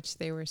 which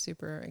they were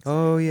super excited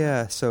Oh,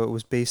 yeah. So it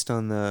was based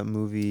on the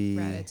movie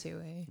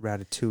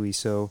Ratatouille.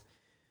 So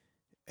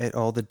at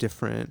all the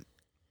different,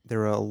 there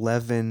were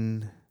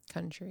 11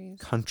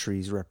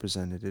 countries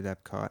represented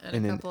at Epcot.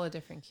 And a couple of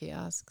different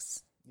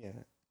kiosks.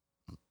 Yeah.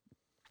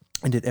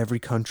 And at every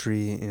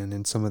country and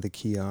in some of the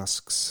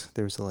kiosks,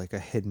 there's like a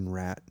hidden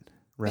rat.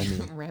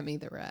 Remy. Remy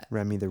the rat.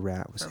 Remy the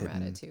rat was from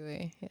hidden.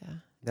 Ratatouille, yeah.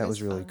 That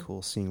was really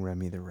cool, seeing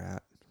Remy the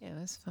rat. Yeah,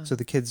 it was fun. So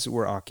the kids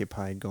were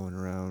occupied going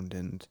around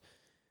and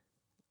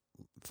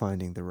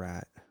finding the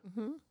rat.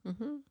 Mm-hmm,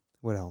 mm-hmm.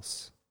 What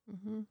else?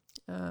 Mm-hmm.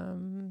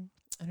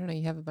 I don't know.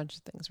 You have a bunch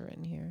of things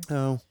written here.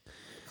 Oh.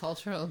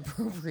 Cultural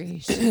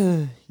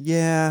appropriation.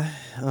 Yeah.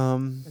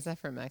 Is that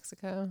from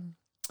Mexico?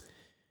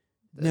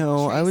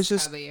 No, I was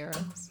just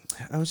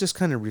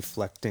kind of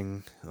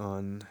reflecting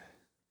on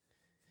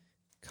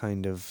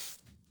kind of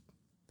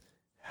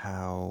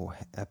how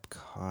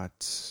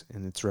Epcot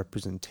and its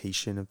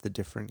representation of the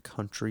different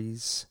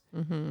countries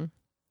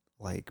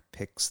like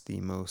picks the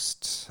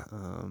most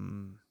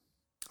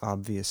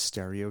obvious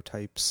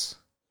stereotypes.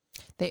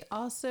 They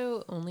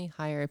also only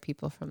hire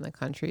people from the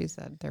countries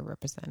that they're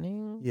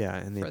representing. Yeah,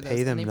 and they for pay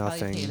those, them and they nothing.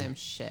 probably pay them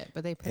shit,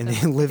 but they put And them,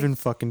 they live in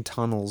fucking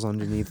tunnels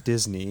underneath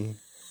Disney.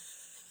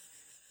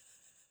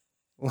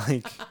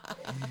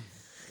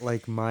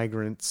 Like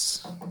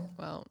migrants.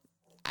 Well,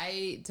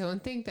 I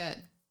don't think that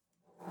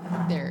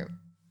they're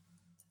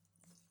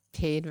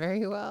paid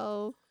very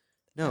well.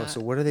 No, so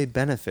what do they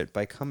benefit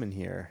by coming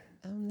here?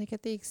 They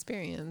get the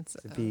experience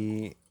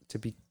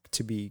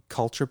To be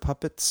culture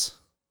puppets?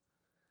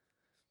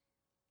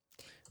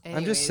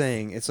 I'm just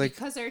saying, it's like,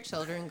 because our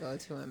children go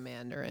to a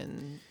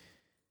Mandarin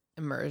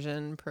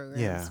immersion program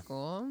Yeah. in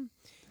school.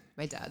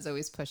 My dad's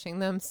always pushing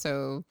them,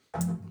 so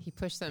he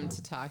pushed them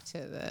to talk to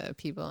the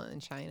people in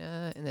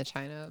China, in the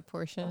China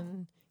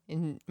portion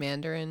in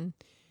Mandarin.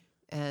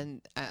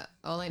 And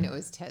all I know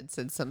is Ted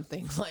said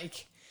something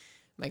like,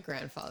 "My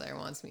grandfather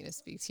wants me to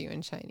speak to you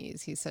in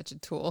Chinese. He's such a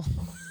tool."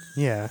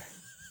 yeah.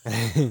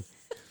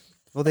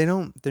 Well,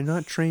 they're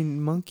not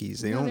trained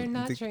monkeys. They're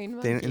not trained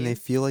monkeys. And they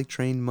feel like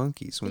trained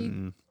monkeys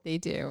when They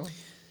do.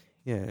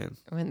 Yeah.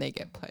 When they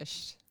get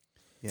pushed.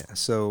 Yeah.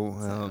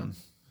 So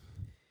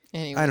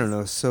anyways. I don't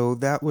know. So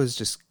that was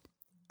just,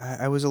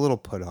 I was a little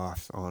put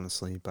off,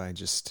 honestly, by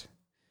just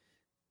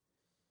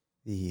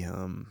the,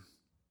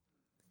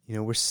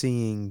 we're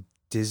seeing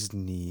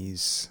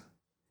Disney's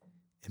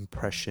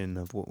impression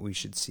of what we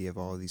should see of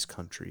all these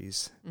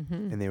countries.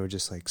 Mm-hmm. And they were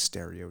just like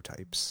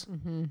stereotypes,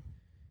 Mm-hmm.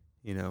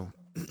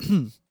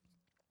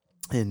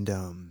 And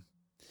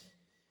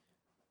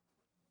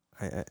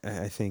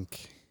I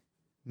think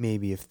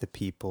maybe if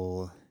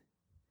people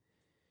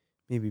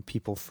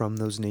from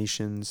those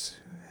nations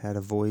had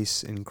a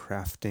voice in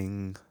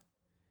crafting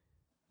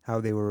how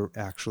they were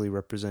actually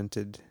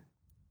represented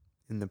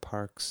in the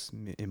parks,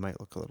 it might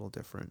look a little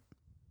different.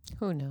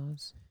 Who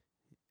knows?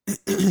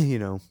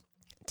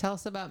 Tell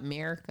us about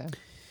America.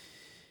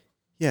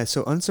 Yeah,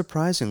 so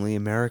unsurprisingly,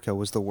 America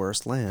was the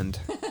worst land.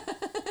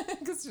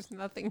 Because there's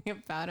nothing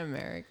about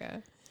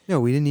America. No,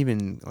 we didn't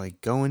even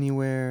go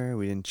anywhere.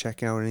 We didn't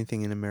check out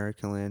anything in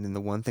America Land. And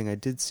the one thing I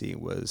did see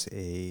was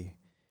in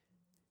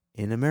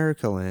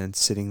America Land,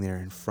 sitting there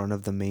in front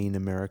of the main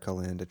America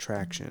Land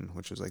attraction,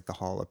 which was like the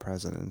Hall of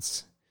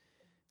Presidents,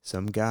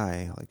 some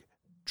guy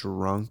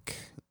drunk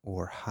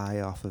or high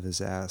off of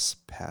his ass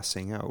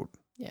passing out.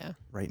 Yeah.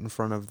 Right in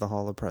front of the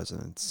Hall of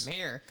Presidents.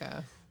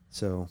 America.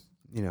 So,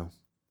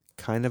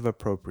 kind of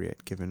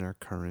appropriate given our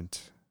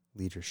current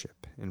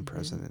leadership and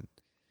president.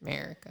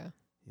 America.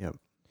 Yep.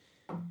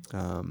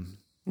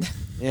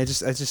 I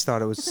just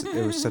thought it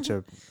was such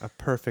a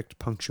perfect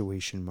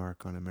punctuation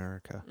mark on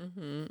America.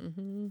 Mm-hmm,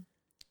 mm-hmm.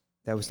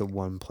 That was the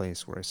one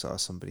place where I saw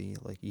somebody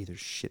either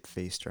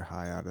shit-faced or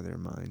high out of their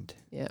mind.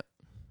 Yep.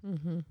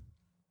 Mm-hmm.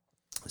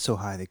 So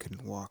high they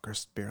couldn't walk or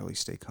barely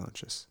stay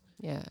conscious.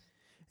 Yeah.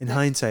 In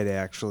hindsight, I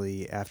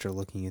actually, after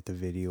looking at the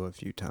video a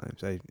few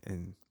times,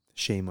 and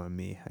shame on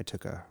me, I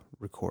took a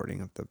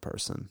recording of the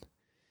person.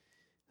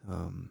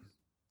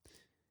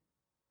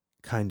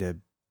 Kind of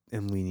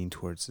am leaning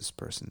towards this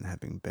person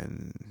having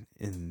been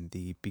in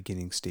the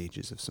beginning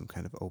stages of some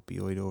kind of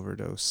opioid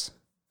overdose.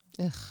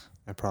 Ugh.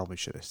 I probably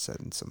should have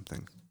said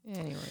something.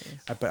 Anyways.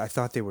 But I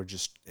thought they were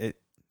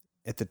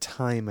at the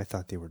time, I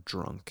thought they were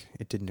drunk.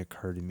 It didn't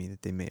occur to me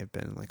that they may have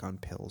been on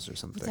pills or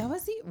something. That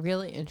was the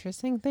really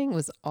interesting thing,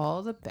 was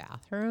all the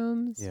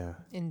bathrooms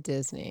in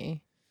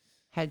Disney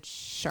had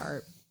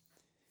sharp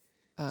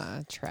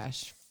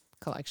trash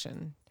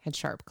collection, had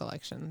sharp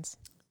collections.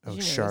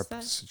 Did you notice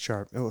that?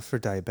 Sharp. Oh, for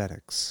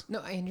diabetics.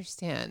 No, I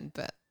understand,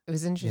 but it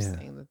was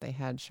interesting that they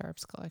had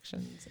Sharps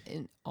collections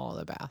in all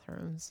the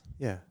bathrooms.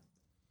 Yeah.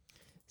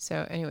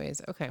 So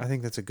anyways, okay. I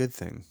think that's a good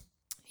thing.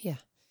 Yeah.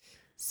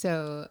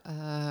 So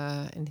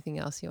anything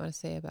else you want to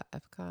say about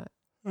Epcot?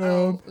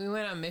 We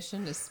went on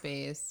Mission to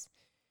Space,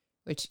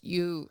 which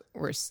you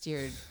were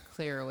steered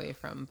clear away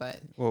from, but...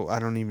 Well, I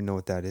don't even know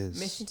what that is.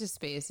 Mission to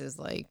Space is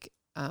like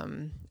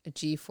a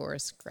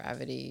G-force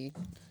gravity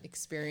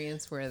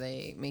experience where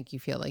they make you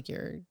feel like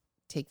you're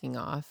taking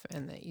off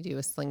and that you do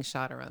a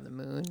slingshot around the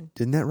moon.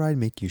 Didn't that ride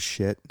make you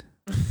shit?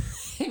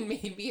 It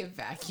made me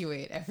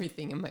evacuate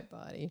everything in my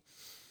body.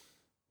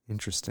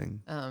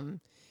 Interesting.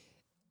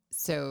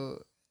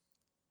 So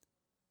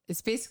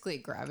it's basically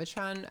a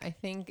Gravitron, I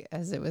think,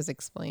 as it was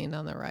explained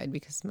on the ride,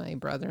 because my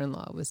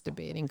brother-in-law was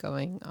debating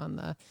going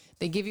on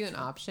they give you an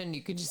option.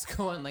 You could just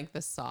go on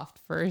the soft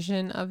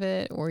version of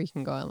it, or you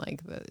can go on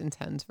the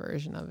intense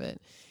version of it.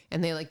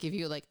 And they give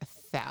you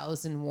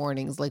 1,000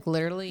 warnings,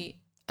 literally,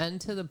 and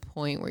to the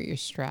point where you're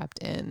strapped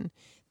in,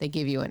 they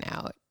give you an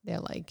out. They're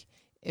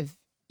if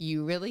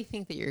you really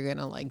think that you're going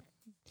to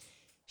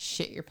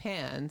shit your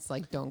pants,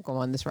 don't go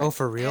on this ride. Oh,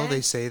 for real?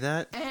 They say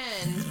that?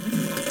 And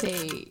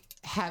they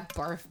have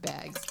barf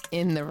bags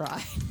in the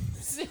ride.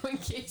 So in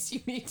case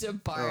you need to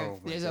barf,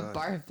 there's a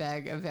barf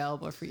bag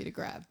available for you to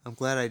grab. I'm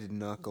glad I did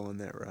not go on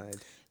that ride.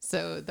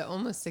 So the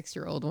almost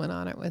 6-year-old went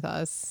on it with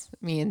us,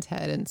 me and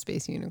Ted and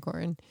Space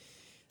Unicorn.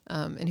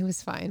 And it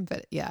was fine,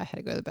 but yeah, I had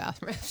to go to the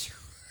bathroom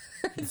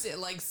afterwards.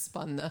 It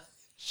spun the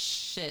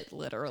shit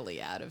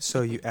literally out of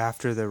So me. you,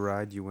 after the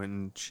ride, you went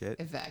and shit?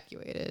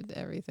 Evacuated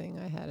everything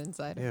I had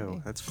inside of Ew,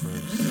 me. that's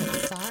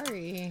gross.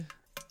 Sorry.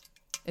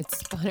 It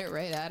spun it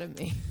right out of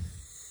me.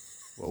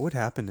 What would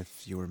happen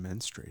if you were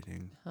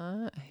menstruating?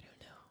 Huh? I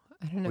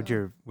don't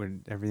know.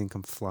 Would everything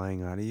come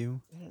flying out of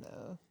you? I don't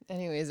know.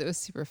 Anyways, it was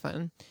super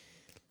fun.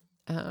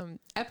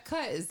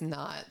 Epcot is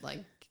not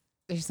like,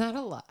 there's not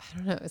a lot. I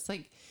don't know. It's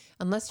like,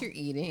 unless you're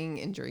eating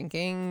and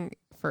drinking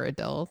for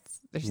adults,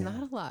 there's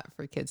not a lot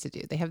for kids to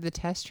do. They have the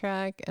test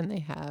track and they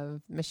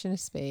have Mission to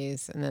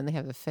Space and then they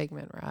have the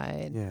Figment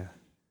ride. Yeah.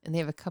 And they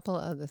have a couple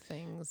of other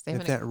things. They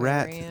have That an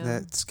rat, aquarium.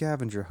 that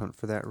scavenger hunt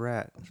for that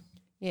rat.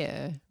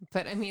 Yeah.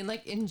 But I mean,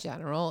 like in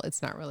general,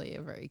 it's not really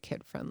a very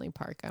kid friendly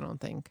park, I don't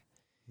think.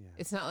 Yeah.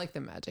 It's not like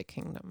the Magic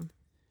Kingdom.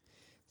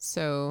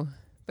 So,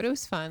 but it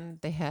was fun.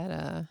 They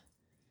had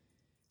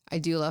I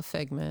do love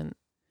Figment,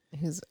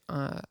 who's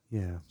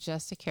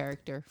just a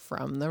character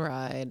from the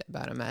ride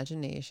about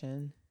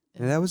imagination.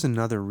 And that was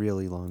another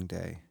really long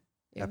day.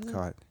 It was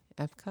Epcot.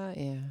 Epcot,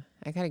 yeah.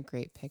 I got a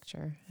great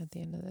picture at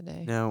the end of the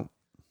day. Now,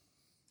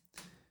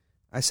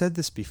 I said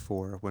this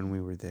before when we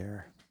were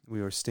there.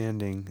 We were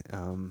standing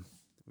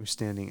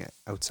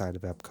outside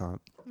of Epcot.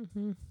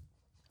 Mm-hmm.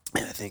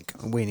 And I think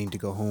I'm waiting to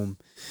go home.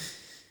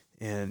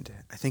 And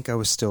I think I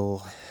was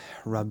still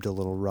rubbed a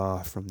little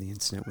raw from the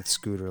incident with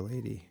Scooter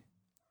Lady.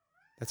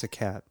 That's a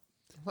cat.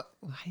 What?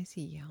 Why is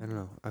he yelling? I don't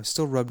know. I was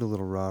still rubbed a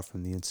little raw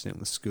from the incident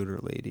with Scooter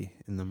Lady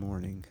in the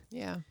morning.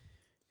 Yeah.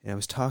 And I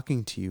was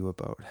talking to you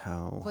about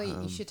how... Wait,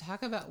 you should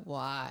talk about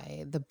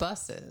why. The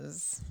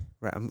buses.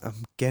 Right, I'm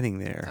getting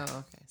there. Oh,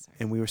 okay. Sorry.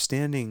 And we were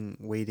standing,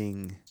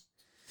 waiting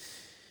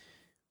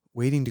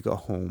to go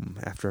home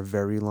after a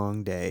very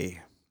long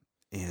day.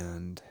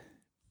 And,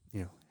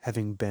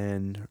 having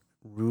been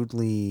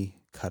rudely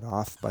cut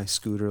off by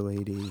Scooter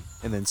Lady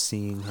and then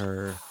seeing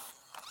her,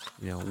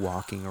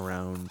 walking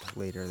around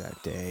later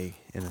that day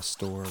in a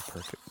store,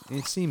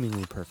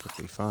 seemingly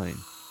perfectly fine.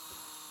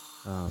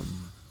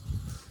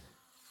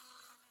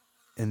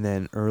 And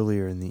then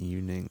earlier in the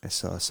evening, I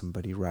saw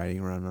somebody riding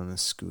around on a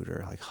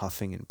scooter, like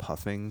huffing and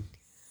puffing,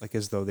 like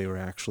as though they were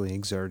actually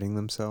exerting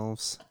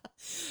themselves.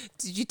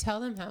 Did you tell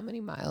them how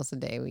many miles a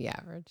day we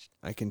averaged?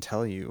 I can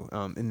tell you.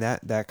 And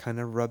that kind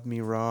of rubbed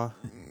me raw.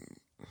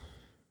 I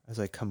was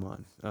like, come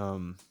on.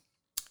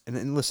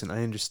 And listen,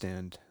 I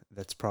understand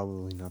that's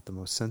probably not the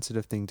most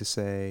sensitive thing to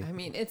say. I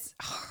mean, it's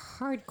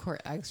hardcore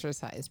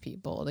exercise,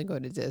 people, to go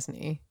to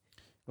Disney.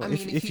 Well, I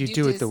mean, if you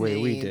do it the way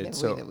we Disney, did. the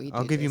So way that we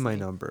I'll do give you my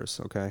Disney. numbers,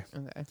 okay?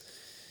 Okay.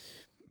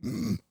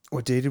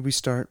 What day did we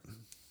start?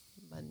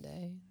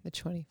 Monday, the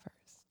 21st.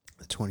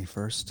 The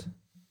 21st?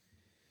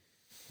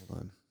 Hold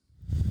on.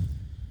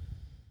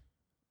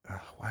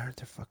 Why aren't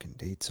there fucking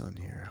dates on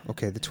here?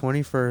 Okay, the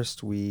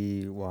 21st,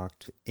 we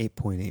walked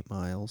 8.8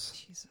 miles.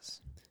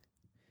 Jesus.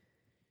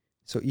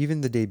 So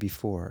even the day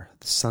before,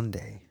 the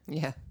Sunday,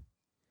 Yeah.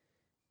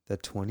 the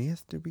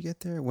 20th, did we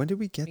get there? When did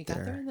we get We there?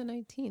 got there on the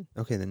 19th.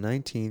 Okay, the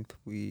 19th,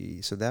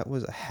 so that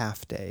was a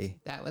half day.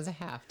 That was a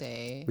half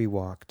day. We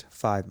walked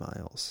 5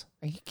 miles.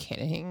 Are you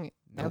kidding?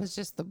 That Nope. was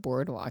just the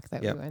boardwalk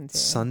that Yep. we went to.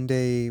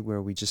 Sunday,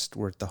 where we just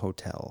were at the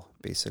hotel,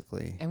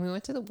 basically. And we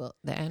went to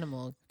the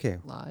animal Okay,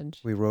 lodge.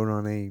 we rode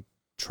on a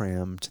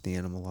tram to the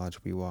animal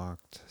lodge. We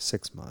walked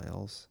 6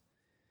 miles.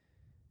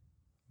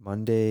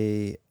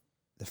 Monday,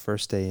 the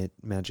first day at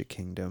Magic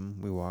Kingdom,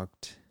 we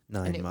walked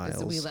 9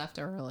 miles. We left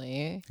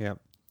early. Yep.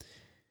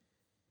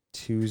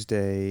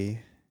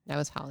 Tuesday, That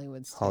was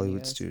Hollywood Studios.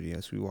 Hollywood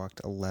Studios. We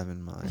walked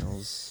 11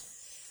 miles.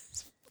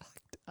 It's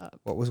fucked up.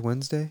 What was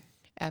Wednesday?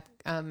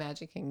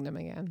 Magic Kingdom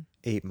again.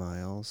 8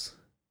 miles.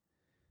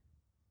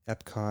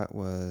 Epcot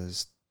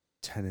was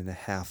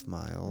 10.5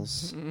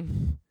 miles.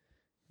 Mhm.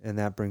 And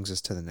that brings us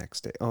to the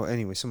next day. Oh,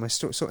 anyway,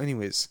 so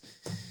anyways,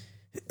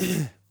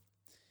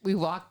 We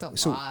walked a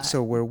lot.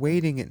 so we're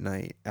waiting at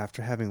night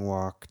after having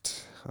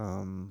walked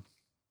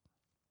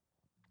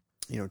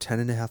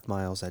 10.5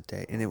 miles that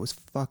day, and it was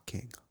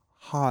fucking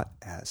hot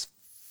as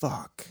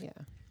fuck. Yeah.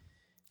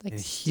 Like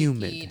and sticky,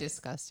 humid,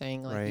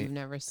 disgusting. Like right? you've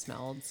never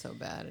smelled so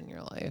bad in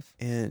your life.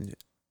 And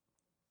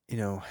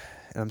and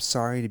I'm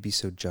sorry to be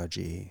so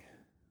judgy.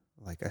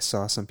 Like I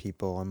saw some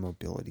people on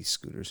mobility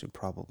scooters who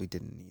probably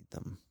didn't need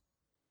them.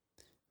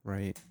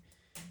 Right?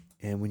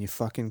 And when you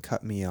fucking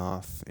cut me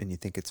off and you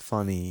think it's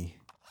funny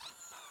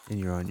and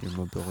you're on your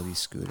mobility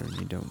scooter and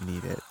you don't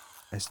need it,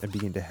 I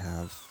begin to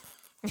have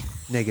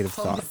negative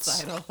thoughts.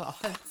 Homicidal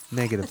thoughts.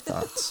 Negative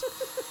thoughts.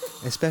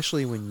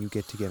 Especially when you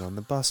get to get on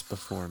the bus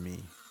before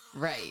me.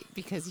 Right,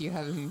 because you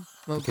have a mobility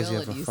Because you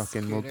have a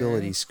fucking scooter.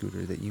 mobility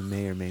scooter that you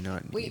may or may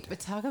not need. Wait, but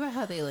talk about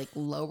how they like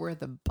lower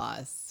the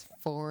bus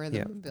for the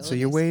mobility So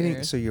you're waiting.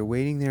 scooters. So you're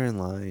waiting there in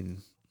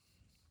line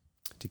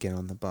to get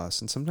on the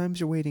bus, and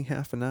sometimes you're waiting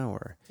half an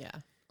hour, Yeah,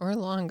 or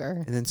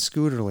longer. and then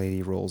Scooter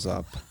Lady rolls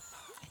up,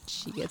 And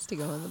she gets to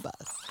go on the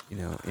bus.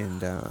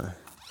 and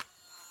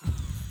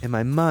in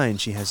my mind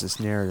she has this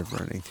narrative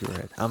running through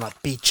her head. I'ma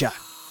beat ya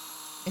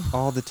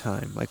all the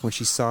time. Like when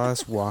she saw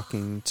us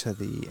walking to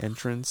the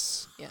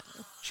entrance, Yeah.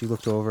 she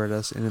looked over at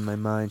us, and in my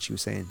mind she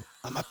was saying,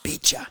 "I'ma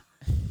beat ya.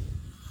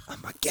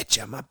 I'ma get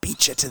you. I'm going to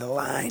beat you to the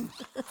line.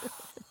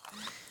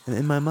 And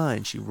in my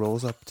mind, she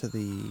rolls up to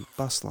the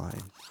bus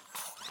line.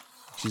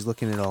 She's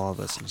looking at all of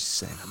us and she's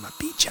saying, I'm going to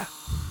beat you.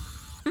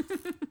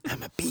 I'm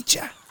going to beat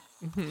you.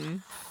 Mm-hmm.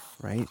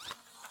 Right?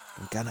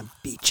 I'm going to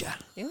beat you.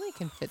 They only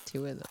can fit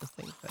 2 of those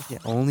things. Yeah,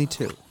 only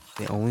 2.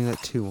 They only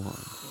let 2 on.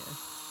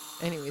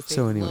 Yeah. Anyways,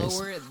 they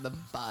lower the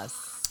bus.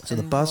 So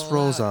the bus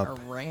rolls out up.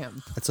 A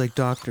ramp. It's like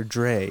Dr.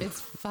 Dre.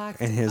 It's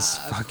fucked and his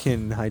up.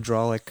 fucking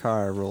hydraulic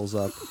car rolls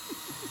up.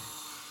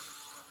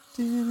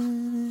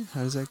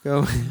 How does that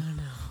go? I don't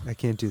know. I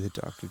can't do the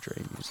Dr.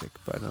 Dre music,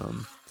 but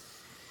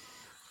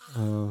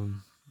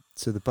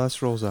so the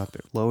bus rolls up,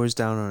 it lowers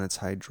down on its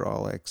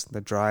hydraulics,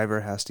 the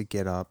driver has to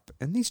get up,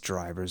 and these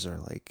drivers are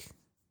like,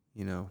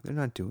 they're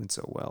not doing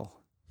so well.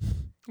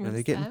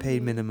 They're getting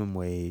paid minimum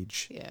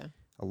wage. Yeah.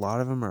 A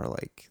lot of them are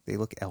like, they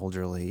look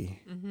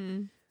elderly.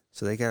 Mm-hmm.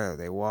 So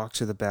they walk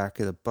to the back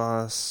of the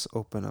bus,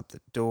 open up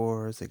the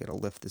doors, they gotta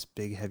lift this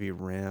big heavy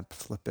ramp,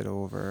 flip it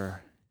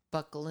over.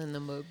 Buckle in the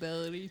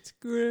mobility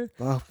scooter.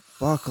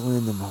 Buckle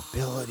in the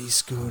mobility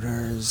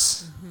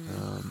scooters.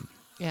 Mm-hmm.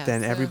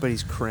 Then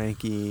everybody's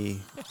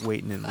cranky,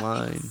 waiting in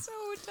line.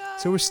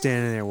 So we're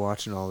standing there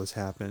watching all this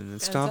happen,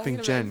 and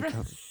Stomping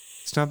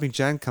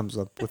Jen comes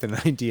up with an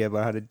idea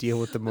about how to deal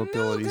with the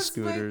mobility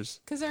scooters.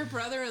 Because our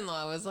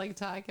brother-in-law was like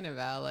talking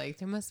about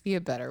there must be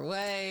a better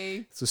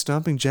way. So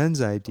Stomping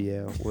Jen's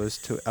idea was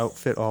to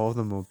outfit all of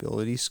the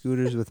mobility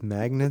scooters with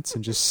magnets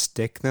and just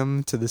stick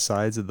them to the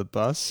sides of the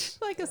bus.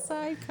 Like a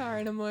sidecar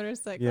and a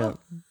motorcycle. Yeah,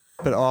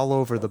 but all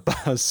over the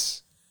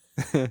bus.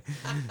 It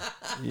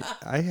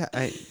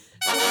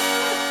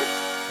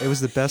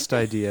was the best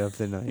idea of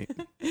the night.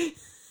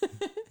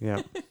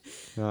 Yeah.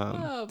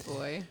 Oh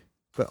boy.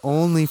 But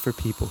only for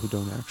people who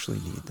don't actually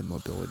need the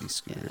mobility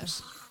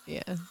scooters.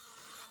 Yeah.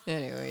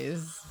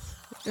 Anyways,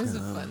 it was a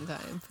fun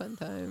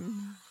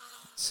time.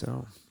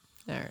 So.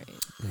 All right.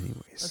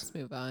 Anyways. Let's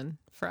move on.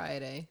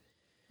 Friday.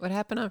 What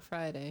happened on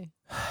Friday?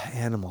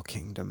 Animal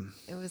Kingdom.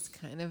 It was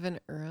kind of an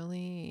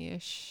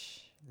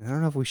early-ish. I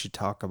don't know if we should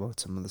talk about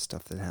some of the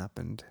stuff that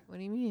happened. What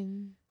do you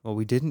mean? Well,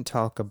 we didn't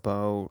talk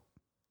about...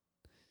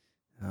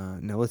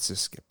 no, let's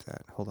just skip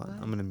that. Hold on. What?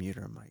 I'm going to mute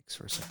our mics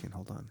for a second.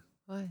 Hold on.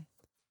 Why?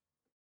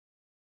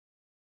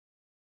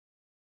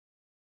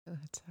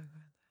 Let's talk about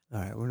that.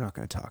 All right, we're not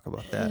going to talk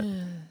about that.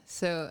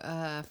 So,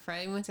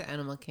 Friday we went to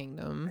Animal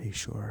Kingdom. Are you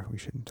sure we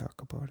shouldn't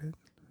talk about it?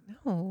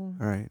 No. All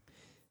right.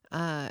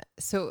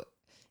 So,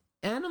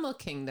 Animal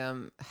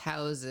Kingdom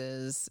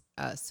houses...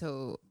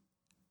 so,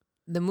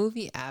 the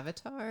movie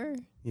Avatar...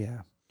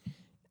 Yeah.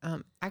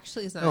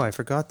 Actually, it's not... Oh, I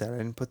forgot that. I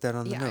didn't put that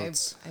on the yeah,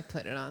 notes. I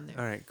put it on there.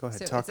 All right, go ahead.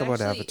 So Talk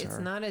about Avatar. It's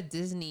not a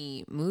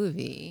Disney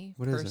movie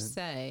What per is it?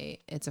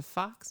 se. It's a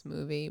Fox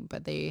movie,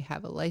 but they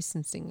have a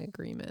licensing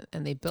agreement,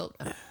 and they built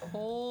a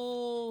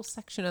whole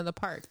section of the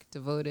park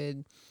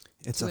devoted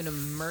to an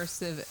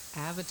immersive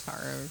Avatar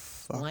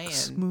Fox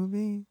land.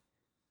 movie?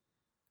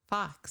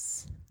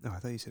 Fox. No, I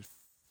thought you said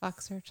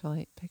Fox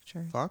Searchlight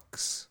Picture.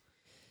 Fox?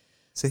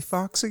 Say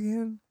Fox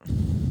again?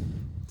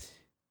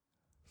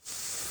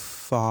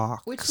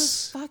 Fox. Which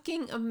was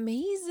fucking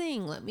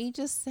amazing, let me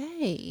just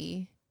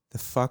say. The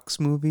Fox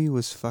movie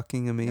was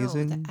fucking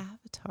amazing? No, the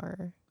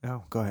Avatar.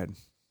 Oh, go ahead.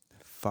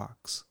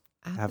 Fox.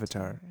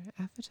 Avatar.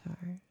 Avatar.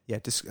 Yeah,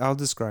 I'll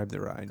describe the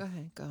ride. Go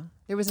ahead, go.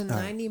 There was a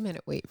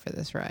 90-minute wait for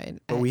this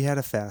ride. But we had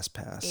a fast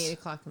pass. 8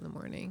 o'clock in the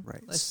morning.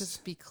 Right. Let's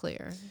just be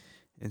clear.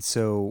 And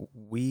so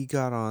we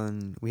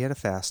had a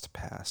fast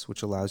pass,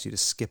 which allows you to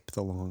skip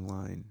the long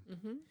line.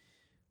 Mm-hmm.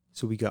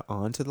 So we got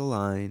onto the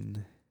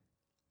line.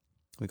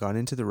 We got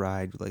into the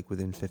ride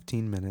within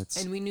 15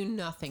 minutes. And we knew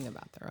nothing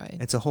about the ride.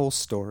 It's a whole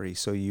story.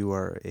 So you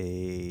are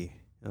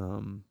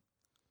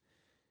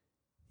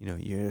you're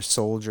a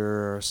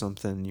soldier or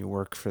something. You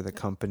work for the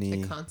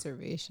company. A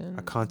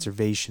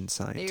conservation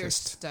scientist. They are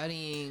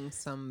studying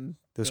some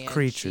those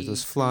creatures,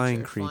 those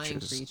flying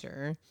creatures.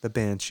 The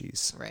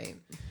banshees. Right.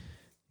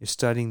 You're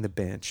studying the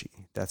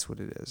banshee. That's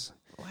what it is.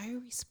 Why are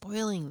we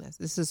spoiling this?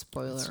 This is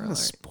spoiler alert. Not a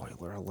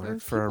spoiler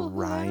alert for a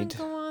ride.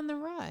 Go on the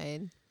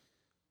ride.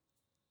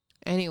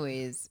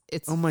 Anyways,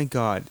 it's... Oh my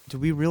God. Do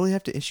we really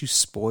have to issue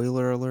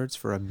spoiler alerts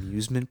for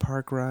amusement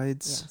park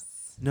rides?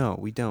 Yes. No,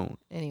 we don't.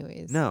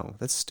 Anyways. No,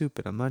 that's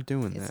stupid. I'm not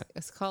doing that.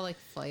 It's called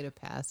Flight of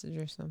Passage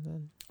or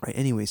something. Right.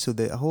 Anyway, so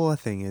the whole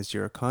thing is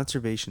you're a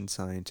conservation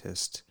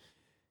scientist.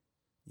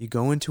 You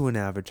go into an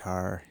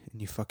avatar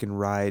and you fucking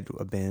ride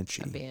a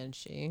banshee. And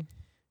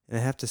I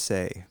have to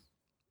say,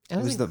 it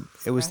was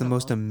the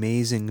most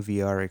amazing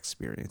VR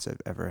experience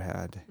I've ever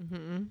had.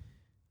 Mm-hmm.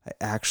 I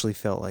actually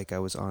felt like I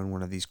was on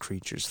one of these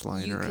creatures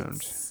flying around. You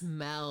could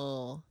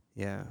smell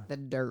the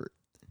dirt.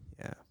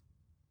 Yeah.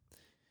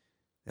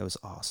 That was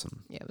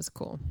awesome. Yeah, it was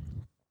cool.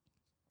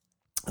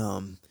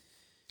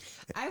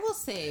 I will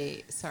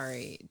say,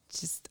 sorry,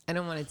 I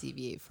don't want to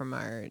deviate from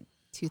our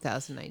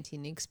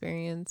 2019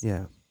 experience.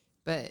 Yeah.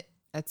 But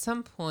at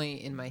some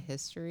point in my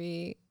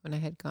history, when I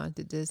had gone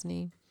to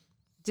Disney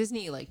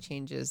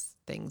changes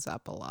things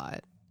up a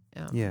lot.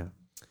 Yeah.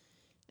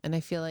 And I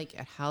feel like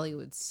at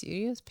Hollywood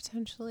Studios,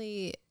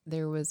 potentially,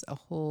 there was a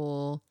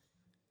whole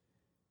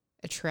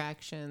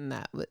attraction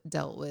that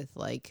dealt with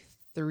like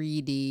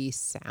 3D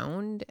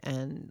sound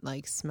and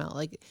like smell,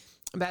 like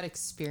about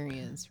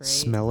experience, right?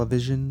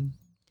 Smell-o-vision.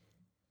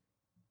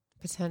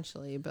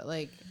 Potentially, but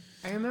like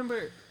I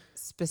remember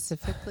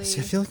specifically.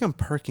 See, I feel like I'm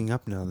perking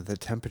up now that the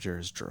temperature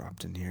has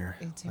dropped in here,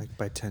 like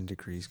by 10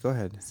 degrees. Go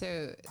ahead.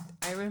 So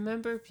I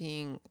remember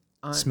being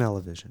on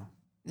Smell-o-vision.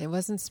 It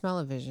wasn't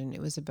smell-o-vision. It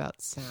was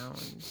about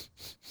sound.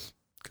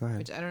 Go ahead.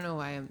 Which I don't know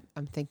why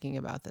I'm thinking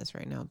about this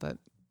right now, but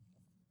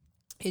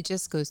it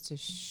just goes to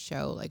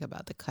show like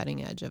about the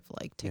cutting edge of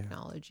like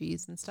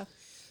technologies and stuff.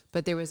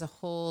 But there was a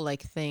whole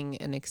like thing,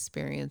 an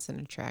experience, an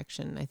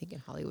attraction, I think in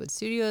Hollywood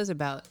studios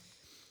about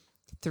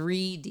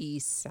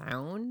 3D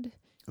sound.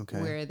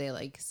 Okay. Where they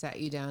like sat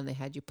you down, they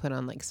had you put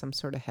on like some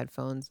sort of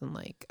headphones and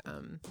like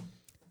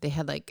they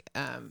had like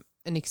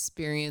an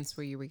experience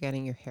where you were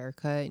getting your hair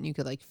cut and you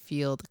could like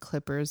feel the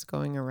clippers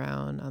going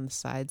around on the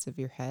sides of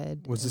your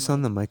head. Was this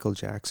on the Michael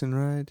Jackson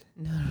ride?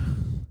 No.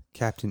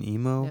 Captain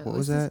Emo? No, what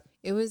was that?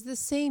 It was the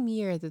same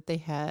year that they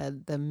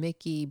had the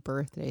Mickey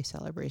birthday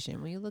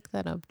celebration. Will you look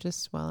that up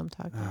just while I'm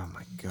talking? Oh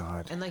my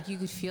God. And like you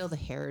could feel the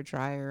hair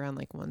dryer on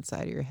like one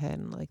side of your head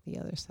and like the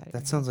other side of your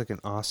That sounds like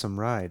an awesome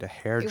ride. A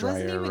hair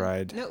dryer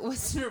ride. No, it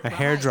wasn't a ride. A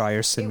hair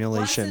dryer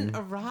simulation. It wasn't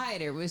a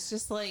ride. It was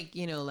just like,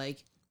 you know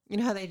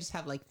how they just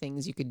have like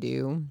things you could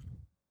do.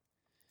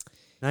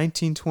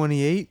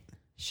 1928?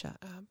 Shut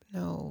up.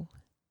 No.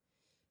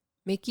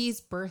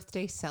 Mickey's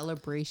birthday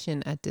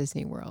celebration at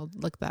Disney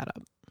World. Look that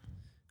up.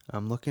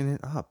 I'm looking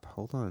it up.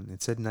 Hold on.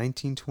 It said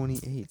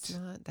 1928. It's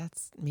not.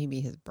 That's maybe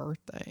his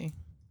birthday.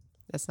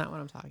 That's not what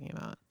I'm talking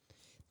about.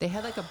 They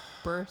had like a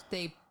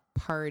birthday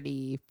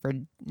party for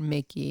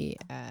Mickey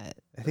at.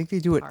 I think they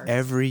do it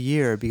every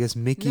year because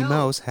Mickey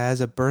Mouse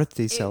has a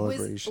birthday It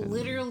celebration. was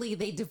literally,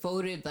 they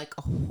devoted like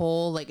a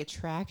whole like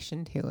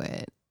attraction to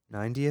it.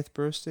 90th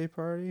birthday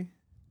party?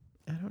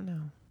 I don't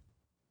know.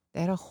 They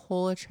had a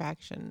whole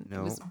attraction.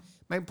 No.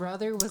 My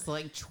brother was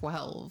like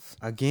 12.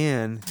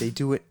 Again, they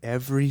do it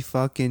every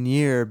fucking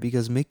year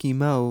because Mickey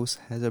Mouse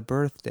has a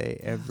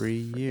birthday every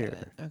year.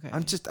 Okay.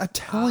 I'm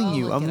telling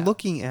you, I'm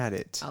looking at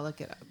it. I'll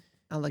look it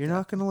up. You're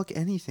not going to look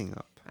anything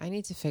up. I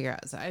need to figure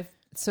out.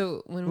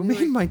 So when What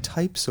made my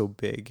type so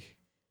big?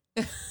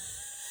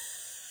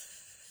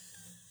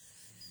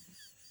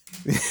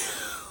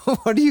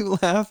 What are you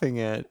laughing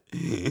at?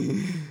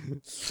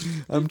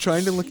 I'm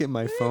trying to look at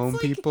my phone,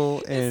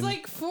 people, and it's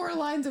like 4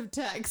 lines of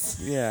text.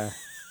 Yeah.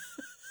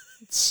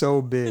 It's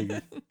so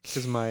big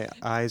because my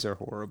eyes are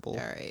horrible.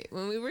 All right.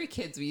 When we were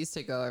kids, we used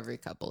to go every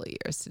couple of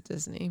years to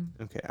Disney.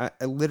 Okay.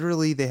 I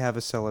literally, they have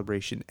a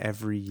celebration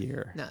every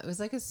year. No, it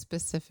was like a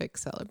specific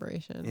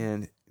celebration.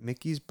 And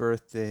Mickey's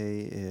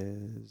birthday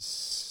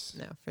is...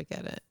 No,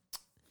 forget it.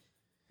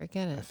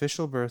 Forget it.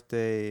 Official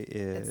birthday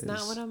is... It's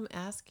not what I'm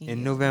asking.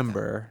 In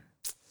November.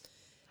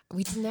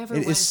 We never.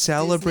 It is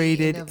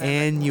celebrated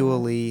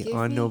annually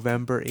on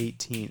November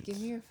 18th. Give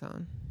me your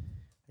phone.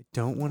 I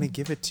don't want to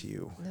give it to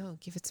you. No,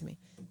 give it to me.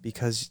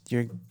 Because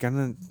you're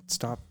gonna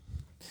stop.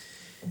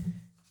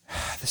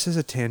 This is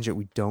a tangent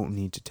we don't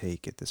need to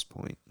take at this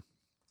point.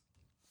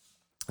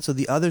 So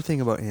the other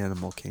thing about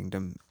Animal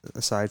Kingdom,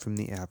 aside from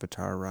the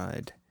Avatar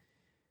ride,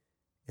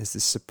 is the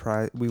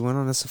surprise. We went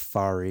on a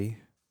safari.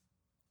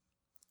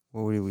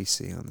 What did we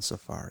see on the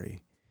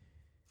safari?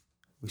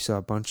 We saw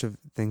a bunch of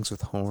things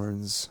with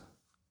horns,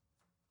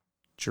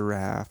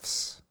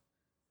 giraffes,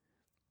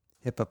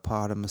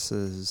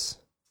 hippopotamuses,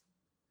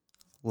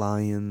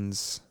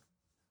 lions,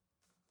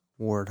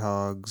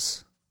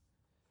 warthogs,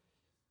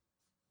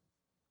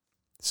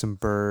 some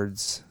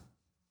birds.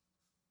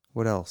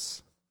 What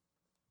else?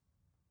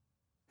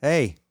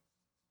 Hey,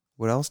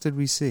 what else did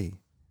we see?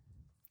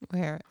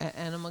 Where? At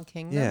Animal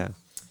Kingdom? Yeah.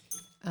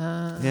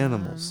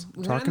 Animals.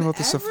 Talking about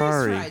the Everest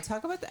safari. Ride.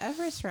 Talk about the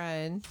Everest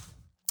ride.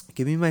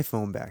 Give me my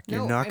phone back.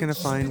 You're not going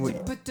to find what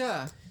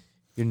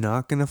you're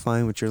not going to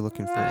find what you're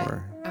looking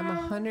for.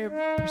 I'm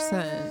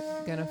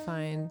 100% going to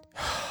find.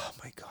 Oh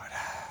my God.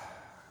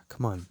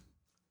 Come on.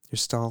 You're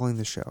stalling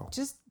the show.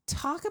 Just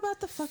talk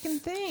about the fucking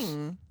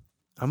thing.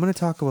 I'm going to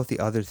talk about the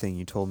other thing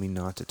you told me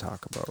not to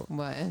talk about.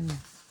 What?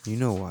 You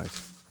know what?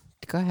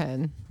 Go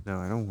ahead. No,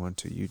 I don't want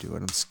to. You do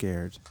it. I'm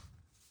scared.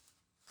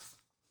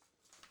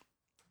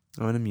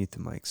 I'm going to mute the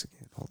mics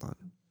again. Hold on.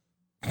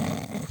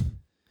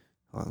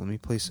 Hold on. Let me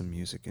play some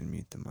music and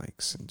mute the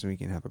mics so we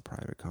can have a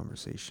private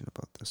conversation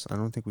about this. I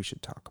don't think we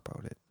should talk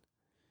about it.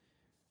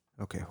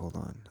 Okay, hold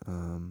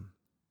on.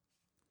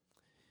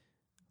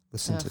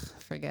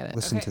 Forget it.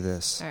 Listen to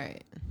this. All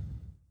right.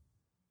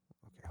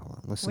 Okay, hold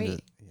on.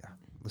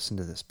 Listen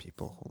to this,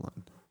 people. Hold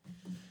on.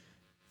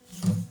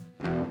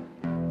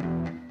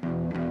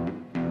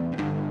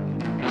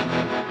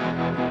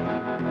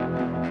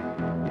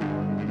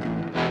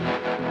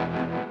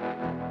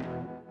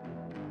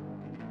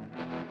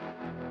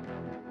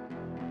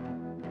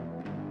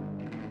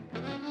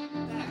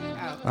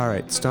 All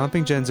right,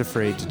 Stomping Jen's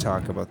afraid to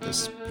talk about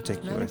this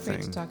particular Not afraid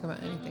thing. to talk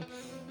about anything.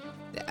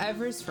 The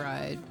Everest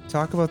ride.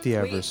 Talk about the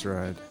Everest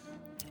ride.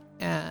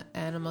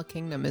 Animal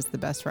Kingdom is the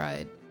best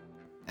ride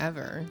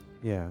ever.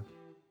 Yeah.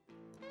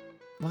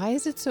 Why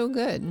is it so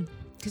good?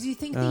 Because you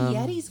think the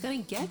Yeti's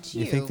going to get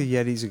you. You think the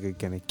Yeti's are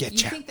going to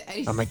get you.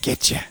 I'm going to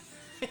get you.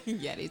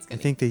 Yeti's gonna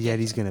I think the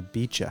Yeti's going to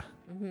beat you.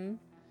 Mm-hmm.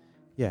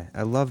 Yeah,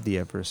 I love the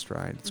Everest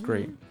ride. It's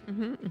great.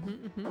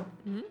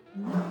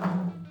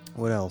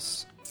 What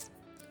else?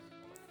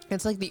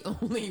 It's like the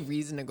only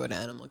reason to go to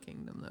Animal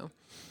Kingdom, though.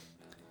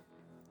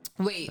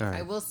 Wait, Right.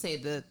 I will say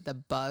the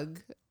bug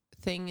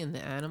thing in the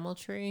animal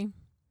tree.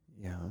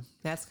 Yeah.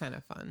 That's kind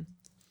of fun.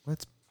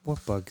 What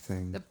bug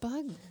thing? The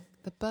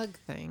bug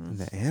thing.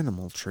 The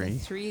animal tree.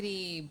 The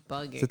 3D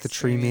bug. Is it the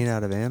tree made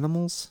out of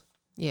animals?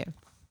 Yeah.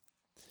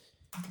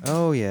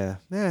 Oh yeah,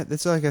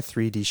 it's like a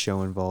 3D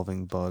show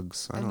involving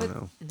bugs. I don't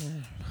know.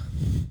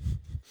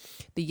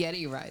 The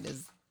Yeti ride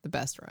is the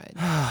best ride.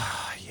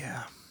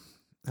 Yeah.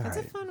 All It's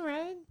right. a fun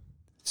ride.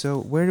 So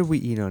where did we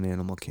eat on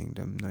Animal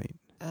Kingdom night?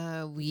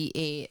 We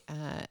ate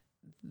at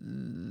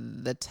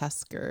the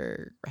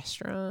Tusker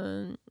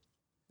restaurant.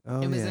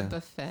 Oh, It was yeah. a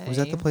buffet. Was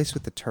that the place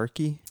with the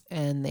turkey?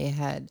 And they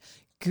had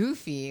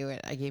Goofy.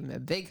 I gave him a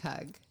big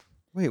hug.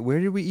 Wait,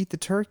 where did we eat the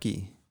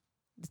turkey?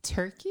 The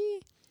turkey?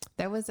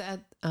 That was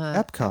at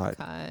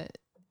Epcot.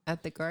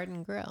 At the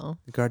Garden Grill.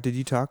 Did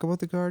you talk about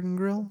the Garden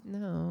Grill?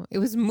 No, it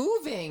was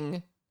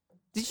moving.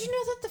 Did you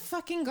know that the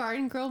fucking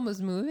Garden Grill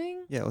was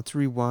moving? Yeah, let's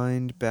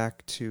rewind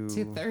back to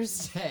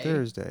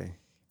Thursday.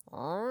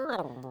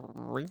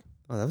 Oh,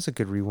 that was a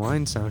good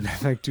rewind sound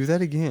effect. Do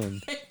that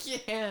again. I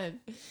can't.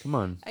 Come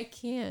on. I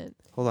can't.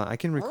 Hold on. I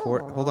can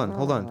record. Hold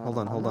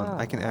on.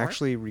 I can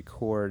actually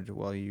record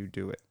while you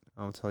do it.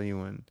 I'll tell you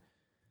when.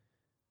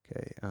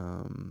 Okay.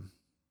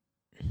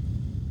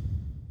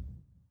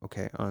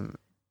 Okay.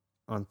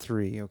 On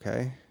 3.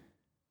 Okay.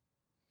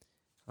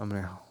 I'm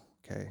gonna.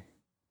 Okay.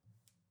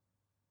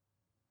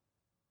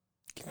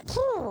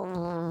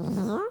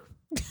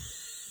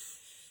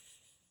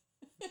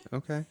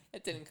 Okay.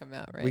 It didn't come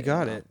out right. We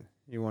got it.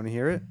 You want to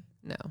hear it?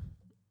 No.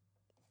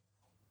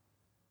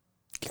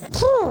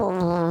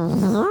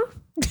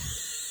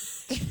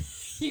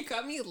 You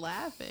got me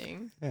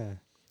laughing. Yeah.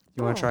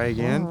 You want to try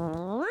again?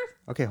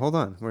 Okay, hold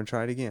on. We're going to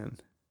try it again.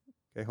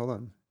 Okay, hold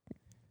on.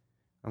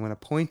 I'm going to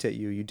point at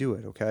you. You do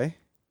it, okay?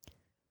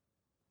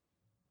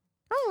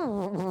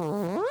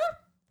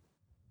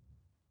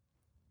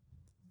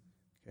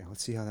 Okay,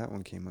 let's see how that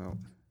one came out.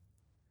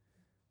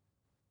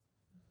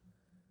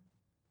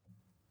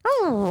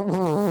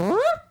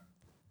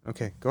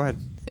 Okay, go ahead.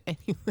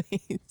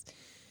 Anyways.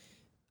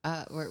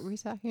 What were we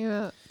talking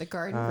about? The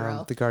Garden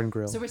Grill. The Garden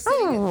Grill. So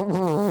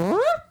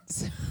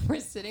we're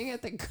sitting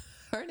at the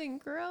Garden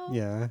Grill?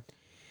 Yeah.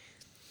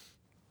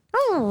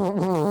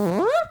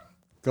 Go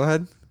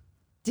ahead.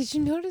 Did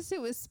you notice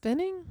it was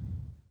spinning?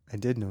 I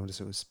did notice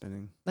it was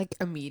spinning. Like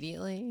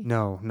immediately?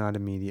 No, not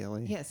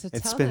immediately. Yeah, so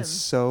it tell spins them.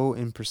 so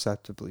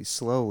imperceptibly,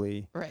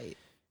 slowly. Right.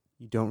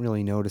 You don't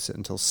really notice it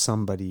until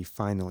somebody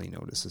finally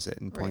notices it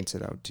and points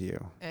it out to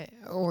you.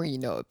 Or you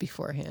know it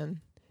beforehand.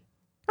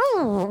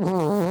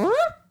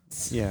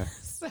 Yeah.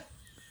 So-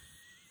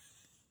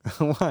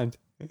 What?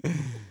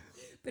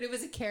 But it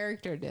was a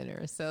character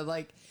dinner. So,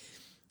 like,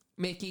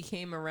 Mickey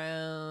came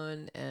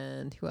around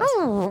and who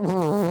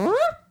else?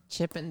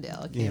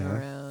 Chippendale came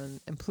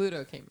around and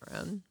Pluto came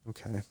around.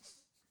 Okay.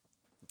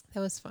 That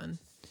was fun.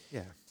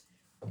 Yeah.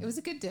 It was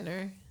a good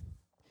dinner.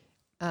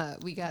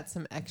 We got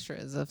some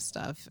extras of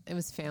stuff. It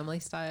was family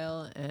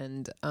style,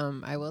 and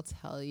I will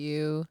tell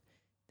you,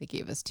 they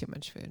gave us too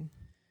much food.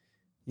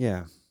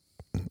 Yeah.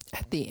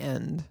 At the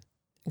end,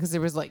 because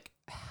there was like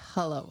a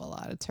hell of a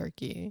lot of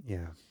turkey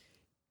Yeah.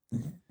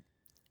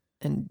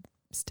 and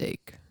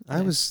steak.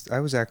 I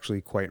was actually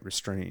quite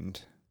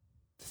restrained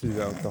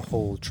throughout the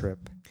whole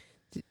trip.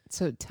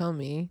 So tell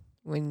me,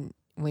 when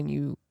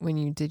you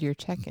did your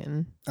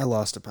check-in, I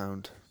lost a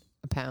pound.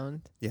 a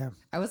pound. Yeah.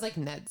 I was like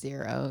net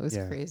zero. It was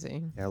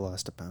crazy. Yeah, I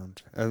lost a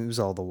pound. It was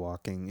all the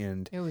walking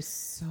and It was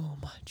so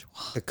much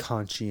walk. the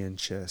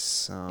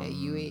conscientious. Yeah,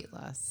 you ate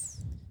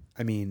less.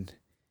 I mean,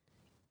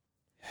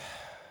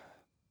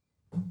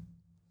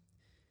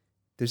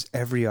 there's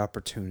every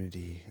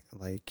opportunity.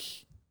 Like,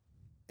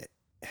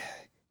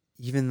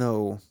 even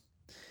though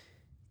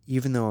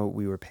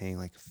we were paying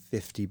like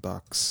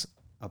 $50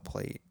 a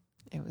plate,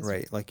 It was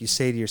right? Like you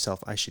say to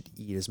yourself, I should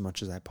eat as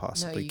much as I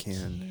possibly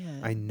can.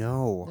 Can't. I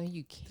know. No,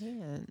 you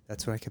can't.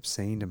 That's what I kept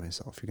saying to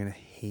myself. You're gonna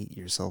hate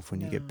yourself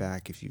when you get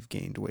back if you've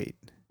gained weight.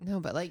 No,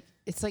 but like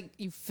it's like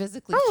you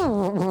physically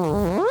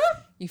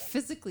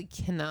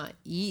cannot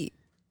eat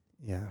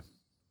Yeah.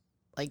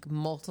 like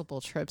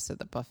multiple trips at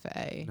the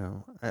buffet.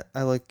 No.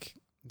 I like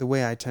the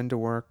way I tend to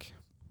work.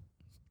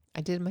 I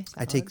did my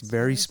I take salads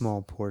very first.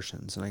 small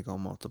portions and I go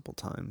multiple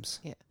times.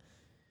 Yeah.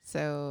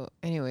 So,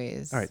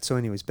 anyways. All right. So,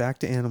 anyways, back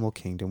to Animal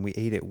Kingdom. We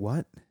ate at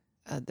what?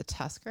 The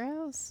Tusker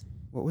House.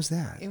 What was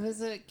that? It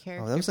was a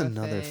character. Oh, that was buffet.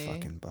 another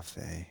fucking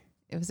buffet.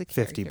 It was a $50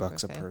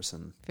 character a buffet.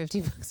 person.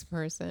 $50 a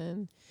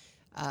person.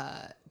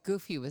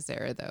 Goofy was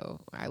there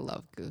though. I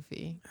love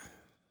Goofy.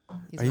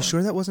 Are you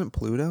sure that wasn't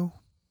Pluto?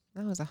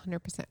 That was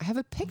 100%. I have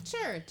a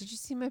picture. Did you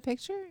see my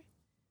picture?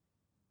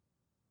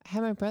 I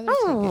had my brother take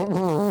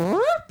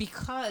it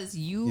because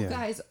you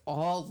guys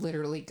all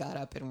literally got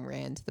up and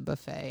ran to the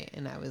buffet,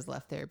 and I was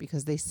left there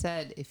because they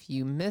said if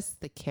you miss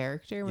the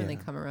character when they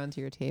come around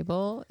to your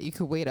table, you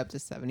could wait up to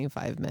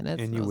 75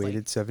 minutes. And you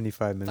waited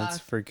 75 minutes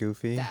for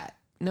Goofy?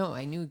 No,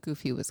 I knew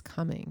Goofy was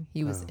coming.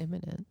 He was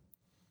imminent.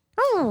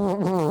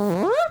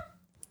 So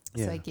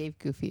I gave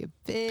Goofy a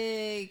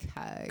big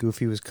hug.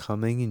 Goofy was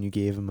coming and you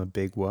gave him a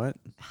big what?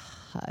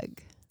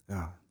 Hug.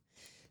 Oh.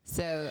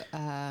 So,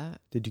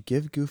 did you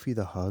give Goofy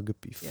the hug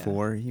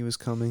before he was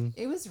coming?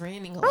 It was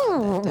raining a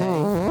lot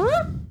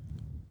that day.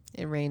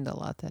 It rained a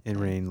lot that day. It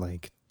rained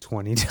like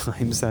 20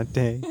 times that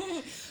day.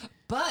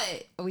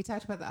 But we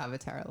talked about the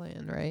Avatar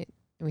land, right?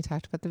 And we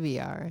talked about the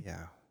VR.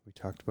 Yeah, we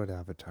talked about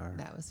Avatar.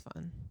 That was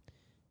fun.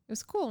 It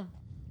was cool.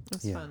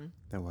 It was fun.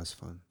 That was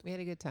fun. We had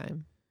a good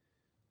time.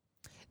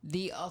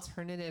 The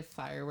alternative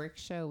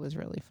fireworks show was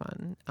really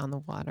fun on the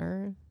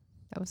water.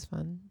 That was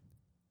fun.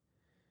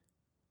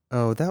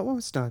 Oh, that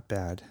was not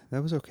bad.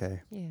 That was okay.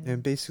 Yeah.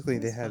 And basically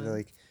they had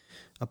like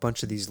a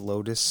bunch of these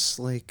lotus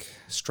like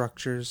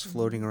structures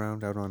floating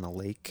around out on a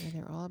lake.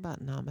 Yeah, they're all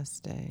about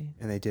namaste.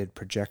 And they did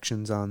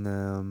projections on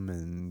them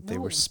and they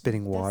were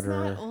spitting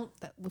water.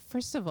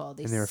 First of all,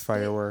 and there were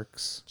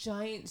fireworks.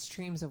 Giant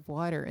streams of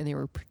water and they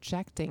were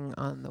projecting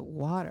on the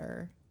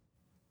water.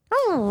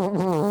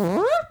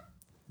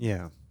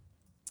 Yeah.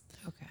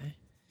 Okay.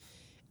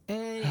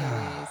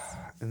 Anyways.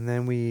 And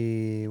then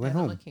we went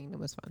home. Animal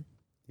Kingdom was fun.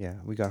 Yeah,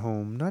 we got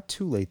home not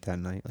too late that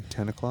night, like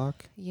 10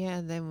 o'clock. Yeah,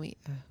 and then we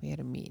had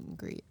a meet and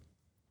greet.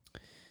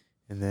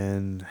 And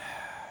then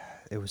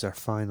it was our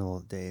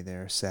final day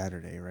there,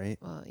 Saturday, right?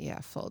 Well,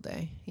 yeah, full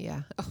day.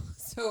 Yeah.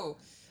 So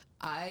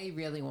I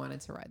really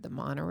wanted to ride the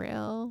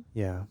monorail.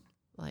 Yeah.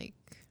 Like.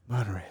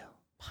 Monorail.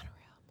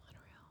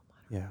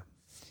 Yeah.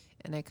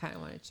 And I kind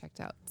of wanted to check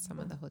out some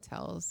of the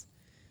hotels,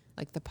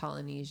 like the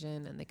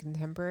Polynesian and the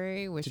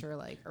Contemporary, which are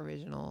like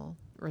original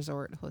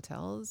resort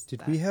hotels.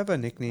 Did we have a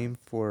nickname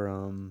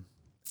for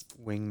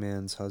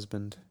Wingman's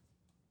husband?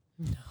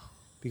 No.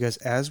 Because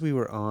as we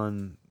were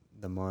on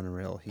the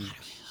monorail,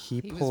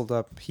 he pulled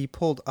up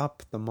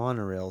the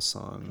monorail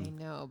song. I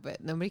know,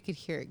 but nobody could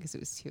hear it because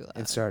it was too loud.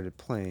 And started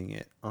playing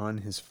it on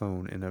his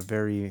phone in a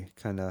very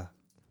kind of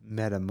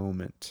meta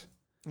moment.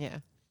 Yeah.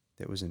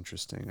 That was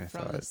interesting, I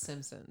thought. From The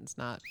Simpsons,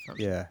 not from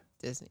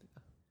Disney.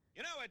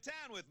 You know, a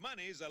town with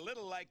money's a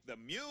little like the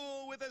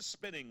mule with a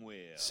spinning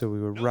wheel. So we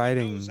were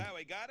riding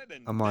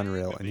a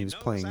monorail, and he was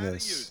playing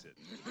this.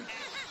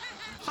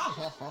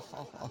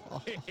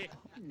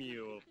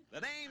 Mule.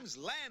 The name's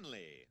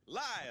Lanley.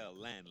 Lyle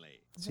Lanley.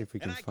 Let's see if we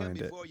can find it. And I come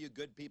before you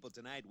good people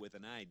tonight with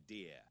an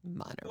idea.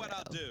 Monorail. What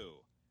I'll do,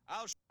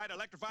 I'll ride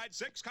electrified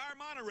 6-car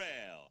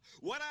monorail.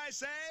 What I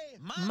say?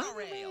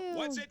 Monorail.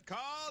 What's it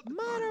called?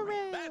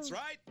 Monorail. That's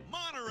right,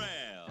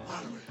 monorail.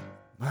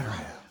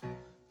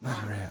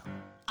 Monorail.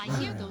 I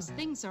hear those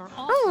things are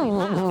awfully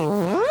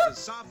loud. As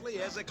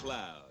softly as a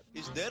cloud.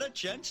 Is there a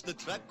chance the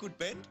track could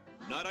bend?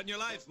 Not on your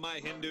life, my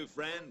Hindu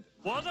friend.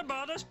 What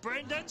about us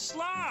brain-dead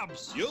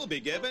slobs? You'll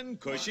be given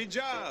cushy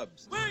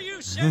jobs. Were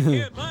you sent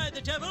here by the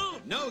devil?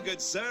 No,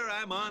 good sir,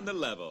 I'm on the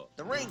level.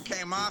 The ring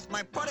came off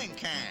my pudding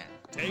can.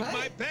 Take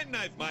my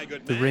penknife, my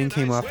good The man. ring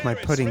came I off my swear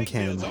it's pudding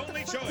can. Springfield's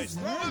only choice.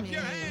 Throw up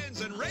your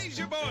hands and raise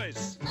your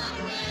voice.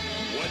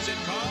 What's it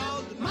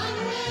called?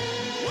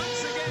 Monorail.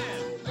 Once again.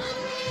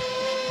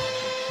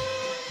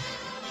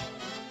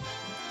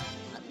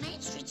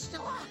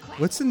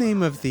 What's the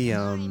name of the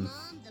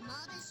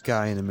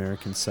guy in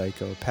American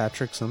Psycho?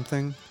 Patrick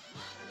something?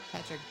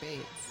 Patrick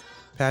Bates.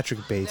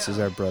 Patrick Bates is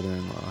our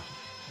brother-in-law.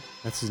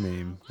 That's his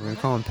name. We're going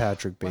to call him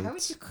Patrick Bates. Why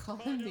would you call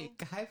him the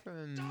guy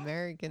from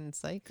American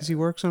Psycho? Because he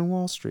works on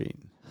Wall Street.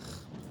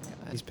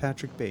 He's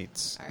Patrick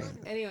Bates. All right.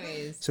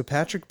 Anyways. So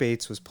Patrick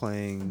Bates was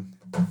playing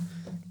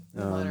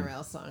the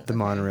monorail song. The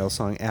monorail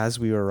song as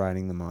we were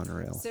riding the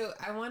monorail. So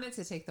I wanted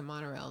to take the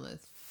monorail in the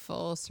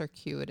full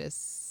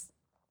circuitousness.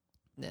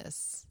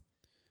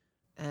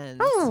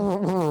 And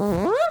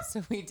so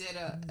we did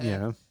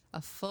a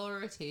full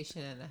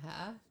rotation and a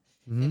half,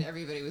 and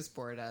everybody was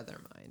bored out of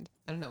their mind.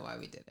 I don't know why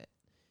we did it.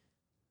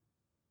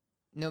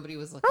 Nobody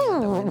was looking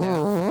out the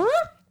window.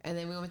 And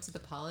then we went to the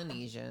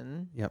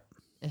Polynesian. Yep.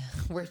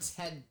 Where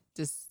Ted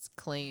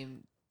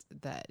disclaimed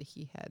that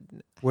he had...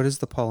 What is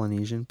the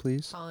Polynesian,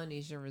 please?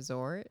 Polynesian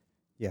Resort.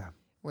 Yeah.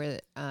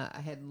 Where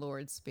I had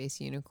Lord Space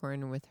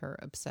Unicorn with her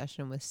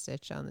obsession with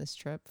Stitch on this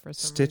trip for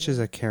some Stitch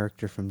reason. is a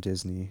character from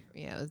Disney.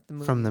 Yeah, it was the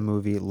movie. From the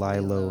movie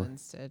Lilo and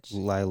Stitch.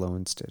 Lilo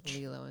and Stitch.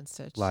 Lilo and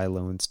Stitch.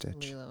 Lilo and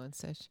Stitch. Lilo and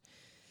Stitch.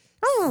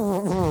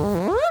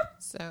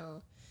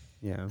 So,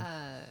 yeah.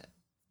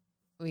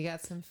 We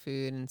got some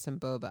food and some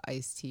boba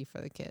iced tea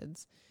for the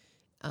kids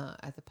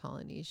at the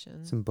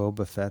Polynesian. Some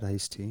Boba Fett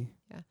iced tea.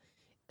 Yeah.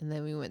 And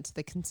then we went to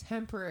the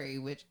Contemporary,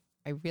 which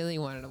I really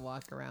wanted to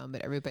walk around,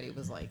 but everybody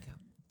was like,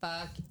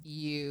 fuck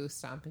you,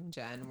 Stomping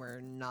Jen.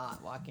 We're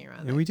not walking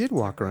around. And we did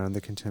walk around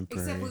the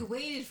Contemporary. Except we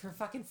waited for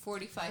fucking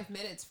 45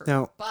 minutes for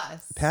now, a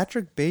bus.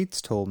 Patrick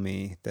Bates told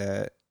me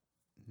that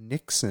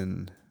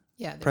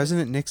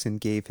President Nixon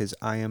gave his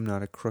I am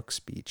not a crook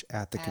speech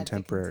at the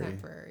Contemporary. The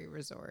Contemporary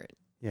Resort.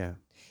 Yeah.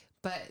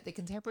 But the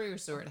Contemporary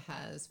Resort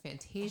has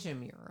Fantasia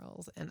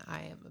murals, and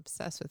I am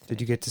obsessed with Did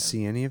you get to Fantasia.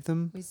 see any of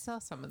them? We saw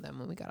some of them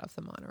when we got off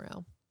the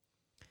monorail.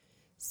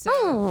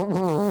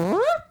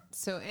 So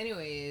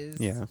anyways,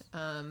 Yeah.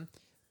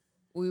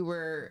 We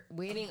were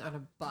waiting on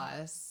a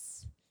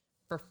bus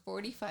for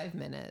 45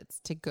 minutes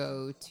to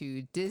go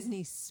to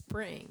Disney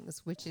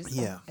Springs, which is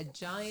a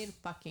giant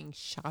fucking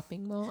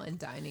shopping mall and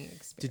dining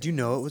experience. Did you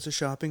know it was a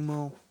shopping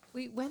mall?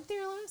 We went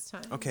there last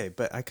time. Okay,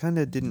 but I kind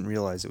of didn't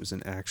realize it was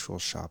an actual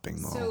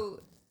shopping mall. So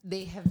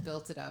they have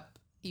built it up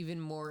even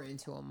more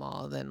into a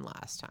mall than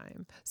last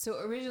time. So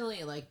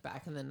originally, like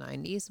back in the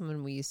 90s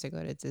when we used to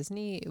go to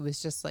Disney, it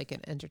was just like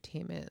an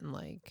entertainment and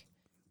like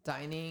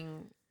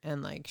dining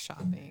and like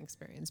shopping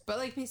experience. But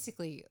like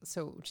basically,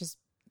 so just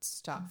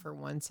stop for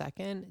 1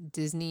 second.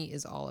 Disney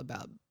is all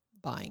about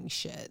buying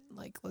shit.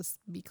 Like, let's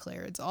be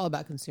clear. It's all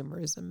about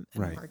consumerism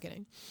and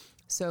marketing.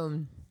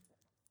 So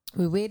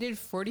we waited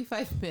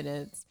 45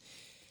 minutes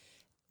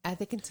at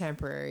the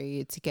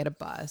Contemporary to get a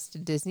bus to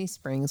Disney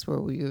Springs where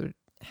we would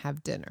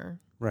have dinner.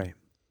 Right.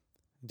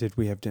 Did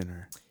we have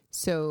dinner?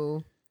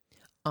 So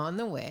on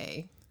the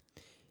way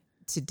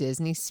to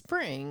Disney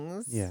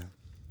Springs. Yeah.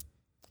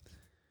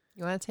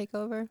 You want to take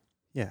over?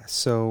 Yeah.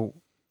 So,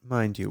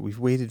 mind you, we've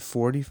waited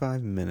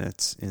 45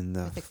 minutes in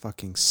the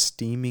fucking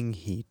steaming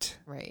heat.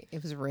 Right.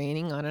 It was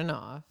raining on and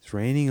off. It's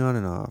raining on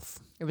and off.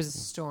 It was a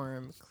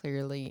storm,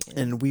 clearly.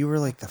 And we were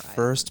like the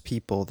first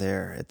people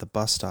there at the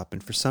bus stop.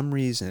 And for some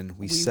reason,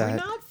 we sat... We were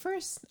not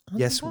first on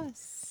the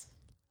bus.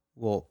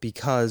 Well,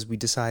 because we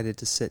decided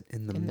to sit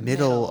in the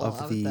middle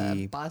of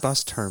the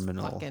bus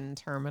terminal. Fucking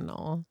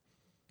terminal.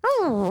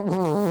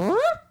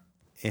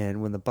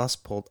 And when the bus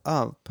pulled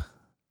up,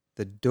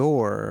 the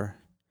door...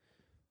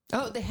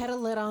 Oh, they had a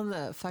lid on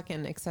the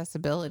fucking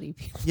accessibility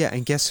people. Yeah,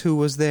 and guess who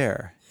was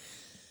there?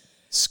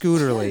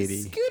 Scooter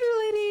Lady. Scooter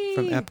Lady.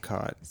 From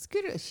Epcot.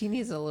 Scooter. She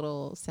needs a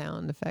little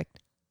sound effect.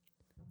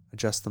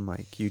 Adjust the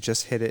mic. You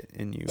just hit it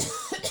and you...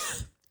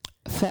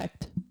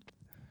 Effect.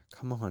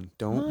 Come on.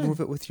 Don't move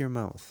it with your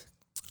mouth.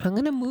 I'm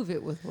going to move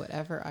it with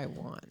whatever I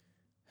want.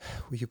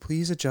 Will you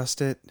please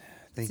adjust it?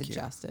 Thank you.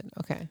 Adjust it.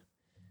 Okay.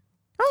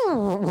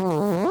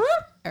 All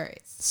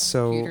right.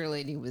 So Scooter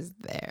Lady was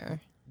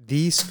there.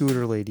 The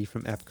Scooter Lady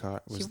from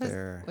Epcot was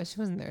there. Well, she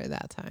wasn't there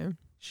that time.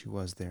 She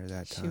was there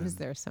that time. She was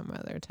there some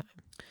other time.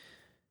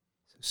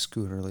 So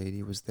Scooter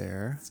Lady was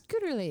there.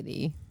 Scooter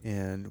Lady.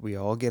 And we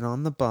all get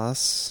on the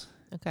bus.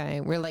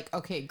 Okay. We're like,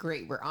 okay,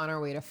 great. We're on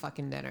our way to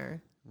fucking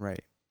dinner.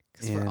 Right.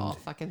 Because we're all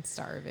fucking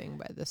starving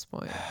by this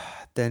point.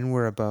 Then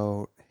we're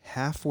about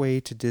halfway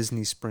to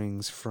Disney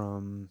Springs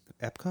from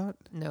Epcot?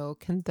 No,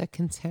 the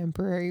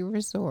Contemporary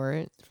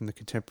Resort. From the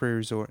Contemporary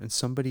Resort. And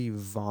somebody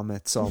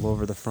vomits all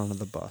over the front of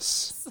the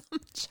bus. Some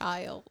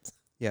child.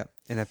 Yeah.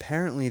 And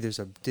apparently there's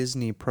a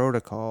Disney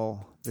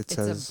protocol that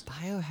says... It's a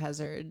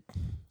biohazard.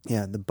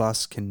 Yeah, the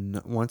bus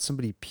can... Once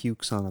somebody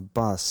pukes on a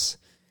bus,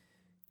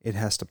 it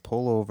has to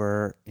pull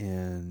over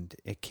and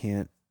it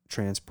can't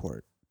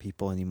transport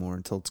people anymore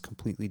until it's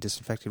completely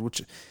disinfected,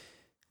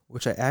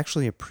 which I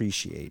actually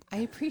appreciate. I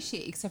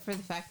appreciate, except for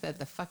the fact that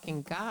the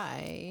fucking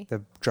guy,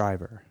 the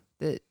driver,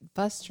 the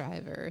bus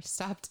driver,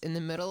 stopped in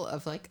the middle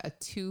of like a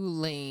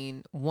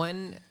 2-lane,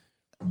 one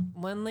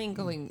lane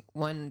going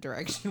one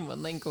direction,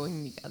 one lane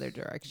going the other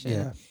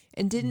direction,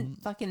 and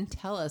didn't fucking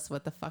tell us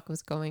what the fuck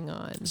was going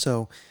on.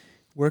 So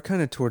we're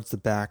kind of towards the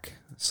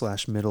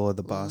back/middle of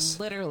the bus.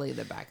 Literally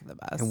the back of the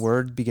bus. And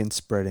word begins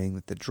spreading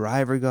that the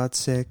driver got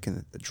sick and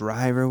that the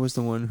driver was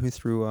the one who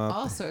threw up.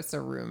 All sorts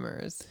of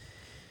rumors.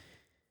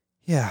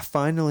 Yeah,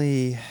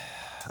 finally...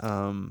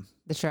 the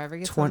driver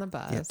gets on the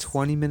bus. Yeah,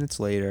 20 minutes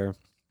later...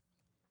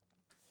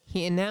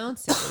 He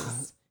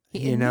announces...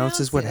 He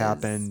announces what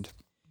happened.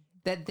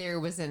 That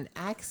there was an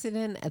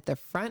accident at the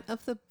front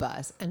of the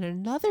bus and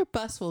another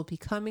bus will be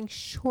coming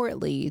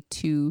shortly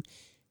to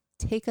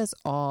take us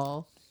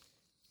all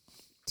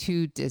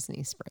to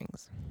Disney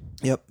Springs.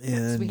 Yep.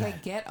 And so we had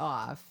to get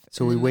off.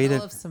 So in we the waited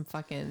middle of some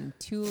fucking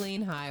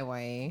 2-lane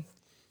highway.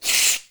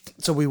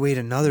 So we wait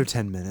another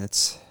 10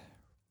 minutes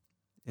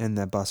and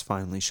that bus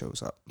finally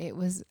shows up. It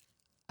was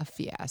a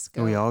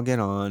fiasco. And we all get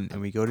on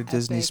and we go to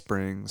Disney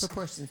Springs.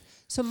 Proportions.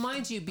 So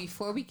mind you,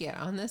 before we get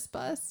on this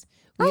bus,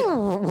 we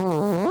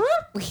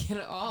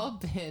had all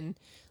been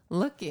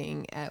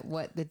looking at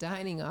what the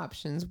dining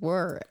options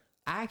were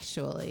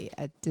actually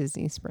at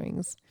Disney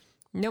Springs,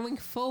 knowing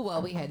full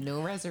well we had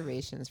no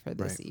reservations for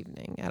this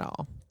evening at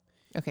all.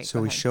 Okay,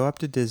 so we show up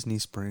to Disney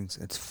Springs.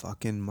 It's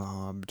fucking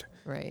mobbed.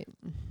 Right.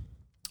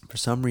 For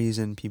some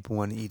reason, people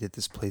want to eat at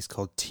this place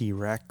called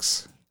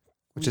T-Rex,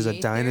 which is a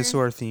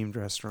dinosaur-themed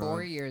restaurant.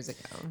 4 years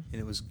ago.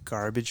 And it was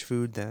garbage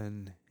food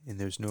then, and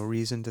there's no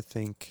reason to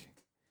think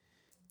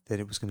that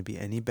it was going to be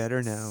any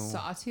better now.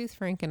 Sawtooth,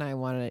 Frank, and I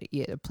wanted to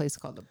eat at a place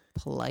called the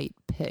Polite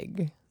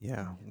Pig.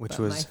 Yeah, which but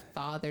was... my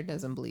father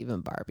doesn't believe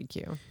in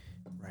barbecue.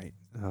 Right.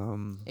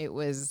 It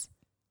was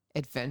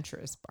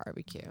adventurous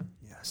barbecue.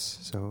 Yes.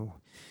 So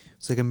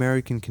it's like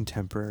American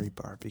contemporary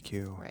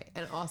barbecue. Right.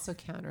 And also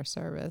counter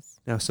service.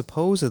 Now,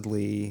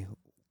 supposedly,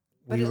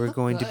 But we it were looked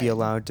going to be good.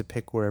 allowed to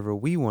pick wherever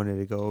we wanted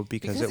to go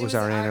because it was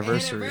our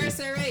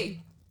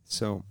anniversary.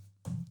 So,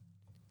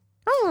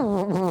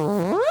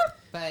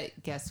 But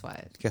guess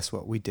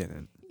what? We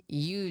didn't.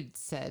 You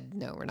said,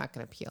 no, we're not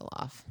going to peel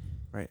off.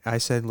 Right. I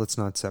said, let's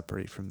not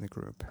separate from the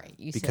group. Right.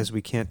 You because said,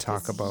 we can't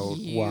talk about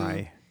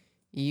why.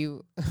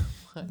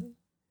 What?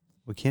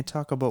 We can't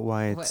talk about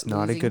why it's What,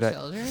 not a good idea.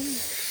 Children?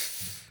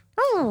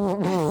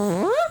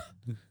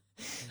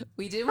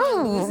 We didn't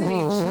want to lose any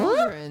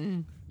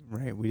children.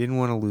 Right. We didn't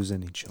want to lose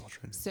any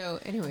children. So,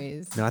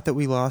 anyways. Not that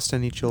we lost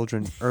any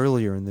children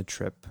earlier in the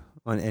trip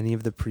on any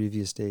of the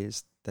previous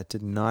days. That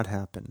did not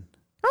happen.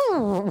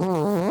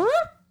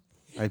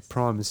 I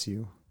promise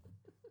you.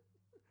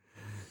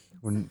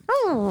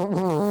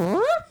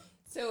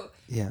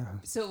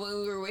 So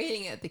when we were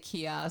waiting at the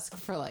kiosk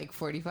for like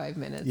 45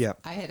 minutes, Yep.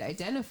 I had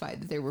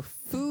identified that there were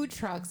food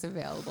trucks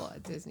available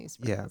at Disney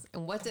Springs. Yeah.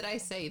 And what did I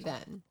say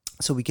then?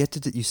 So we get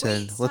to you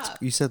said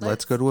Wait,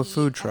 let's go to a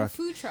food eat at truck. a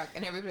food truck,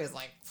 and everybody's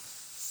like,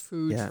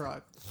 food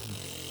truck.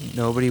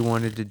 Nobody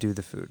wanted to do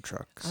the food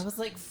trucks. I was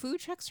like, food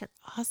trucks are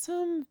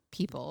awesome,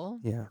 people.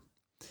 Yeah.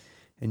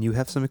 And you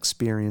have some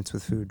experience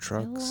with food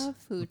trucks. I love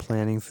food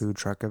planning trucks. food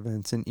truck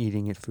events and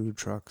eating at food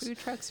trucks. Food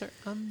trucks are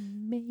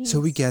amazing. So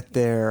we get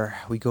there,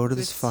 we go to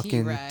this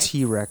fucking T-Rex.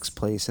 T-Rex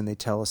place, and they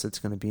tell us it's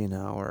going to be an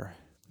hour.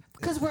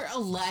 Because we're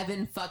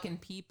 11 fucking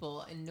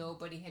people and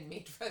nobody had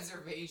made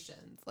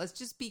reservations. Let's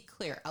just be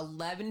clear.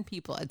 11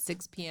 people at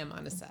 6 p.m.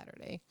 on a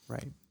Saturday.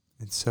 Right.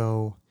 And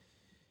so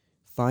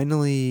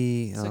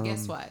finally, So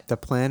guess what? the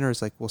planner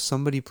is like, will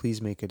somebody please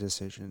make a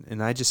decision?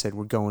 And I just said,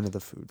 we're going to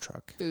the food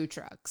truck. Food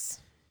trucks.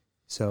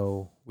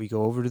 So we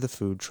go over to the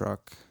food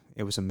truck.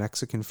 It was a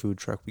Mexican food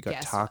truck. We got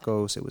Guess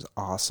tacos. It was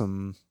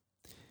awesome.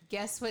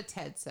 Guess what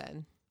Ted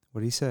said?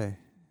 What did he say?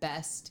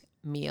 Best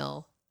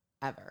meal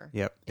ever.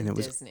 Yep. And in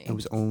it Disney.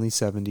 was only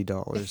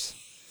 $70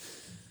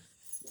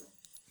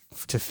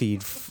 to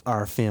feed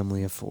our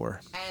family of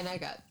 4. And I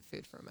got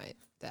food for my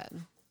dad.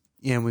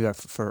 Yeah, and we got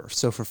for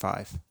 5. For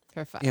 5.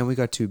 And we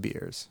got 2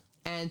 beers.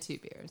 And 2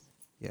 beers.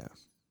 Yeah.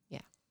 Yeah.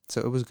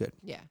 So it was good.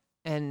 Yeah.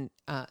 And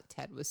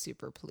Ted was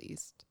super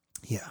pleased.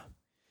 Yeah.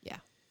 Yeah.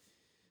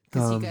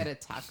 Because he got a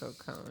taco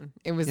cone.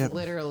 It was Yep.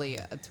 literally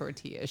a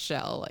tortilla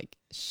shell, like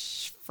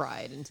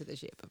fried into the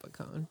shape of a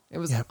cone. It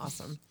was Yep.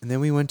 awesome. And then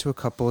we went to a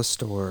couple of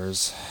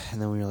stores,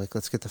 and then we were like,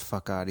 let's get the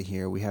fuck out of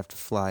here. We have to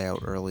fly out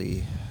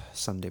early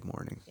Sunday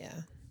morning. Yeah.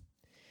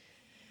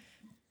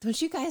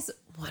 Don't you guys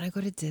want to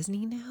go to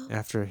Disney now?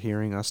 After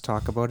hearing us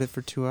talk about it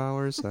for 2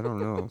 hours, I don't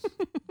know.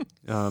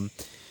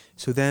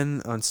 So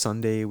then on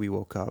Sunday, we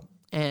woke up.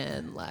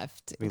 And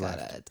left. We got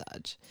left. out of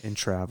Dodge. And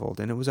traveled.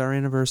 And it was our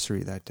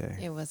anniversary that day.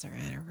 It was our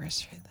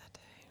anniversary that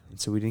day. And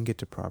so we didn't get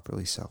to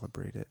properly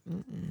celebrate it.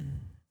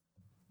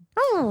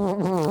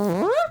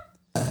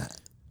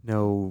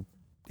 No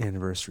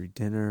anniversary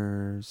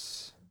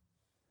dinners.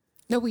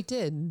 No, we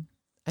did.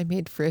 I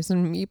made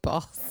frozen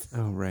meatballs.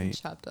 Oh, And right.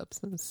 chopped up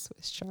some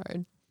Swiss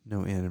chard.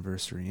 No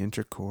anniversary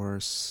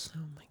intercourse. Oh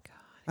my god.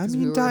 I 'Cause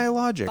mean, we were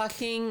dialogic.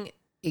 Fucking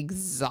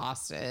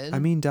exhausted. I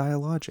mean,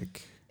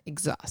 dialogic.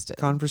 Exhausted.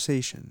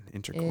 Conversation,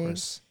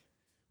 intercourse.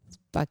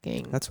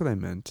 Fucking That's what I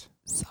meant.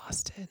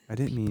 exhausted. I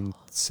didn't mean people.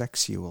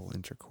 sexual I was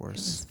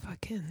intercourse.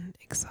 fucking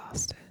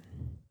exhausted.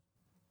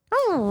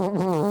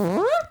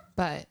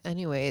 But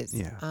anyways,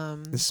 Yeah.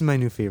 This is my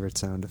new favorite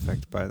sound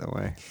effect, by the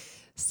way.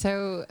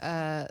 So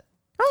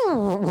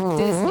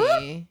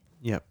Disney.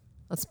 Yep.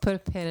 Let's put a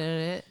pin in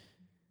it.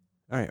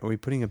 All right. Are we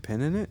putting a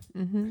pin in it?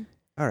 Mm-hmm.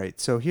 All right.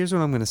 So here's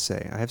what I'm going to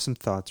say. I have some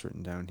thoughts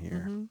written down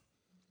here.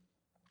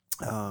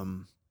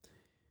 Mm-hmm.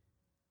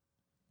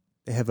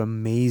 They have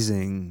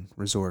amazing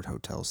resort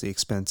hotels. The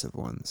expensive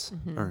ones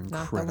are incredible.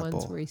 Not the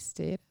ones where we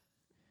stayed,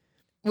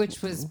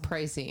 which was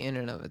pricey in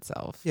and of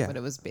itself. Yeah. but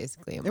it was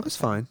basically It was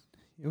fine.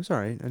 It was all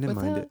right. I didn't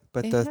mind it.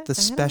 But it the had a-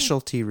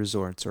 specialty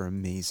resorts are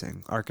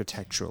amazing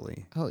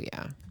architecturally. Oh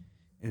yeah.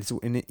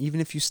 And even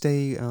if you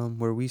stay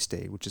where we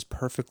stayed, which is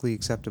perfectly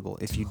acceptable,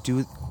 if you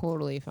do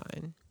Totally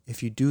fine.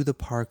 if you do the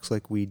parks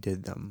like we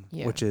did them,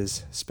 Yeah. which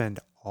is spend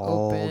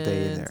all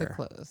day Open to there,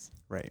 close,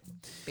 right?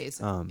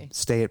 basically.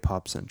 Stay at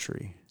Pop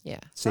Century, Yeah.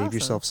 save Awesome.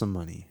 yourself some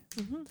money.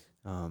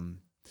 Mhm.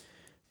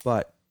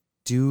 But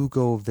do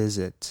go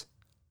visit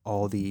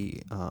all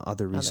the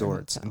other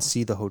resorts and hotels.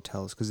 see the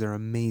hotels because they're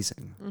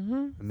amazing,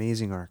 Mm-hmm.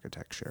 amazing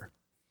architecture.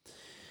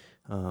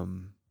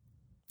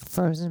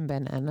 Frozen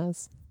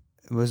bananas.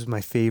 It was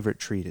my favorite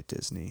treat at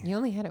Disney. You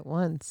only had it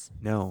once.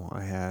 No,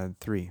 I had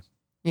 3.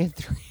 You had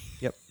 3.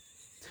 Yep.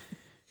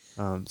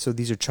 So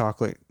these are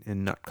chocolate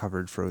and nut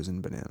covered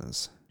frozen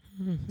bananas.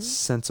 Mm-hmm.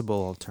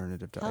 Sensible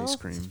alternative to ice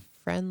cream.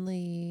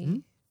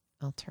 Friendly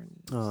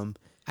alternative.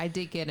 I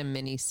did get a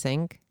mini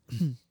sink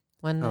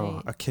one Oh,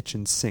 night. a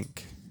kitchen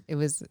sink. It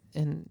was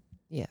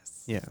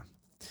yes. Yeah.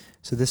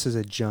 So this is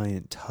a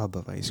giant tub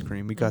of ice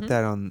cream. We got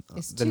that on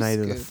It's the 2 night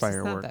of the scoops.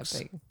 fireworks. It's not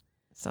that big.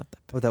 It's not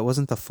that big. Oh, that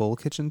wasn't the full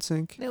kitchen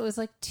sink? It was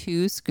like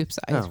 2 scoops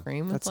of ice Oh,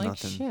 cream with that's like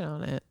nothing. shit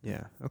on it.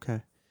 Yeah.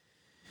 Okay.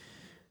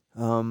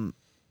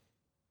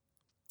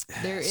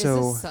 There is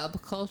So, a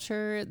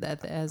subculture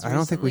that has. I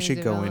don't think we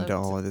recently should go into developed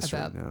all of this right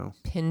about now.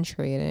 Pin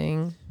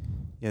trading.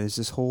 Yeah, there's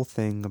this whole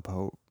thing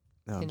about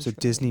Pin so trading.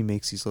 Disney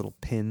makes these little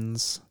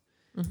pins,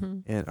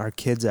 and our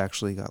kids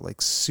actually got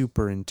like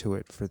super into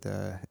it for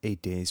the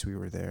 8 days we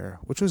were there,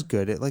 which was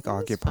good. It like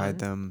occupied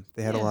fun. them.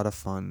 They had a Yeah. lot of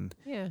fun.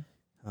 Yeah.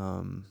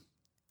 Um,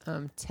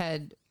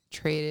 Ted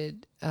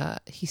traded.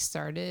 He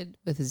started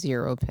with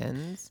 0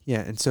 pins.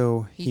 yeah, and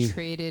so He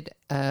traded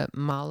a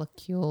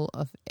molecule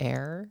of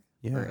air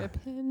for a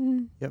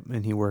pin. Yep,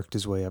 and he worked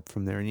his way up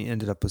from there, and he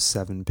ended up with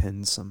 7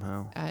 pins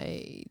somehow.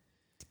 The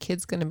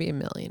kid's gonna be a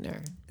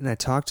millionaire. And I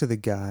talked to the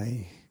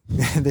guy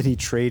that he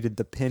traded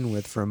the pin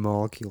with for a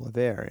molecule of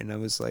air, and I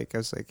was like,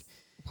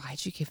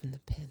 Why'd you give him the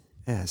pin?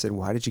 yeah, I said,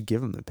 why did you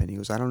give him the pin? He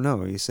goes, I don't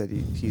know. He said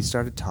he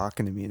started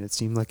talking to me, and it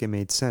seemed like it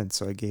made sense,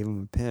 so I gave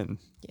him a pin.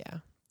 Yeah.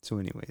 So,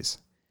 anyways,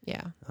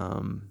 Yeah.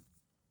 um,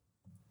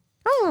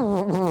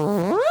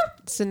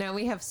 So now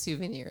we have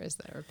souvenirs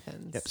that are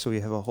pins. yep. So we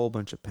have a whole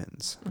bunch of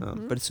pins,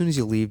 but as soon as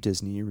you leave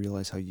Disney, you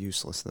realize how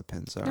useless the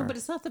pins are. No, but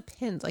it's not the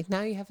pins. Like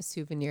now you have a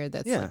souvenir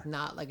that's like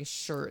not like a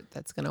shirt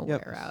that's gonna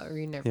wear out or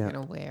you're never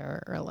gonna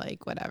wear or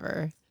like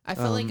whatever. I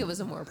felt like it was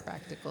a more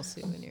practical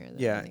souvenir.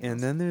 Than anything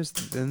and else.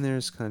 then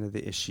there's kind of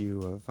the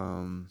issue of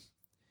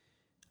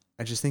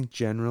I just think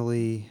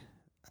generally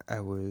I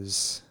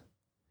was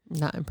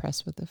not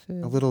impressed with the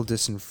food. a little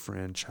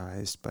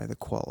disenfranchised by the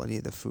quality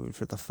of the food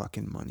for the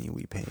fucking money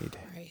we paid.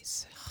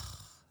 Price.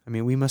 I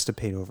mean, we must have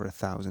paid over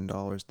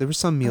 $1,000. There were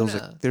some meals.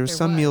 There were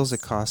some meals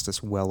that cost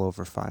us well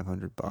over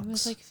 $500. It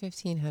was like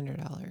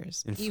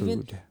 $1,500 in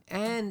even food.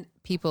 And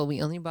people,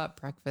 we only bought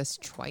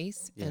breakfast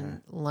twice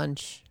and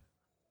lunch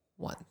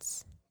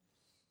once,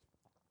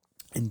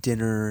 and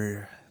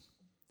dinner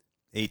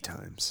 8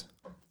 times.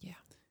 Yeah,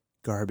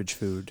 garbage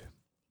food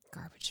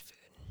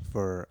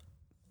for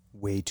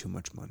way too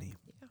much money.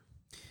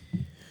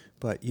 Yeah,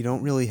 but you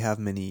don't really have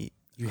many.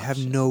 You have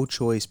no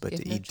choice but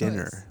to eat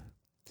dinner.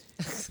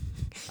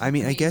 I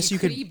mean, I guess you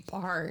could eat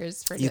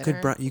bars for you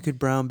dinner. You could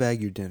brown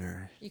bag your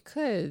dinner. You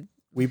could.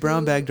 We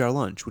brown bagged our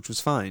lunch, which was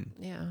fine.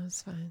 Yeah, it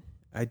was fine.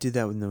 I did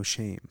that with no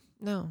shame.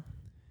 No.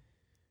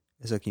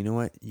 It's like, you know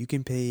what? You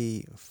can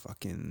pay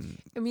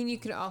fucking. I mean, you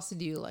could also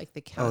do like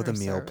the counter the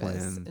meal service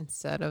plan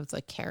instead of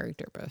like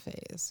character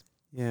buffets.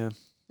 Yeah.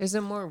 There's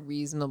a more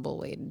reasonable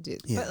way to do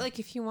it. Yeah. But like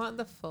if you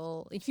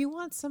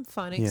want some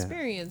fun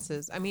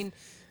experiences. I mean,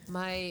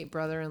 my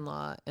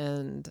brother-in-law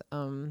and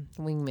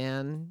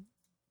Wingman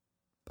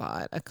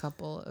bought a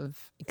couple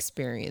of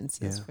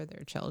experiences for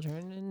their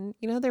children,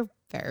 and they're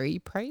very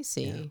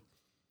pricey.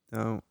 Yeah.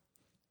 Oh,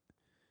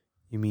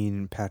 you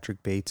mean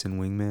Patrick Bates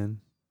and Wingman?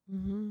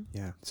 Mm-hmm.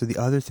 Yeah. So the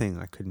other thing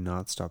I could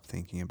not stop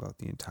thinking about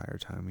the entire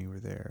time we were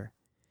there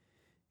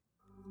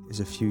is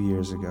a few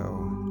years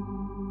ago.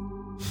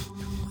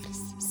 What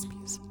is this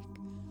music?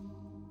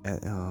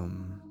 At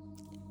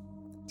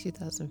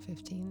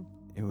 2015.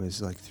 It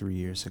was like 3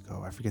 years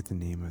ago. I forget the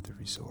name of the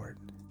resort.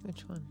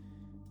 Which one?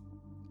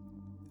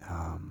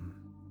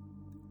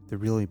 The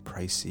really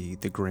pricey,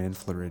 the Grand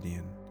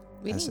Floridian.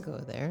 We didn't go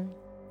there.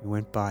 We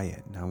went by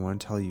it, and I want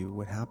to tell you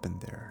what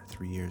happened there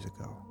 3 years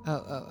ago.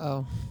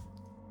 Oh.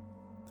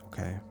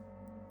 Okay.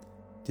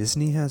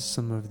 Disney has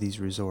some of these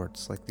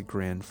resorts, like the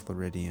Grand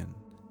Floridian,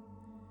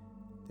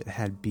 that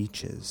had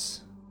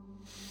beaches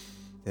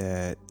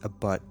that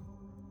abut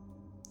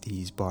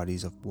these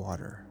bodies of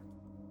water.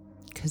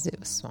 Because it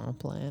was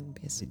swampland,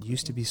 basically. It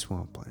used to be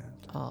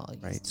swampland. Oh,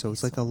 right? So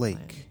it's like a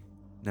lake.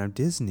 Now,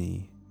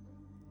 Disney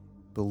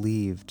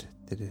believed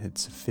that it had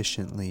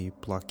sufficiently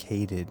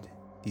blockaded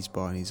these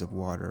bodies of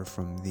water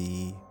from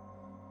the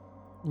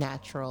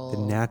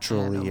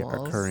naturally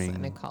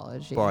occurring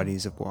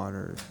bodies of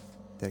water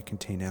that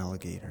contain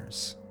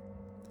alligators.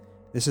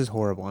 This is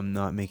horrible. I'm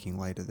not making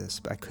light of this,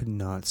 but I could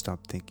not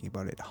stop thinking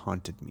about it. It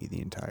haunted me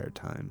the entire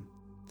time.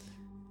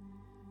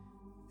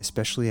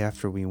 Especially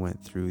after we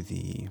went through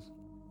the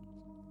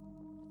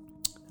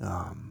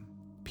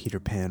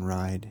Peter Pan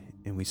ride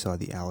and we saw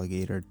the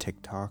alligator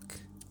tick-tock.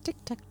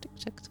 Tick-tock,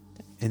 tick-tock,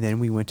 tick-tock. And then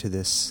we went to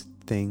this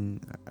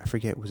thing, I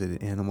forget, was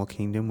it Animal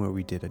Kingdom, where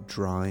we did a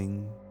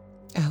drawing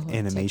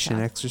animation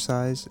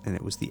exercise, and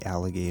it was the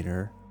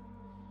alligator.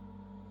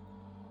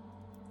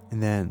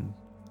 And then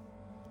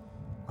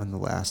on the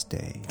last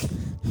day,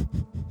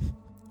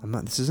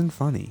 this isn't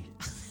funny.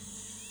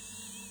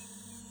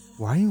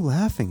 Why are you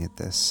laughing at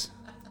this?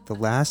 The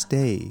last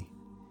day,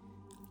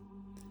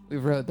 we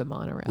rode the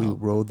monorail. We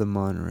rode the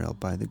monorail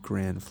by the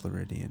Grand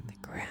Floridian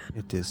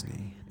at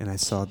Disney. And I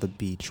saw the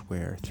beach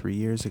where 4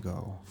 years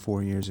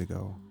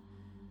ago,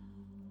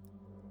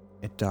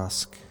 at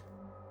dusk,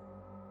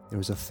 there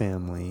was a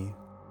family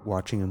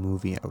watching a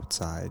movie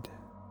outside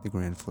the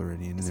Grand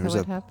Floridian. Is that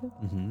what happened?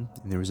 Mm-hmm,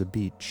 and there was a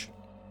beach.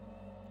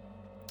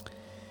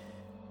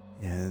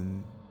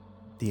 And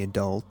the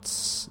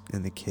adults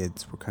and the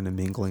kids were kind of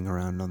mingling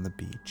around on the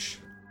beach.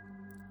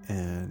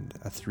 And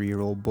a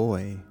 3-year-old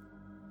boy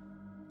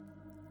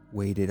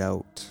waded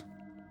out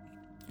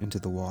into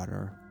the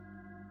water.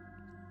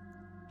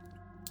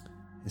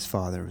 His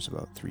father was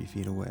about 3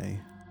 feet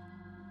away.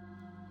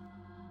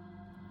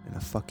 And a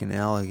fucking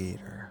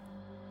alligator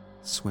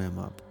swam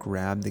up,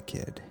 grabbed the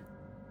kid,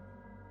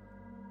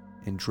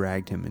 and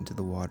dragged him into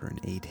the water and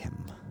ate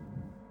him.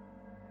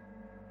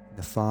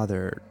 The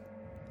father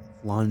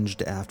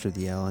lunged after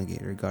the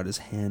alligator, got his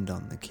hand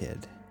on the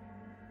kid.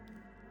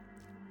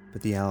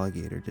 But the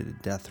alligator did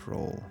a death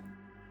roll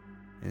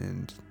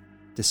and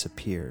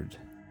disappeared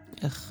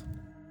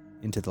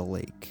into the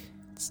lake.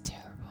 It's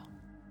terrible.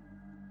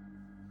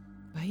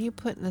 Why are you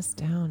putting us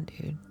down,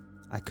 dude?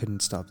 I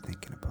couldn't stop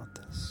thinking about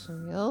this. For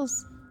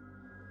reals?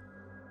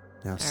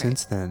 Now,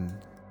 since then,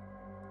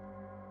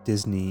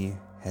 Disney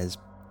has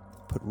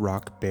put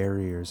rock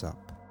barriers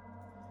up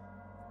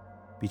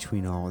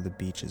between all of the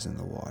beaches and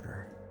the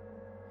water.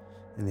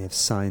 And they have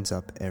signs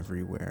up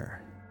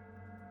everywhere.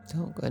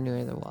 Don't go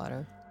near the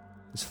water.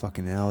 There's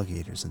fucking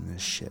alligators in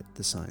this shit,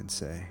 the signs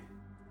say.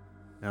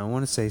 Now, I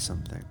want to say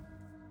something.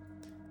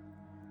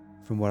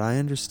 From what I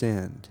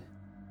understand,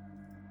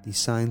 these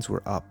signs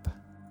were up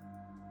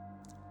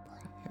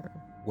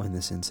when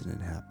this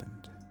incident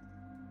happened.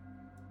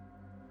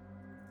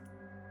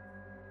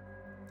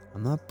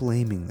 I'm not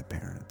blaming the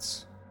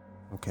parents,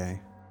 okay?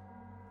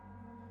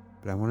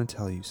 But I want to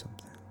tell you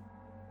something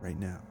right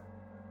now.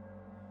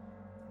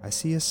 I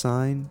see a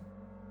sign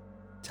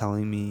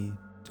telling me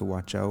to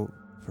watch out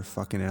for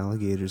fucking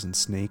alligators and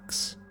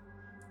snakes.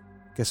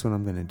 Guess what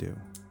I'm going to do?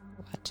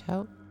 Watch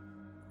out.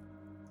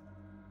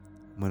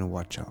 I'm going to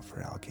watch out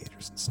for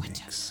alligators and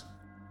snakes.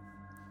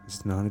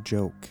 It's not a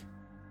joke.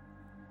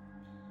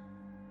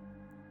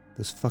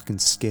 Those fucking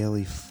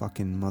scaly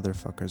fucking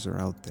motherfuckers are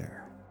out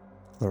there,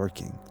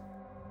 lurking,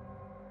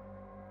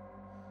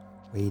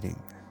 waiting.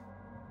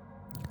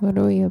 What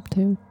are we up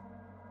to?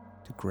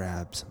 To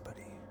grab somebody.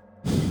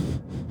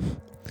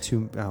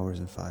 2 hours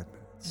and 5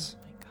 minutes.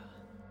 Oh my god.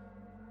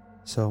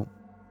 So,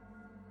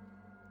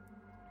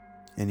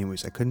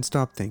 anyways, I couldn't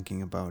stop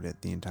thinking about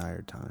it the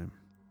entire time.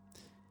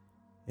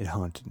 It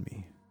haunted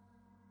me.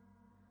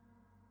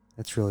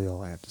 That's really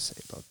all I have to say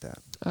about that.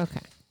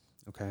 Okay.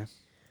 Okay?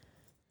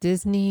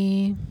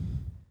 Disney.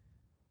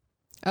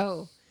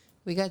 Oh,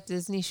 we got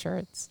Disney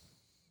shirts.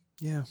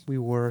 Yeah, we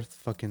wore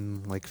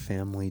fucking like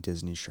family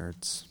Disney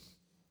shirts.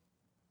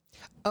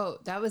 Oh,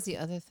 that was the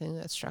other thing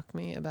that struck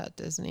me about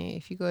Disney.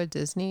 If you go to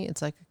Disney,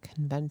 it's like a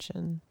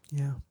convention.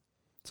 Yeah.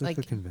 It's like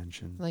a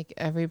convention. Like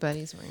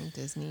everybody's wearing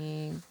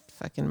Disney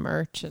fucking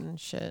merch and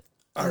shit.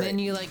 And then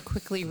you like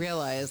quickly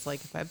realize,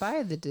 like, if I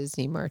buy the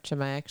Disney merch,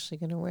 am I actually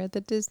going to wear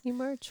the Disney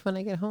merch when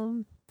I get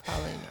home?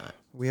 Probably not.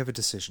 We have a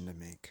decision to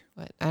make.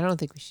 What? I don't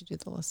think we should do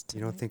the list today.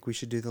 You don't think we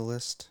should do the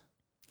list?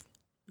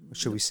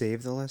 Should we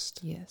save the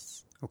list?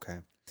 Yes. Okay.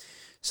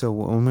 So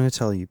what I'm going to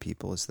tell you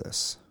people is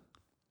this.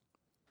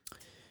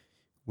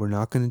 We're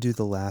not going to do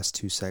the last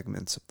 2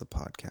 segments of the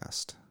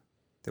podcast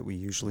that we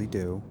usually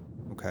do.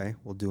 Okay?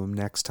 We'll do them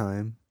next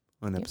time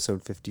on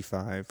episode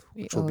 55,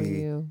 which will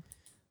be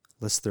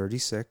list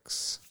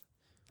 36.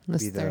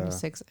 List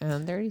 36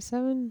 and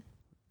 37?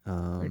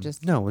 Or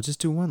just no, we'll just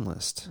do one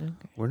list. Okay.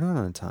 We're not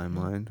on a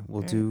timeline.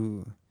 We'll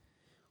do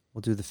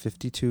the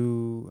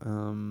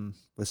 52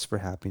 list for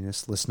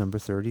happiness, list number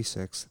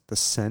 36, the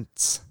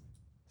scents,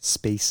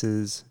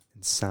 spaces,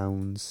 and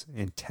sounds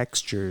and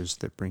textures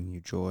that bring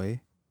you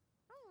joy.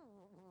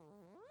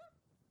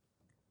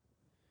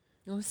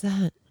 What was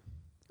that?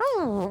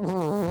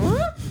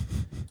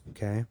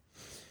 Okay.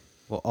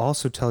 We'll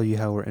also tell you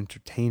how we're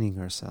entertaining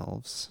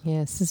ourselves.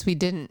 Yeah, since we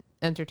didn't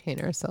entertain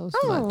ourselves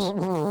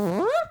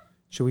much.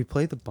 Should we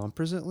play the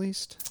bumpers at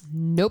least?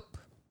 Nope.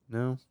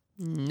 No?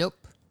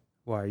 Nope.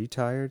 Why, are you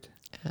tired?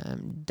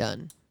 I'm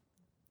done.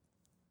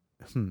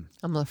 I'm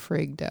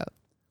Laphroaig'd out.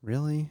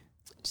 Really?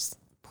 Just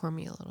pour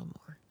me a little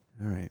more.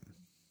 All right.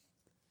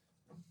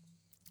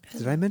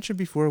 Did I mention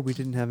before we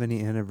didn't have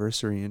any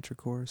anniversary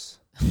intercourse?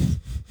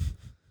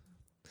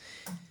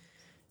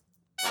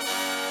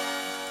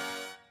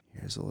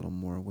 Here's a little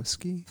more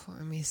whiskey.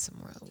 Pour me some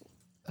more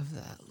of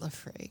that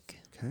Laphroaig.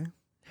 Okay.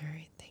 All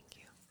right, thank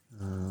you.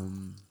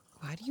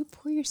 Why do you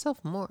pour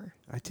yourself more?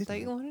 I didn't. I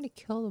thought you wanted to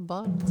kill the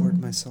bottle. Poured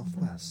myself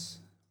less.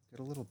 Get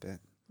a little bit.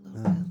 A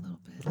little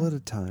bit. A little at a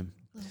time.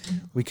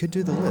 We could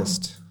do the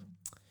list.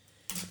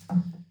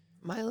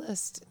 My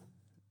list.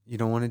 You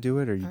don't want to do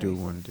it, or you do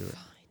right, want to do it?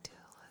 Fine, do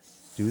the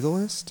list. Do the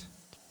list?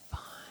 Fine.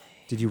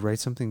 Did you write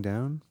something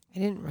down? I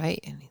didn't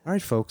write anything. All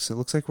right, folks. It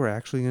looks like we're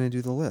actually going to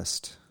do the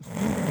list.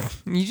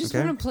 You just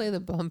want to play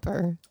the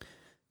bumper.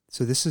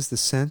 So this is the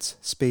scents,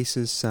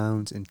 spaces,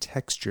 sounds, and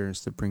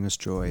textures that bring us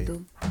joy.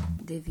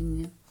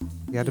 You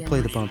got to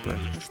play the bumper.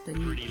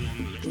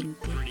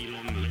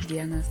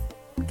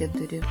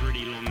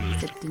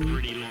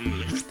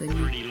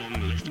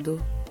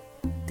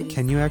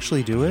 Can you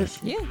actually do it?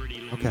 Yeah.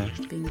 Okay.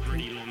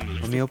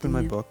 Let me open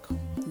my book.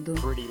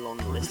 Pretty long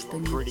list,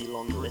 pretty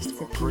long list,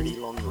 pretty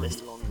long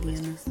list,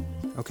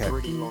 Okay.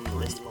 pretty long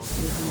list,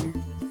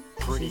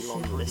 pretty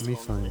long list. Let me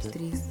find it.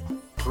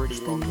 Pretty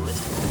long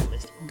list.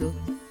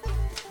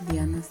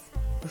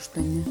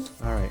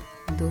 All right.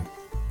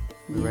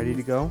 We ready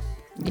to go?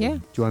 Yeah.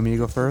 Do you want me to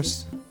go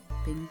first?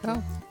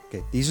 Go.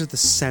 Okay. These are the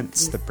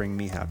scents that bring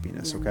me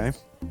happiness, okay?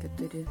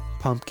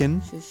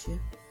 Pumpkin,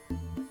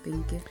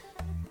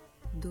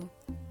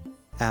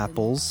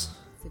 Apples.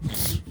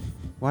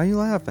 Why are you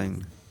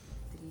laughing?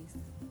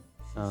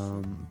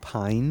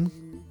 Pine.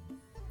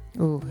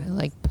 Ooh, I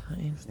like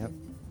pine. Yep.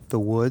 The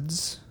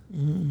woods.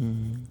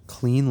 Mm.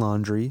 Clean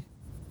laundry.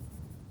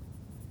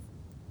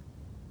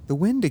 The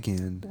wind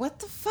again. What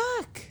the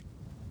fuck?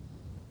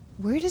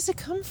 Where does it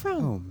come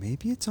from? Oh,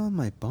 maybe it's on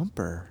my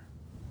bumper.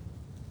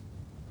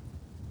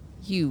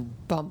 You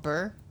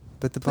bumper.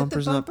 But the Put the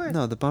bumper's bumper- not.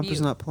 No, the bumper's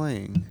Mute. not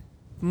playing.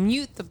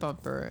 Mute the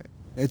bumper.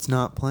 It's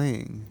not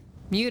playing.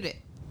 Mute it.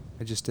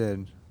 I just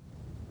did.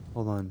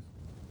 Hold on.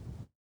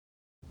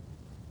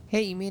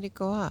 Hey, you made it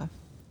go off.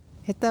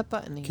 Hit that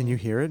button again. Can you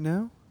hear it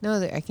now?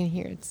 No, I can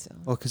hear it still.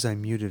 Well, because I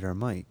muted our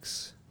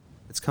mics.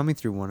 It's coming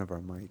through one of our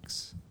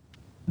mics.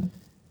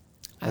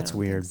 That's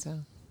weird. So.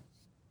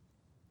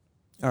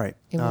 All right.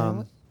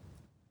 All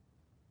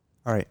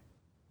right.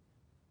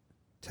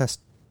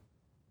 Test.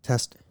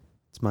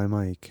 It's my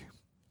mic.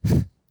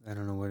 I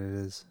don't know what it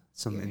is.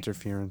 Some Weird.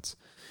 interference.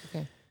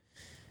 Okay.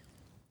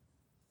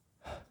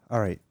 All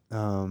right.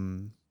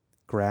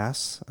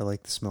 Grass. I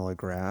like the smell of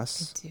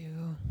grass. I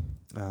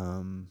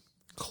do.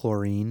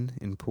 Chlorine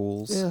in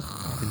pools. Ugh.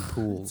 In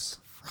pools.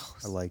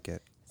 Gross. I like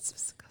it. It's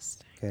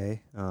disgusting.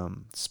 Okay.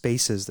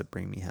 Spaces that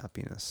bring me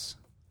happiness.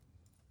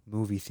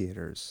 Movie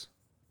theaters.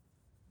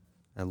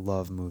 I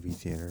love movie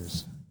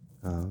theaters.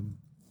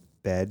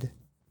 Bed.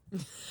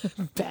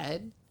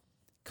 Bed.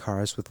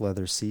 Cars with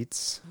leather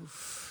seats.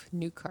 Oof,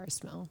 new car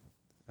smell.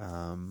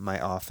 My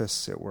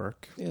office at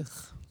work. Ugh.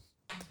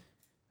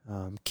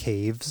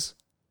 Caves.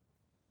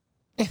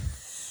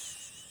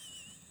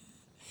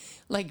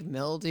 Like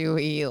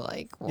mildewy,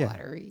 like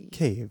watery. Yeah.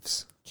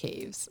 Caves.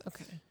 Caves.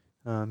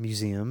 Okay.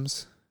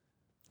 Museums.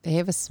 They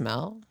have a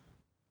smell.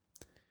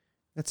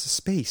 That's a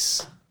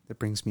space that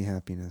brings me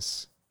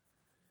happiness.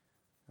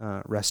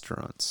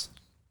 Restaurants.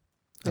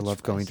 I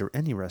love going to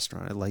any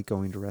restaurant. I like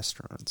going to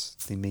restaurants.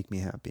 They make me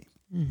happy.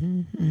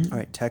 Mm-hmm. All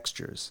right,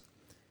 textures.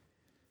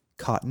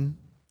 Cotton.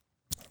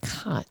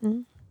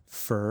 Cotton.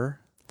 Fur.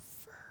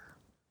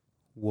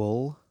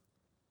 Wool.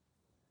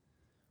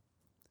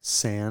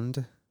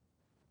 Sand.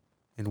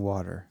 And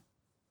water.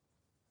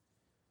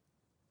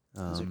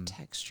 Those are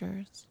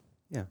textures.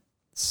 Yeah.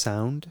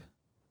 Sound.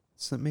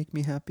 Does that make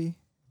me happy?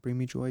 Bring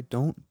me joy?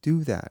 Don't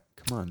do that.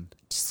 Come on.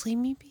 Just leave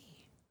me be.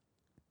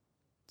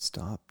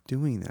 Stop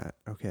doing that.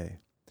 Okay.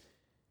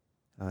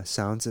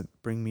 Sounds that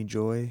bring me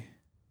joy.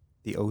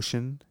 The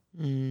ocean.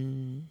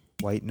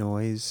 White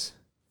noise.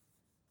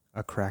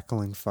 A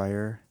crackling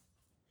fire.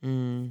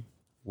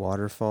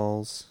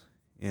 Waterfalls.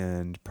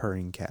 And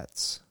purring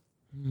cats.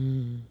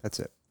 That's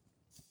it.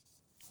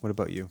 What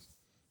about you?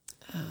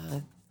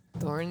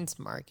 Thorns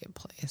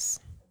Marketplace.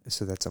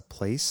 So that's a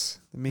place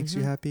that makes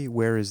you happy?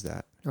 Where is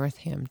that?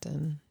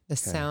 Northampton. The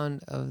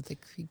sound of the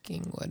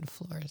creaking wood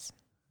floors.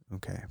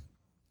 Okay.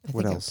 I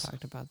What think else? I've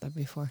talked about that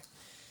before.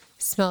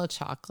 Smell of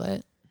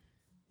chocolate.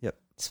 Yep.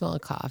 Smell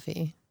of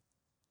coffee.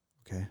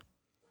 Okay.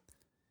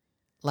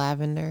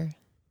 Lavender.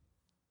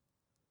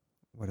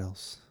 What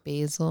else?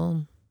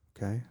 Basil.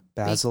 Okay.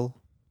 Basil.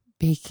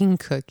 Baking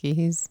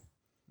cookies.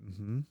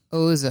 Mm-hmm.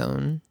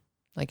 Ozone.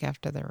 Like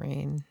after the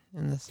rain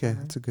in the summer.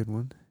 Okay, that's a good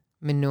one.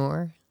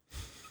 Manure.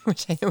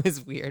 Which I know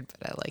is weird,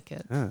 but I like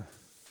it. Ah.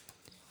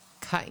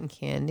 Cotton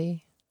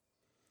candy.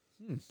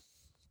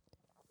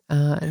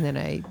 And then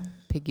I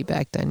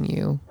piggybacked on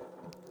you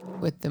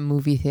with the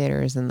movie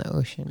theaters and the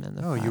ocean and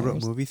the Oh, you wrote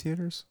fires. movie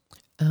theaters?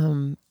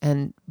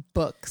 And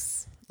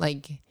books.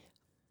 Like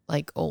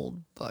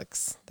old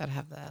books that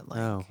have that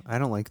Oh, I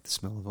don't like the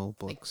smell of old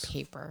like books.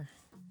 paper.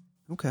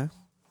 Okay.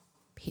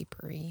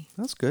 Papery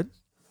That's good.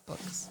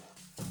 books.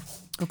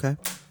 Okay.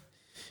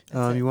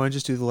 That's it. You want to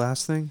just do the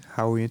last thing?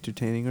 How are we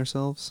entertaining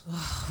ourselves?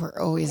 We're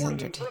always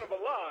entertained.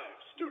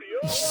 You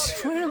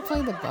just want to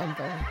play the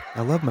bumper.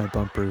 I love my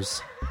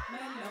bumpers.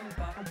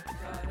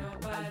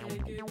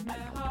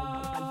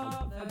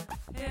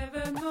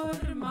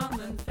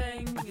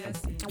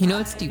 You know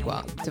it's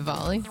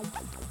Diwali?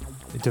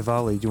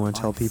 Diwali. Do you want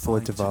to tell people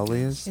what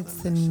Diwali is?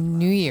 It's the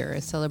New Year,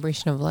 a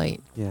celebration of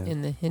light Yeah.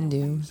 in the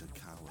Hindu.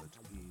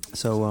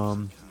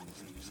 So,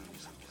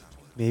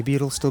 maybe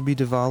it'll still be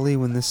Diwali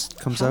when this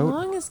comes How out.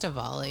 long is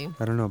Diwali?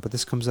 I don't know, but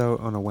this comes out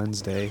on a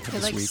Wednesday It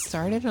this week.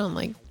 started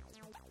on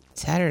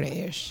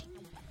Saturday-ish.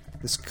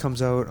 This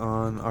comes out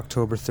on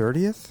October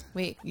 30th.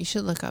 Wait, you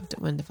should look up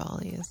when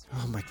Diwali is.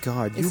 Oh my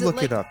God! Is You it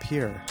look it up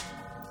here.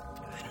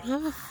 I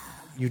don't have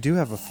You do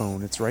have a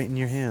phone. It's right in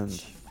your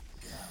hand.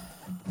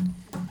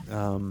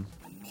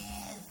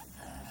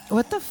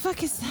 What the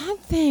fuck is that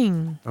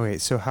thing? Okay,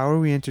 so how are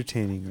we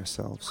entertaining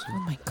ourselves? Oh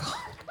my God.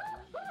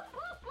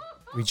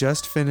 We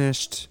just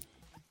finished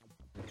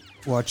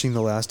watching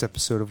the last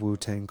episode of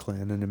Wu-Tang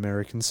Clan, An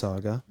American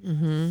Saga.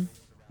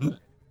 Mm-hmm.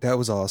 That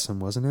was awesome,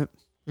 wasn't it?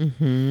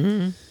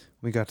 Mm-hmm.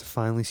 We got to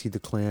finally see the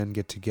clan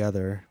get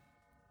together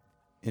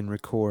and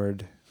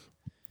record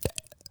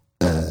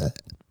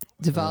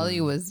Diwali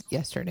was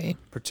yesterday.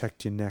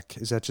 Protect Your Neck.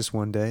 Is that just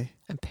one day?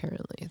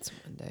 Apparently it's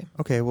one day.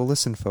 Okay, well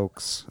listen,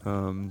 folks.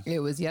 It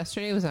was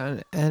yesterday. It was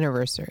on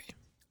anniversary.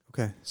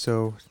 Okay,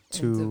 so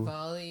to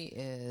Diwali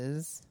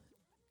is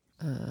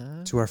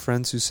to our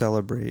friends who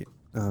celebrate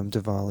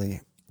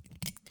Diwali,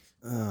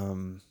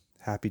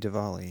 happy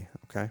Diwali.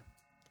 Okay.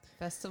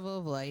 Festival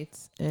of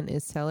Lights and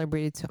is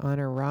celebrated to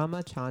honor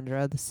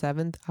Ramachandra, the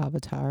seventh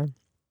avatar.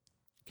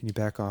 Can you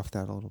back off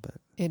that a little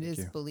bit? It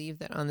is believed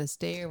that on this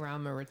day,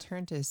 Rama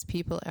returned to his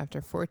people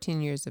after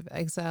 14 years of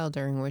exile,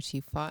 during which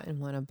he fought and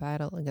won a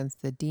battle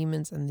against the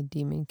demons and the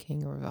demon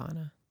king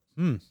Ravana.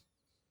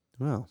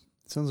 Well,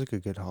 sounds like a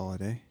good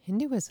holiday.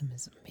 Hinduism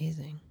is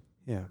amazing.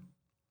 Yeah.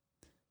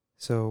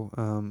 So,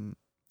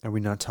 are we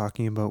not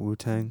talking about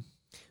Wu-Tang?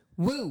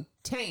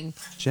 Wu-Tang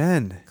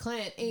Jen!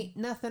 Clan ain't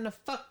nothing to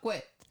fuck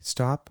with.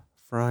 Stop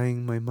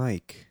frying my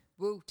mic.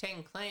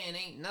 Wu-Tang Clan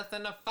ain't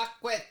nothing to fuck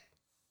with.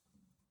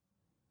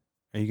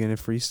 Are you going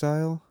to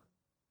freestyle?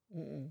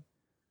 Mm-mm.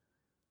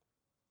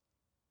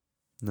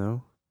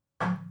 No?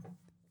 You're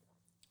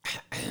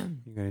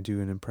going to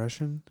do an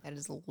impression? That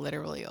is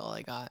literally all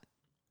I got.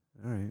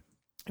 All right.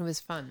 It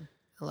was fun.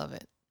 I love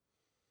it.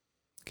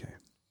 Okay.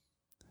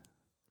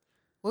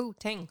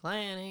 Wu-Tang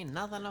Clan ain't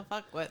nothing to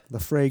fuck with.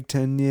 Laphroaig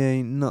 10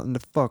 ain't nothing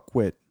to fuck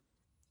with.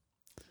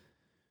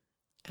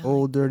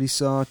 Old dirty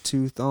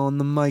Sawtooth on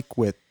the mic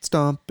with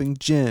Stomping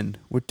Jen.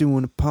 We're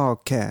doing a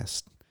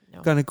podcast.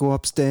 No. Gonna go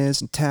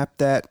upstairs and tap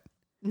that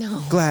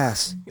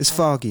glass. It's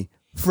foggy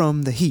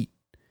from the heat.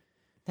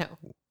 No.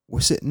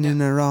 We're sitting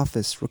in our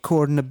office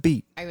recording a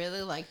beat. I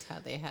really liked how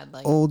they had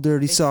like Old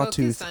dirty they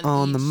Sawtooth focused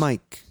on the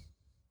mic.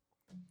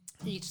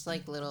 Each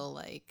like little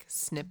like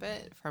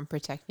snippet from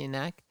Protect Your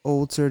Neck.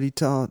 Old dirty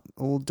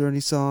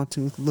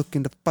Sawtooth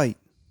looking to fight.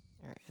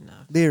 All right,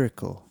 enough.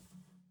 Lyrical.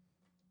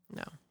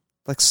 No.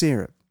 Like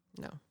syrup.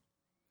 No.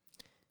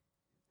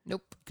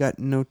 Nope. Got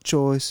no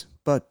choice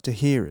but to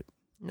hear it.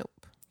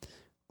 Nope.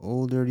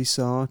 Old dirty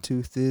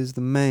Sawtooth is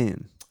the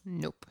man.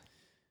 Nope.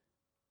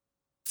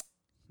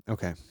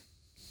 Okay.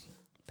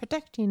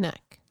 Protect your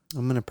neck.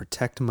 I'm going to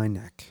protect my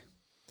neck.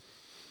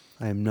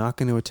 I am not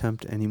going to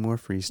attempt any more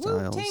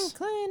freestyles. Wu-Tang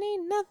Clan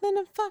ain't nothing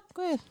to fuck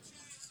with.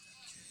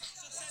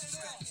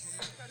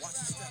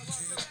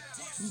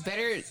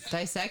 Better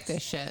dissect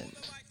this shit.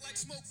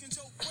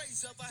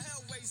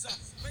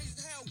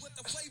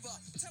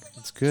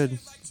 It's good.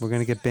 We're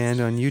going to get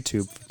banned on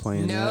YouTube for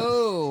playing that.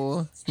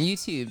 No.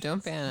 YouTube,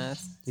 don't ban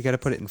us. You got to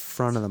put it in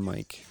front of the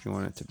mic if you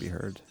want it to be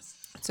heard.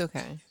 It's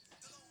okay.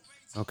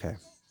 Okay.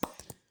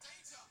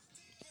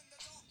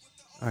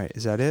 All right,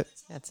 is that it?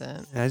 That's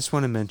it. And I just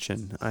want to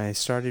mention, I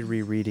started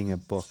rereading a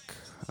book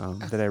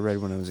that I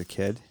read when I was a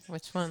kid.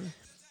 Which one?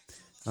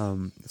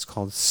 It's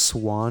called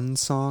Swan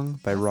Song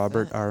by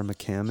Robert R.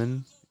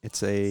 McCammon.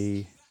 It's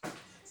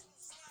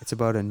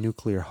about a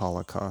nuclear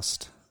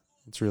holocaust.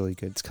 It's really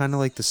good. It's kind of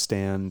like The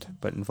Stand,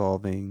 but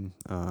involving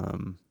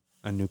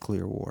a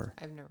nuclear war.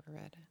 I've never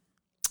read it.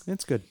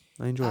 It's good.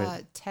 I enjoy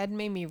it. Ted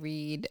made me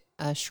read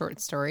a short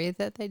story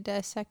that they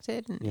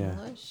dissected in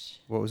English.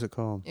 What was it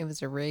called? It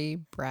was a Ray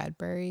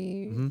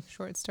Bradbury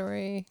short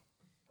story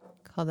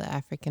called The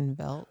African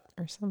Veldt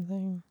or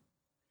something.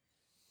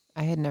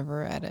 I had never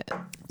read it.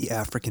 The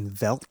African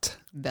Veldt?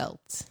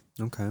 Veldt.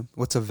 Okay.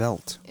 What's a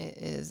Veldt? It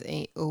is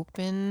a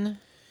open...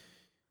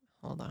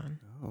 Hold on.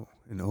 Oh,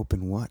 an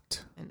open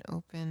what? An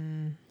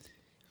open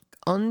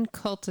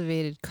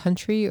uncultivated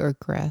country or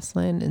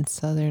grassland in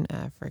southern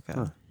Africa.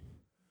 Huh.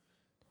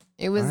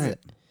 It was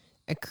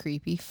a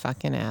creepy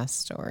fucking ass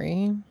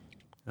story.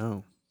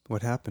 Oh,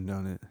 what happened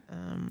on it?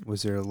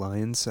 Was there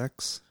lion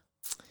sex?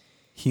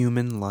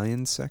 Human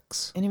lion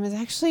sex? And it was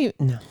actually...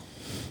 No.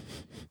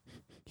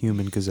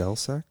 Human gazelle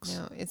sex?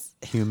 No, it's...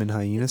 Human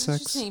hyena it's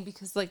sex? Interesting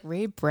because like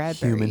Ray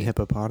Bradbury... Human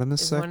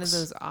hippopotamus is sex? one of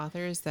those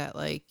authors that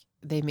like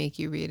they make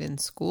you read in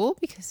school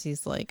because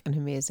he's like an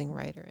amazing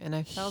writer. And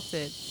I felt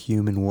it...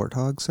 Human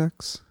warthog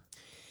sex?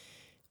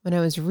 When I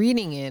was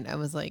reading it, I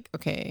was like,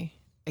 okay,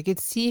 I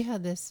could see how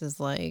this is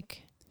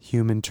like...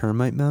 Human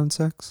termite mound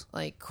sex?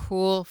 Like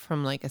cool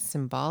from like a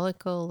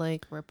symbolical,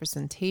 like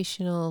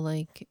representational,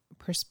 like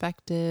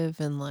perspective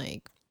and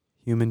like...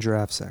 Human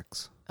giraffe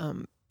sex?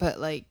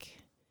 But like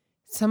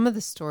some of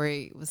the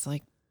story was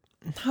like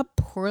not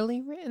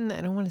poorly written.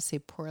 I don't want to say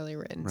poorly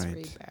written to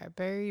Ray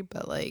Bradbury,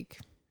 but like...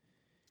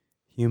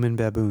 Human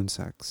baboon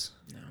sex?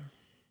 No.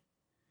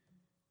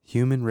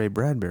 Human Ray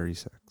Bradbury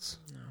sex?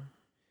 No.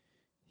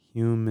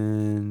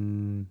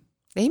 Human...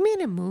 They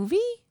made a movie?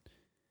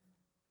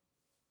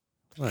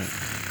 What?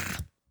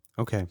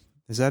 Okay.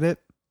 Is that it?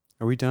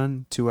 Are we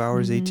done? 2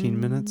 hours, 18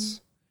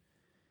 minutes?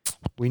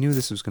 We knew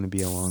this was going to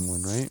be a long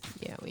one, right?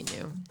 Yeah, we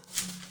knew.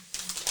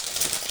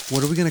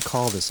 What are we going to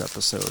call this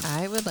episode?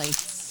 I would like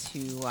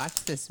to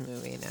watch this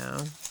movie now.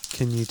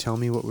 Can you tell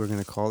me what we're going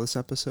to call this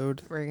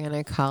episode? We're going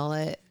to call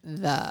it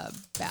The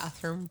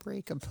Bathroom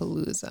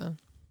Break-a-Palooza.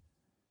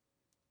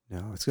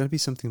 No, it's got to be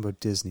something about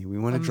Disney. We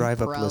want to drive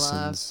up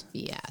listens.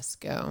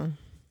 Fiasco.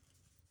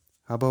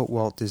 How about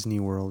Walt Disney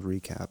World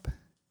recap?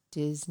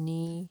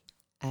 Disney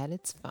at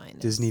its finest.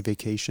 Disney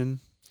Vacation?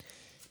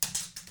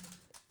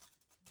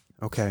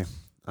 Okay,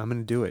 I'm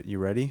going to do it. You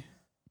ready?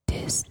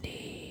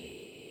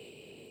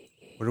 Disney.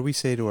 What do we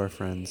say to our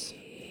friends?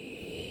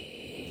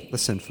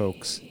 Listen,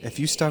 folks, if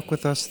you stuck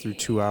with us through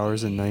 2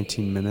 hours and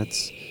 19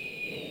 minutes,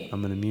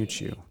 I'm going to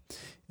mute you.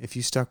 If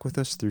you stuck with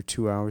us through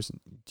 2 hours,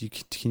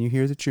 can you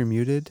hear that you're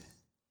muted?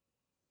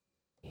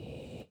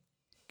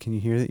 Can you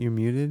hear that you're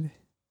muted?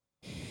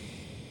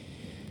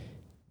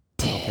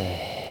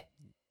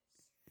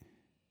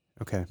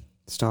 Okay.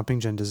 Stomping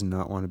Jen does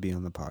not want to be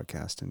on the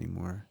podcast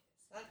anymore.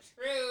 It's not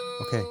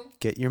true. Okay,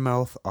 get your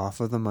mouth off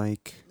of the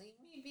mic. Leave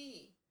me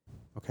be.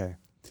 Okay.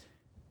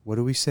 What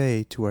do we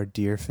say to our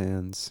dear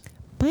fans?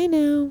 Bye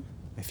now.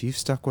 If you've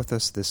stuck with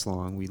us this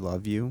long, we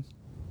love you.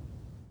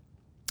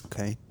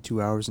 Okay,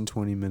 2 hours and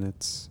 20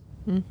 minutes.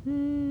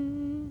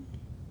 Mm-hmm.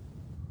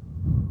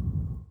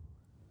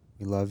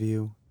 We love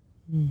you.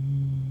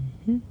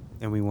 Mm-hmm.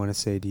 And we want to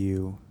say to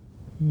you,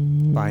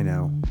 Mm-hmm. bye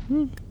now.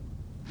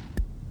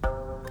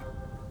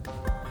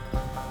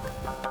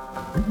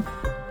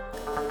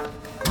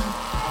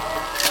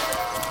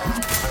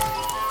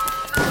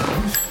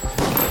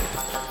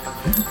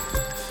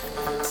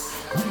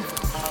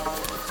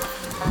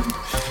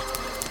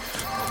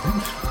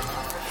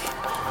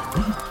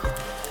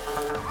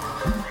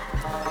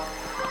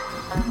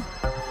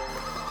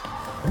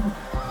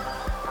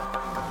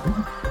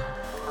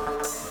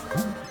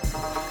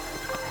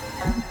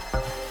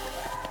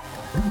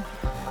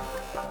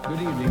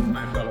 Good evening,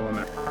 my fellow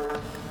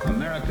Americans.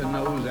 America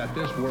knows that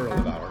this world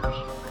of ours,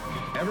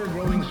 ever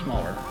growing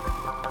smaller,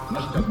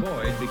 must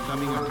avoid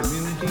becoming a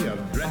community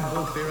of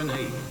dreadful fear and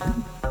hate.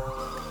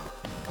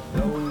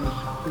 Those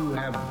who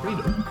have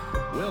freedom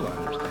will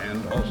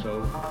understand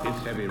also its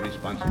heavy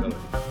responsibility.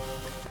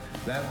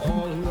 That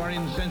all who are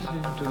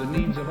insensitive to the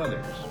needs of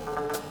others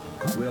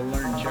will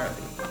learn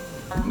charity,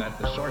 and that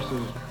the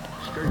sources,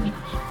 scourges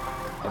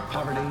of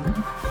poverty,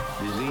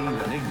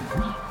 disease, and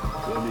ignorance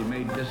will be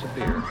made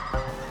disappear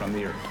from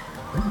the earth.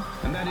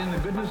 And that in the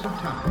goodness of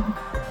time,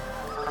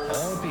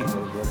 all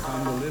peoples will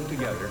come to live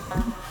together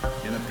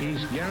in a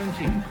peace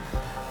guaranteed